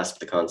grasp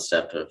the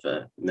concept of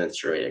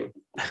menstruating.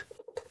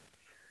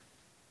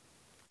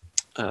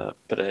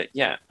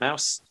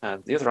 Mouse.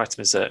 The other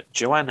item is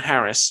Joanne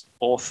Harris,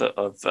 author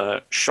of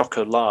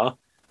Chocolat,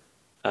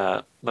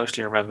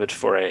 mostly remembered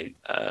for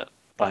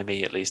by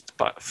me at least,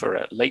 but for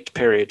a late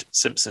period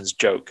Simpsons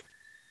joke.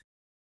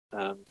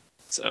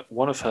 So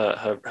one of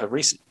her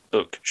recent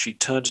book, she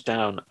turned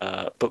down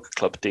a book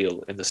club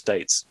deal in the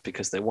States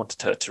because they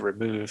wanted her to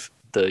remove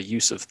the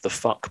use of the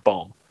fuck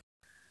bomb,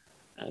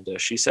 and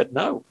she said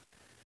no.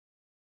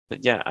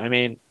 But yeah, I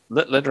mean,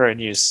 literary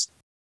news,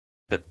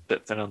 bit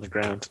thin on the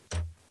ground.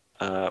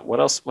 What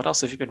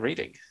else have you been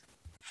reading?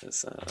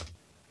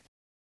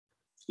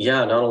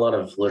 Yeah, not a lot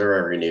of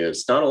literary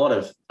news. Not a lot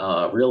of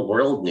real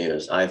world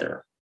news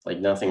either. Like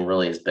nothing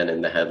really has been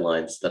in the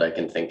headlines that I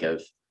can think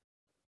of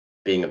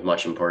being of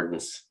much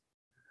importance.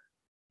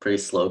 Pretty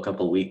slow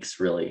couple weeks,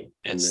 really,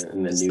 in the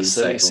news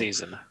cycle.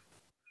 Season.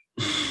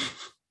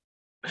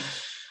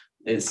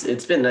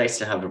 It's been nice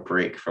to have a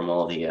break from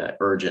all the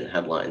urgent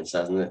headlines,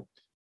 hasn't it?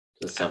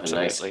 Just have a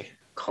nice,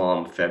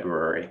 calm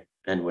February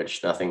in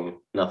which nothing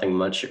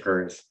much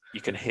occurs. You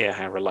can hear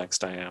how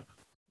relaxed I am.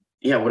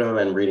 Yeah, what have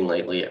I been reading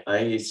lately?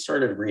 I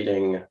started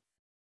reading.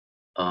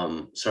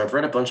 So I've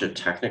read a bunch of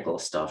technical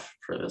stuff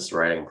for this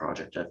writing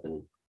project I've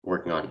been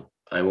working on.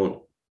 I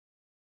won't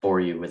bore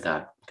you with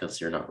that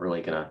because you're not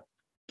really gonna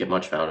get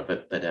much out of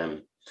it.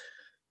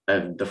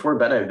 But before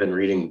bed, I've been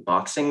reading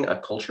Boxing: A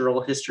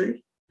Cultural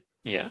History.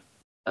 Yeah.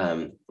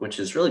 Which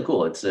is really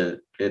cool.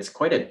 It's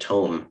quite a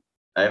tome.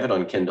 I have it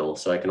on Kindle,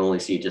 so I can only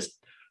see just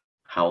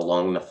how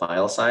long the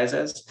file size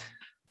is.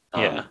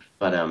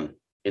 But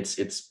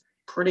it's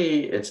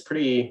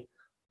pretty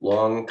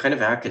long, kind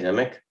of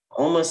academic,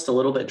 almost a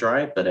little bit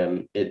dry, but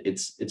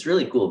it's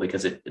really cool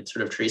because it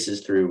sort of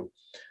traces through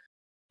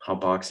how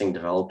boxing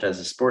developed as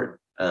a sport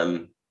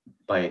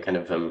by kind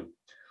of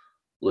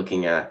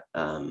looking at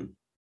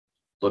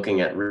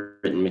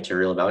written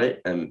material about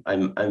it.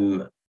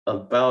 I'm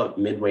about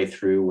midway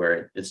through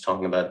where it's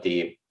talking about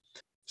the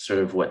sort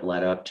of what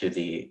led up to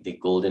the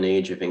golden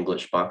age of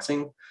English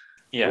boxing.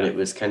 Yeah. When it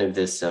was kind of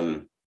this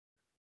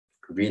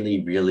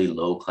really, really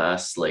low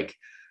class, like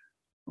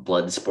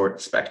blood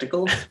sport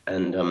spectacle,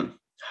 and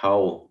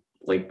how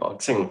like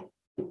boxing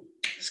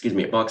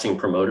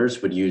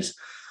promoters would use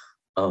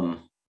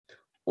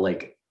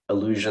like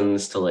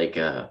allusions to like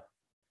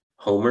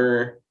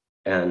Homer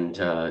and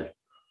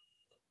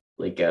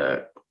like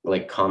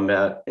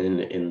combat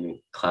in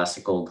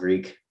classical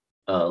Greek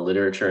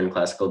literature and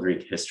classical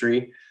Greek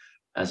history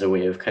as a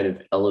way of kind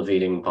of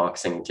elevating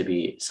boxing to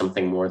be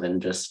something more than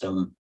just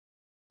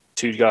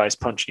two guys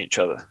punching each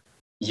other.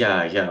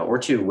 Yeah, or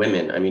two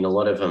women. I mean, a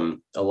lot of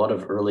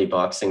early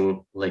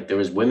boxing, like there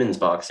was women's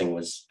boxing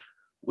was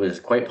was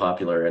quite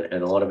popular,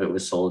 and a lot of it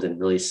was sold in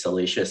really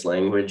salacious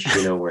language,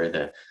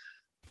 where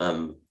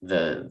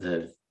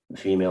the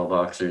female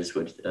boxers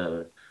would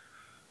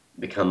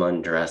become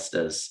undressed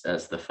as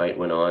the fight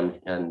went on,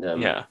 and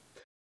Yeah.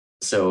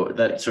 so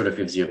that sort of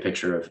gives you a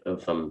picture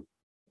of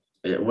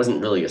it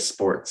wasn't really a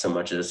sport so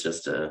much as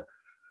just a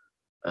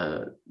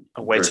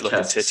A way to look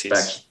at grotesque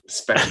titties.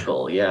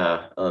 spectacle,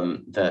 yeah,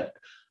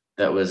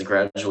 that was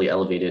gradually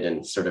elevated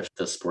in sort of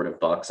the sport of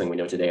boxing we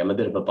know today. I'm a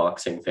bit of a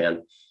boxing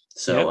fan,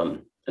 so Yeah.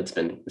 it's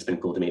been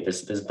cool to me.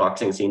 There's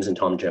boxing scenes in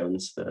Tom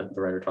Jones, the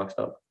writer talks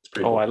about. It's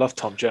pretty Oh, cool. I love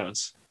Tom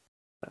Jones.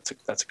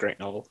 That's a great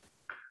novel.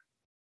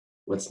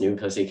 What's New,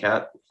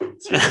 Pussycat?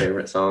 It's your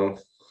favorite song?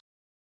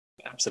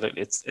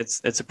 Absolutely.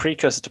 It's a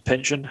precursor to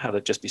Pynchon, how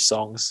there'd just be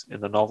songs in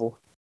the novel.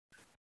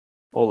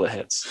 All the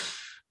hits.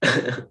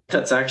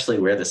 That's actually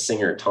where the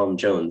singer Tom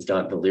Jones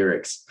got the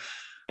lyrics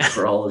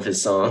for all of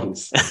his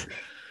songs.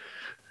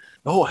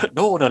 No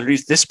one will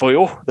read this boy.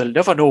 Oh, they'll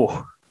never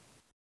know.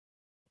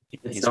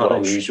 It's He's not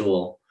Welsh.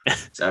 unusual.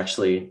 It's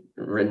actually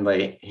written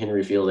by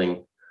Henry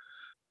Fielding.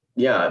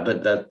 Yeah,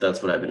 but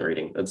that's what I've been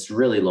reading. It's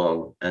really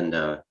long, and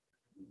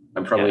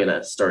I'm probably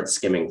gonna start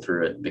skimming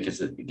through it because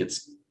it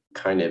gets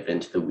kind of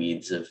into the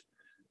weeds of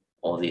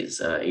all these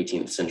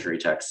 18th century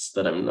texts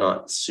that I'm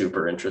not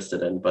super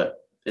interested in, but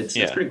it's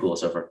pretty cool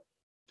so far.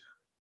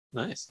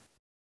 Nice.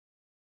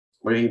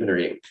 What have you been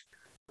reading?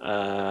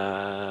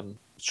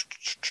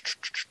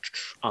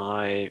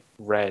 I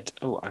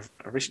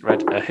recently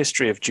read A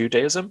History of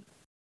Judaism,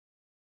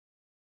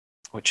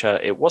 which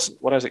it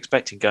wasn't what I was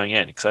expecting going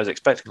in, because I was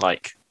expecting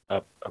like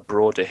a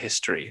broader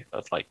history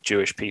of like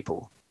Jewish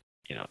people,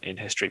 in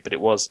history, but it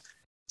was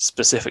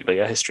specifically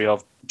a history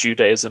of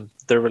Judaism,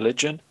 the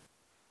religion.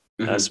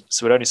 Mm-hmm.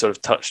 So it only sort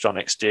of touched on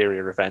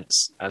exterior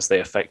events as they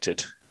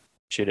affected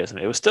Judaism.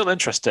 It was still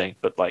interesting,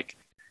 but like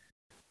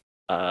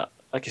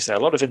you say, a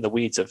lot of in the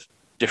weeds of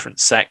different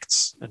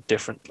sects and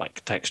different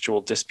like textual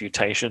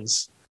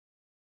disputations.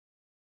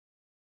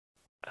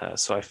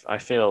 So I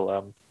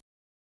feel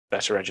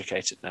better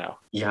educated now.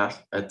 Yeah,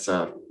 that's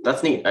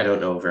neat. I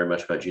don't know very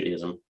much about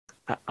Judaism.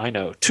 I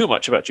know too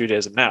much about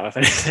Judaism now, if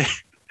anything.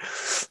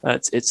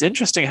 It's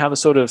interesting how the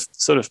sort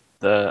of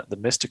the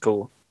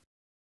mystical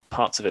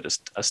parts of it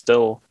are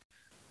still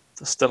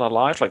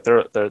alive. Like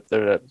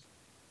they're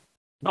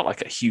not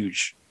like a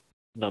huge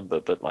number,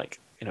 but like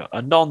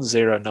a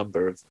non-zero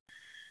number of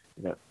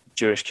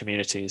Jewish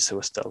communities who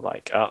are still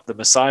like, the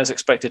Messiah is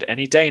expected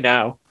any day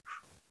now.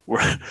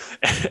 Where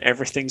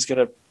everything's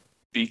gonna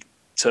be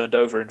turned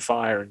over in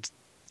fire and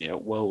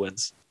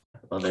whirlwinds.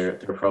 Well, they're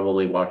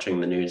probably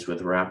watching the news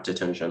with rapt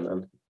attention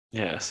then.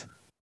 Yes.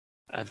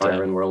 And,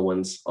 fire and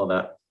whirlwinds, all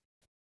that.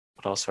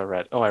 What else have I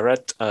read? I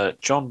read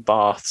John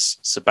Barth's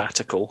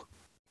Sabbatical.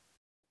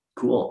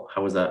 Cool.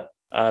 How was that?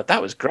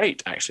 That was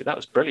great, actually. That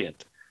was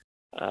brilliant.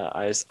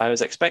 I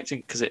was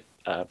expecting, because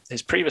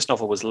his previous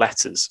novel was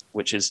Letters,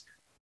 which is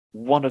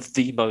one of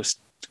the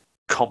most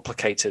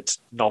complicated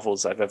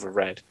novels I've ever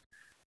read.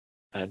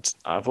 And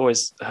I've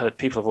always heard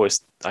I've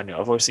always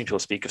seen people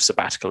speak of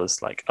Sabbatical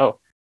as like, oh,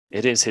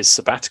 it is his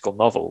sabbatical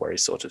novel where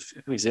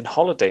he's in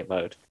holiday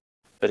mode.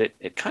 But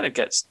it kind of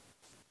gets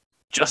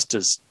just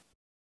as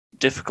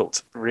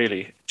difficult,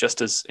 really,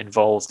 just as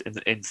involved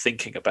in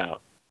thinking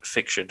about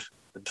fiction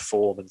and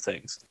form and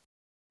things.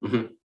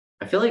 Mm-hmm.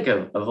 I feel like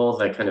of all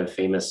the kind of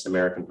famous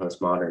American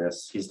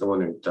postmodernists, he's the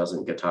one who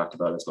doesn't get talked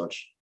about as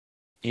much.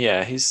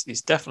 Yeah, he's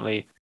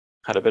definitely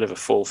had a bit of a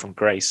fall from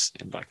grace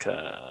in like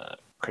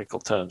critical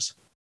terms.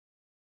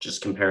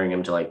 Just comparing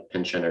him to like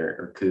Pynchon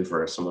or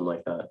Coover or someone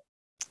like that.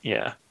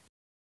 Yeah,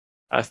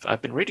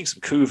 I've been reading some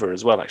Coover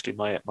as well. Actually,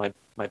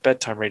 my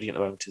bedtime reading at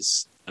the moment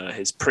is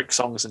his Prick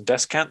Songs and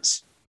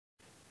Descants.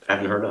 I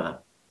haven't heard of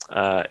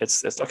that.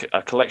 It's like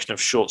a collection of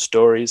short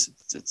stories.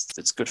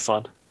 It's good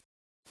fun.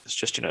 It's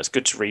just it's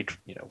good to read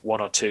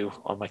one or two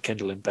on my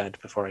Kindle in bed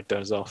before I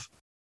doze off.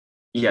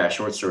 Yeah,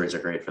 short stories are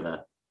great for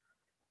that.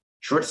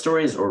 Short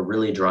stories or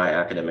really dry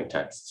academic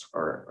texts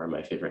are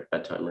my favorite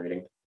bedtime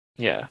reading.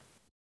 Yeah.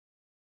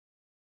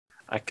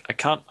 I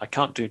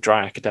can't do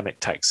dry academic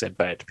texts in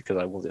bed because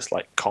I will just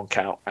like conk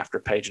out after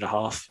a page and a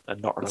half and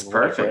not remember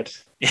what I've read.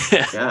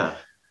 Yeah.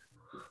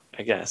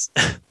 I guess.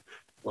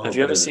 Well, Have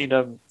you ever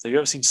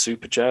seen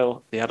Super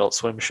Jail, the Adult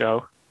Swim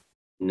show?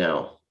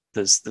 No.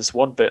 There's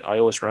one bit I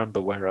always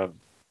remember where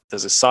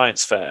there's a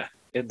science fair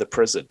in the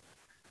prison,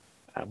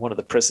 and one of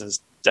the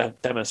prisoners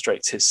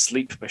demonstrates his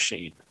sleep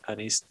machine, and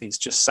he's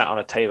just sat on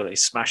a table and he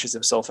smashes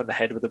himself in the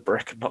head with a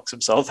brick and knocks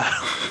himself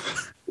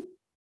out.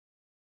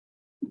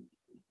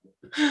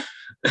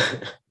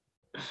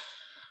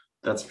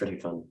 That's pretty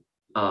fun.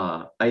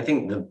 I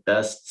think the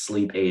best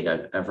sleep aid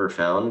I've ever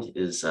found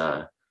is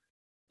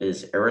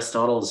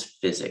Aristotle's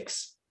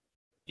Physics.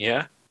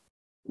 Yeah.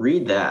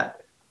 Read that.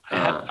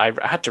 I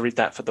had to read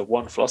that for the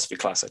one philosophy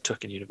class I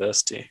took in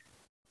university.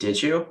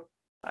 Did you?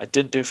 I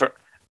didn't do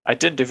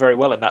very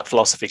well in that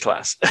philosophy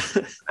class.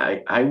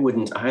 I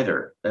wouldn't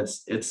either.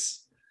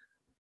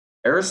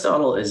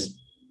 Aristotle is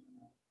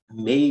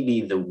maybe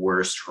the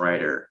worst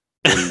writer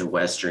in the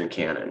Western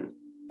canon.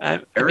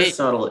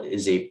 Aristotle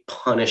is a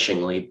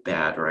punishingly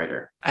bad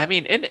writer. I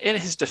mean, in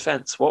his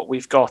defense, what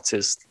we've got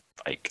is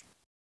like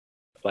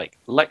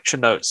lecture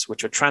notes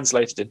which are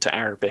translated into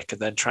Arabic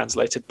and then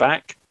translated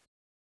back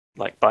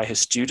like by his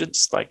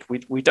students. Like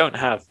we don't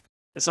have,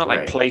 it's not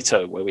like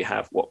Plato where we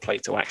have what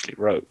Plato actually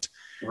wrote.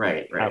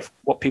 Right. Have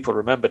what people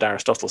remembered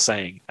Aristotle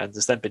saying, and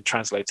has then been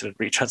translated and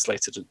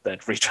retranslated and then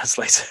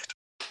retranslated.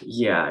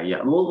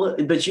 Yeah. Well,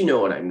 but you know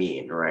what I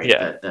mean, right?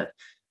 Yeah. That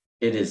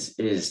it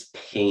is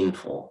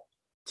painful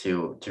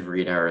to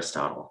read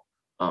Aristotle,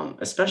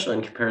 especially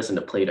in comparison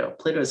to Plato.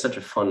 Plato is such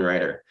a fun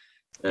writer,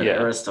 and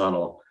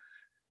Aristotle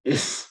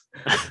is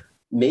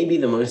maybe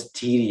the most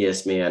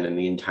tedious man in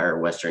the entire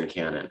Western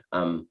canon.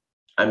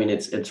 I mean,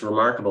 it's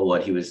remarkable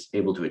what he was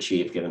able to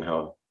achieve, given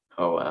how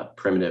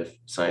primitive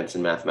science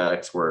and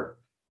mathematics were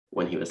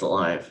when he was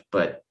alive.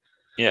 But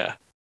yeah,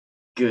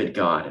 good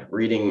God,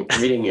 reading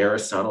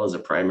Aristotle as a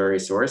primary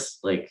source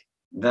like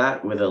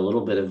that with a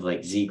little bit of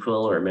like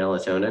ZQL or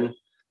melatonin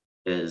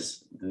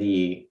is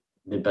the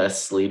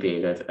best sleep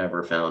aid I've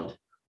ever found.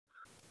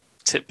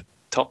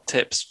 Top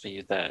tips for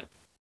you there,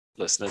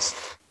 listeners.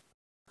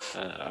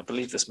 I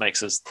believe this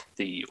makes us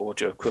the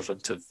audio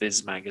equivalent of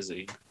Viz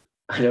magazine.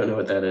 I don't know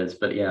what that is,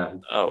 but yeah.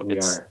 Oh,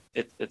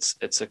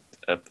 it's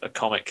a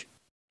comic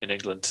in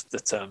England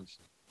that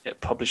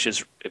it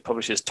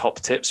publishes top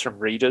tips from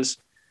readers,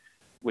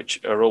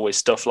 which are always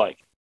stuff like,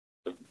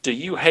 "Do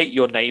you hate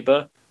your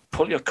neighbor?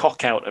 Pull your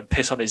cock out and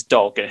piss on his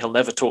dog, and he'll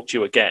never talk to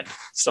you again."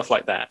 Stuff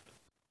like that.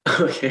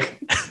 Okay.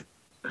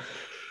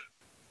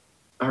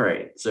 All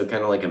right, so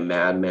kind of like a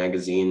Mad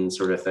Magazine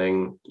sort of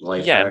thing,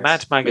 like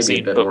Mad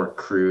Magazine, maybe a bit more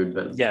crude,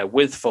 but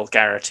with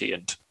vulgarity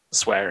and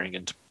swearing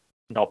and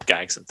knob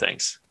gags and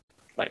things.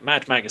 Like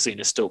Mad Magazine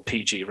is still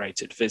PG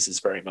rated. Viz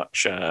is very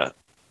much. I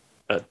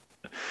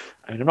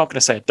mean, I'm not going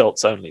to say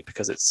adults only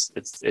because it's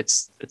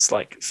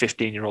like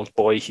 15-year-old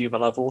boy humor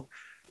level.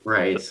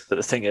 Right. But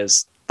the thing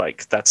is,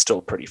 like, that's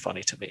still pretty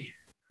funny to me.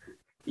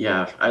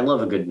 Yeah, I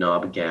love a good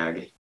knob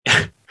gag.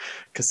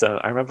 Because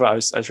I remember I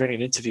was reading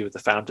an interview with the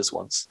founders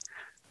once,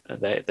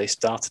 and they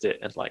started it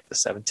in like the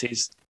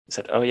 70s. They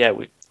said, "Oh yeah,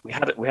 we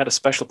had a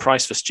special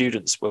price for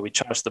students where we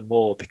charged them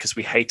more because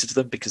we hated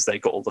them because they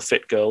got all the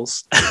fit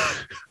girls."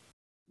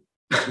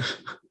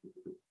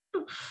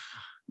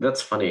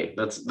 That's funny.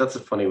 That's a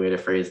funny way to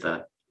phrase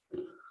that.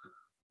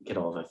 Get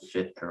all the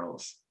fit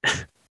girls.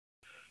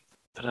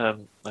 But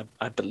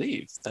I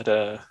believe that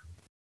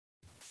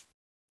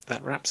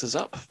that wraps us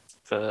up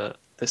for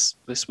this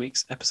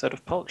week's episode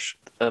of Pulch,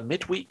 a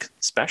midweek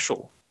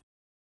special,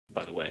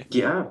 by the way.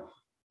 Yeah,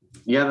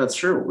 that's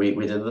true. We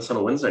did this on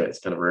a Wednesday. It's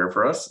kind of rare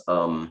for us.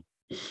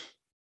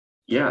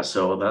 Yeah,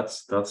 so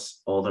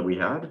that's all that we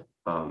had.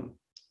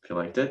 If you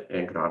liked it,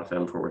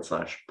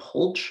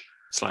 anchor.fm/Pulch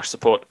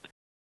 /support.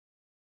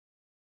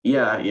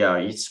 Yeah,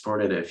 you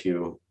support it if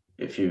you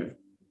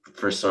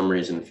for some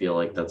reason feel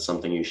like that's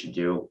something you should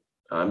do.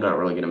 I'm not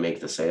really going to make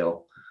the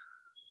sale,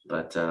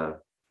 but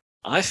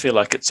I feel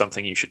like it's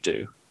something you should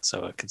do.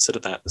 So consider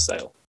that the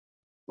sale.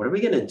 What are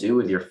we going to do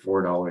with your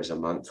 $4 a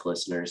month,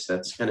 listeners?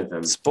 That's kind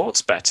of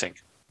sports betting.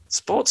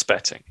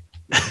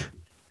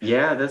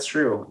 Yeah, that's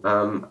true.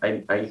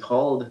 I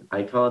called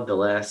the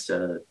last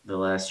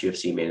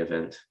UFC main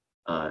event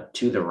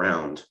to the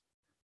round.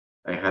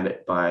 I had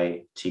it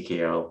by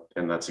TKO,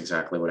 and that's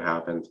exactly what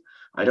happened.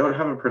 I don't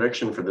have a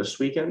prediction for this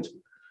weekend.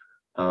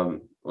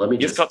 Let me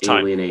just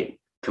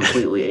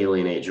completely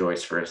alienate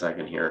Joyce for a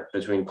second here.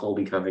 Between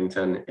Colby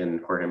Covington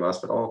and Jorge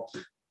Masvidal,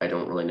 I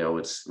don't really know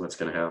what's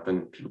going to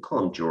happen. People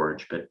call him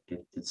George, but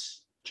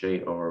it's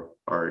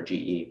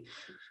Jorge.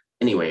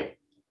 Anyway,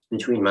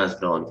 between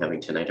Masvidal and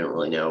Covington, I don't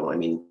really know. I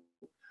mean,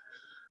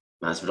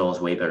 Masvidal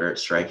is way better at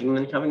striking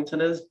than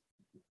Covington is,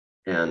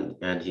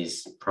 and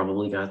he's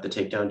probably got the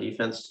takedown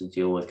defense to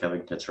deal with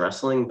Covington's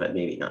wrestling, but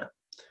maybe not.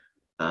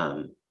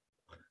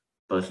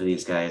 Both of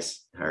these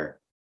guys are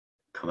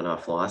coming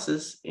off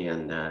losses,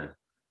 and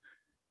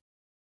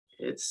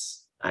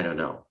I don't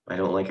know. I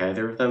don't like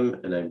either of them,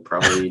 and I'm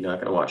probably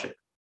not going to watch it.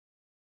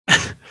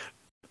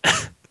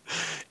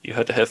 You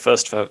heard it here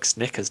first, folks.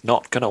 Nick is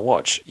not going to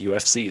watch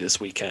UFC this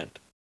weekend.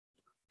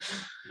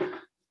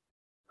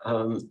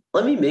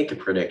 Let me make a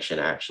prediction,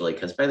 actually,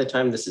 because by the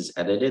time this is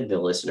edited, the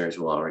listeners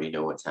will already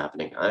know what's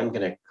happening. I'm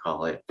going to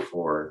call it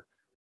for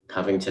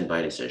Covington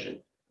by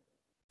decision.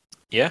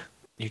 Yeah?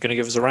 You going to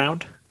give us a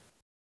round?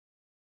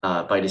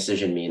 By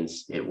decision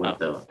means it went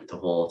the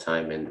whole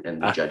time, and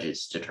the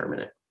judges determine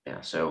it. Yeah,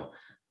 so...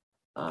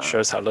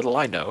 shows how little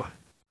I know.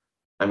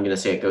 I'm going to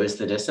say it goes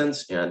the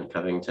distance, and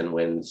Covington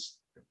wins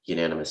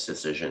unanimous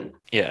decision.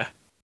 Yeah.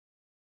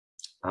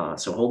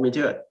 So hold me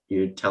to it.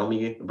 You tell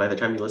me, by the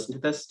time you listen to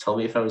this, tell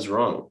me if I was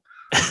wrong.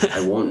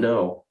 I won't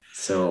know.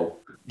 So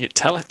you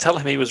tell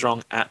him he was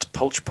wrong at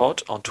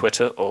PulchPod on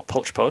Twitter or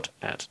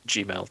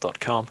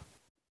pulchpod@gmail.com.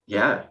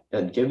 Yeah,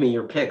 and give me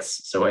your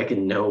picks so I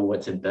can know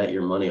what to bet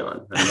your money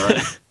on.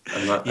 I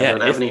don't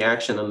have any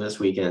action on this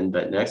weekend,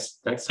 but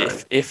next time.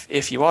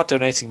 If you are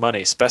donating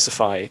money,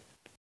 specify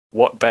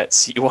what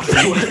bets you want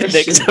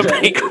Nick to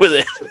make with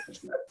it.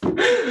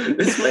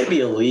 This might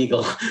be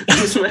illegal.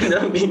 This might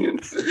not be.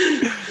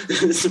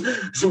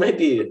 This might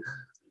be.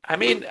 I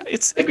mean,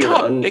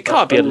 it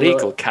can't be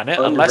illegal, can it?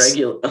 Unless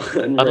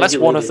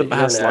one of them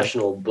has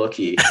international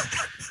bookie.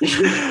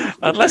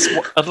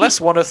 unless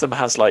one of them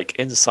has like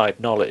inside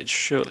knowledge,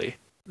 surely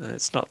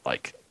it's not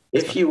like.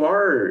 If you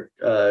are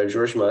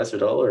George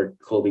Masvidal or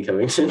Colby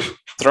Covington,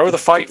 throw the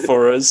fight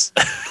for us.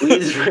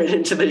 Please write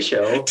into the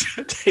show.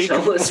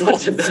 Tell us what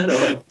to bet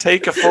on.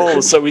 Take a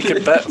fall so we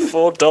can bet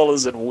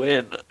 $4 and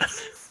win.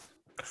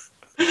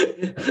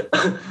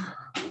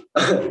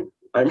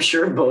 I'm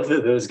sure both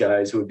of those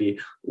guys would be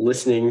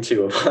listening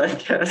to a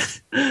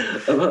podcast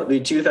about the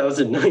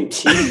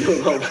 2019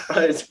 Nobel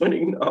Prize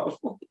winning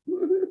novel.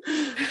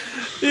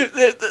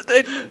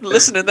 They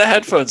listen in their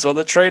headphones while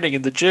they're training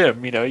in the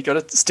gym. You know, you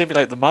got to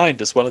stimulate the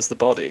mind as well as the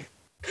body.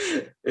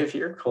 If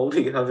you're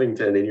Colby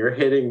Covington and you're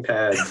hitting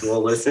pads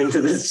while listening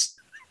to this.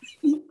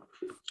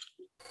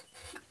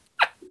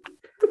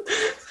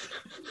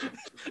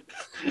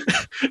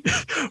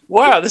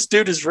 Wow, this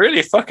dude is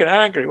really fucking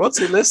angry. What's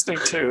he listening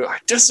to? I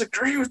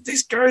disagree with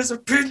these guys'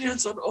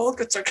 opinions on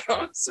Olga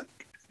Tokarczuk.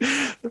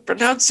 They're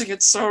pronouncing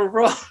it so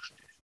wrong.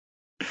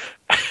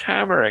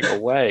 Hammering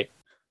away.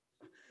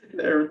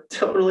 They're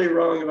totally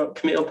wrong about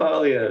Camille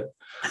Paglia.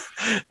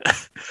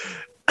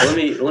 Let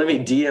me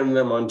DM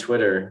them on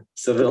Twitter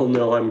so they'll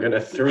know I'm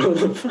gonna throw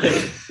the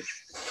fight.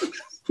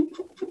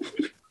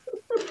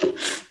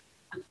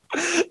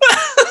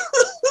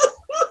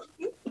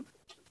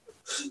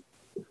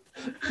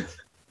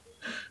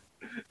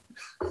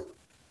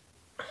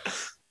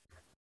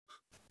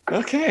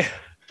 Okay.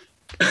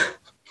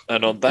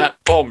 And on that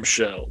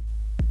bombshell,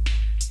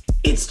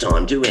 it's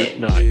time to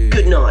end. Night.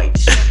 Good night.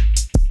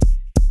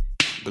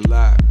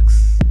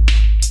 Relax.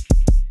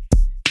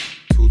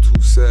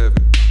 227.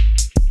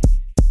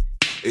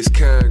 It's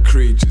kind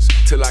creatures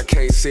till I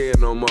can't say it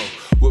no more.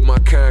 With my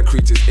kind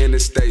creatures,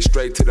 interstate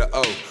straight to the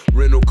O.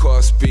 Rental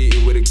car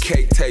speeding with a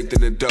cake taped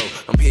in the dough.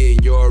 I'm here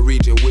in your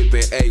region,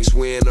 whipping ace,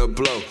 win a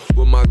blow.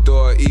 With my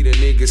dog, eat a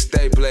nigga,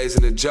 stay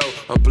blazing the Joe.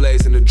 I'm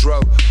blazing the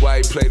dro, why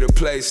he play the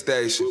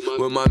PlayStation.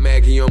 With my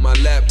Maggie on my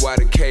lap, why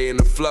the K in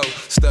the flow.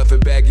 Stuffing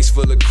baggies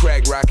full of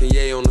crack, rocking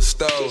yay on the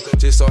stove.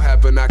 Just so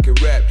happen I can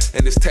rap,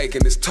 and it's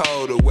taking its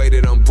toll. The way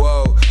that I'm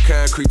bold,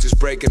 kind creatures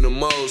breaking the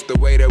molds. The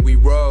way that we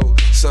roll,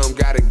 some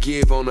gotta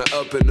give on the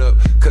up and up.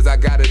 Cause I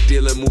got a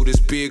deal and move this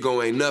big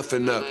on ain't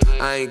nothing up.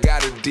 I ain't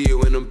got a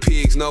deal and them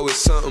pigs know it's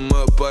something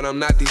up. But I'm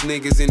not these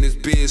niggas in this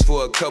biz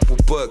for a couple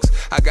bucks.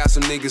 I got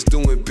some niggas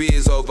doing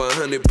biz over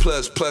 100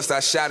 plus. Plus I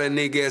shot a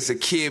nigga as a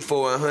kid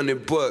for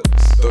 $100.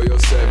 Throw your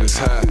sevens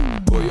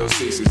high or your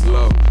sixes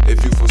low.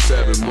 If you for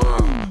 7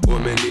 mile or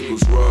man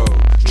niggas roll.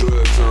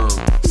 Drugs on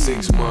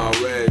 6 mile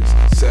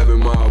rags, 7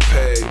 mile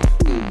pay.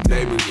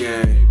 Neighbor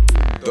gang.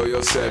 Throw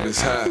your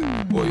sevens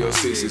high or your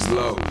sixes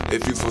low.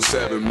 If you from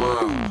 7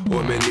 mile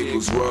or man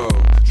niggas roll.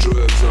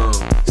 Drugs on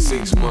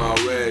 6 mile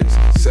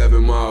rags,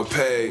 7 mile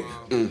pay.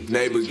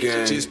 Neighbor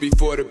gang. Just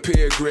before the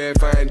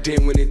paragraph, I ain't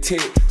dim with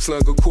intent.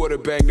 Slung a quarter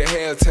bang to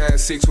hell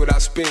times 6 what I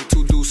spent.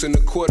 2 deuce in the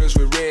quarters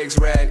with rags,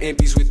 riding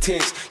empties with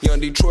tents. Young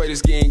Detroit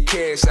is getting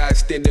cash, I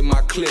extended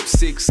my clip.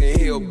 6 in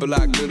Hill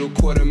Block, little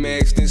quarter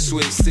mags, then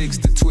switch 6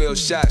 to 12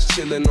 shots,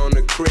 chilling on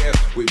the crib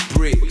with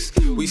bricks.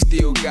 We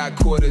still got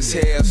quarters,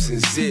 halves,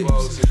 and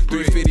zips.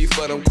 350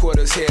 for them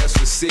quarters, halves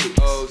for 6.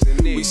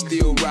 We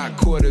still rock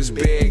quarters,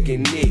 bag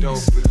and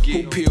nicks.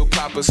 Who peel,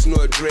 pop,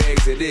 snort,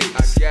 drags at it.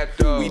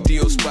 We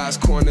deal spots,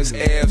 corners,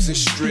 abs, and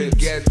strips.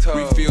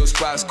 We feel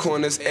spots,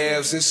 corners,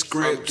 abs, and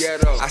scripts.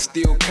 I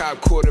still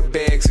cop quarter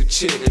bags of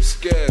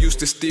chips. Used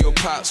to steal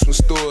pops from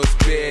stores,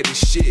 bad as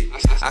shit.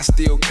 I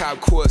still cop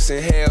quarts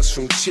and halves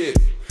from Chip.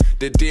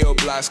 The deal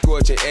block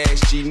scorching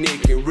Ash, G,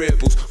 Nick, and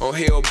Ripples. On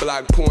Hill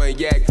Block pouring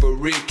yak for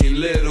Ricky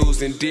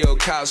Littles. And deal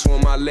cops from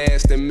my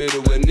last and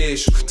middle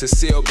initials. To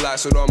seal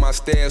blocks with all my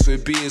staffs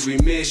with beers, we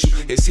miss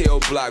you. It's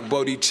Hill Block,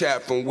 Bodie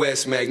Chap from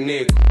West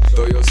McNichol.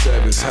 Throw your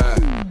sevens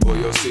high or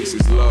your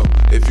sixes low.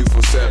 If you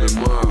from 7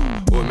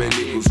 mile or man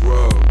niggas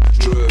roll.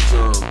 Drugs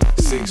on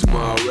 6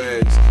 mile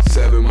rags,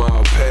 7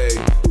 mile pay.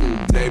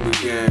 Neighbor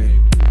gang.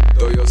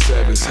 Throw your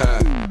sevens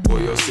high or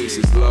your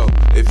sixes low.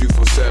 If you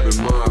from 7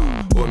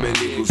 mile or man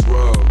niggas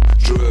roll.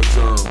 Drugs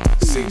on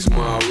 6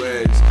 mile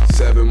rags,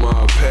 7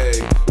 mile pay.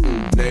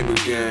 Neighbor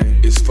gang.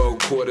 It's 4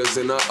 quarters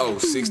in a O,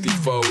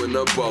 64 in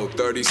a bow,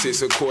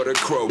 36 a quarter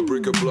crow.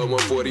 Brick a blow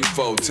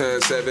 144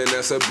 times 7,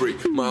 that's a brick.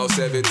 Mile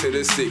 7 to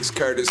the 6,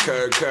 Curtis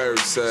curve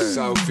side.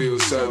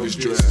 Southfield service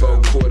drive.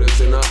 4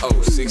 quarters in a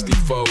O,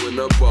 64 in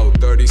a bow,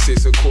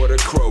 36 a quarter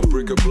crow.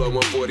 Brick a blow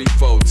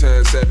 144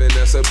 times 7,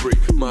 that's a brick.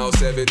 Mile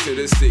 7 to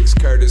the 6,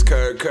 Curtis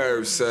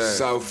curve side.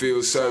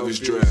 Southfield service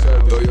drive.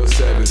 Throw your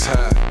sevens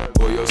high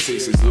or your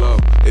sixes low.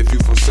 If you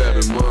from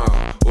 7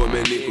 mile or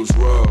man niggas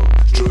roll.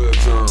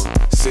 Drugs on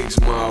 6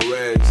 mile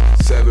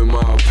rags, 7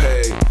 mile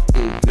pay.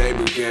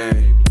 Neighbor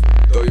gang.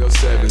 Throw your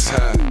sevens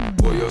high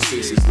or your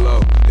sixes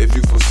low. If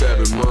you from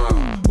 7 mile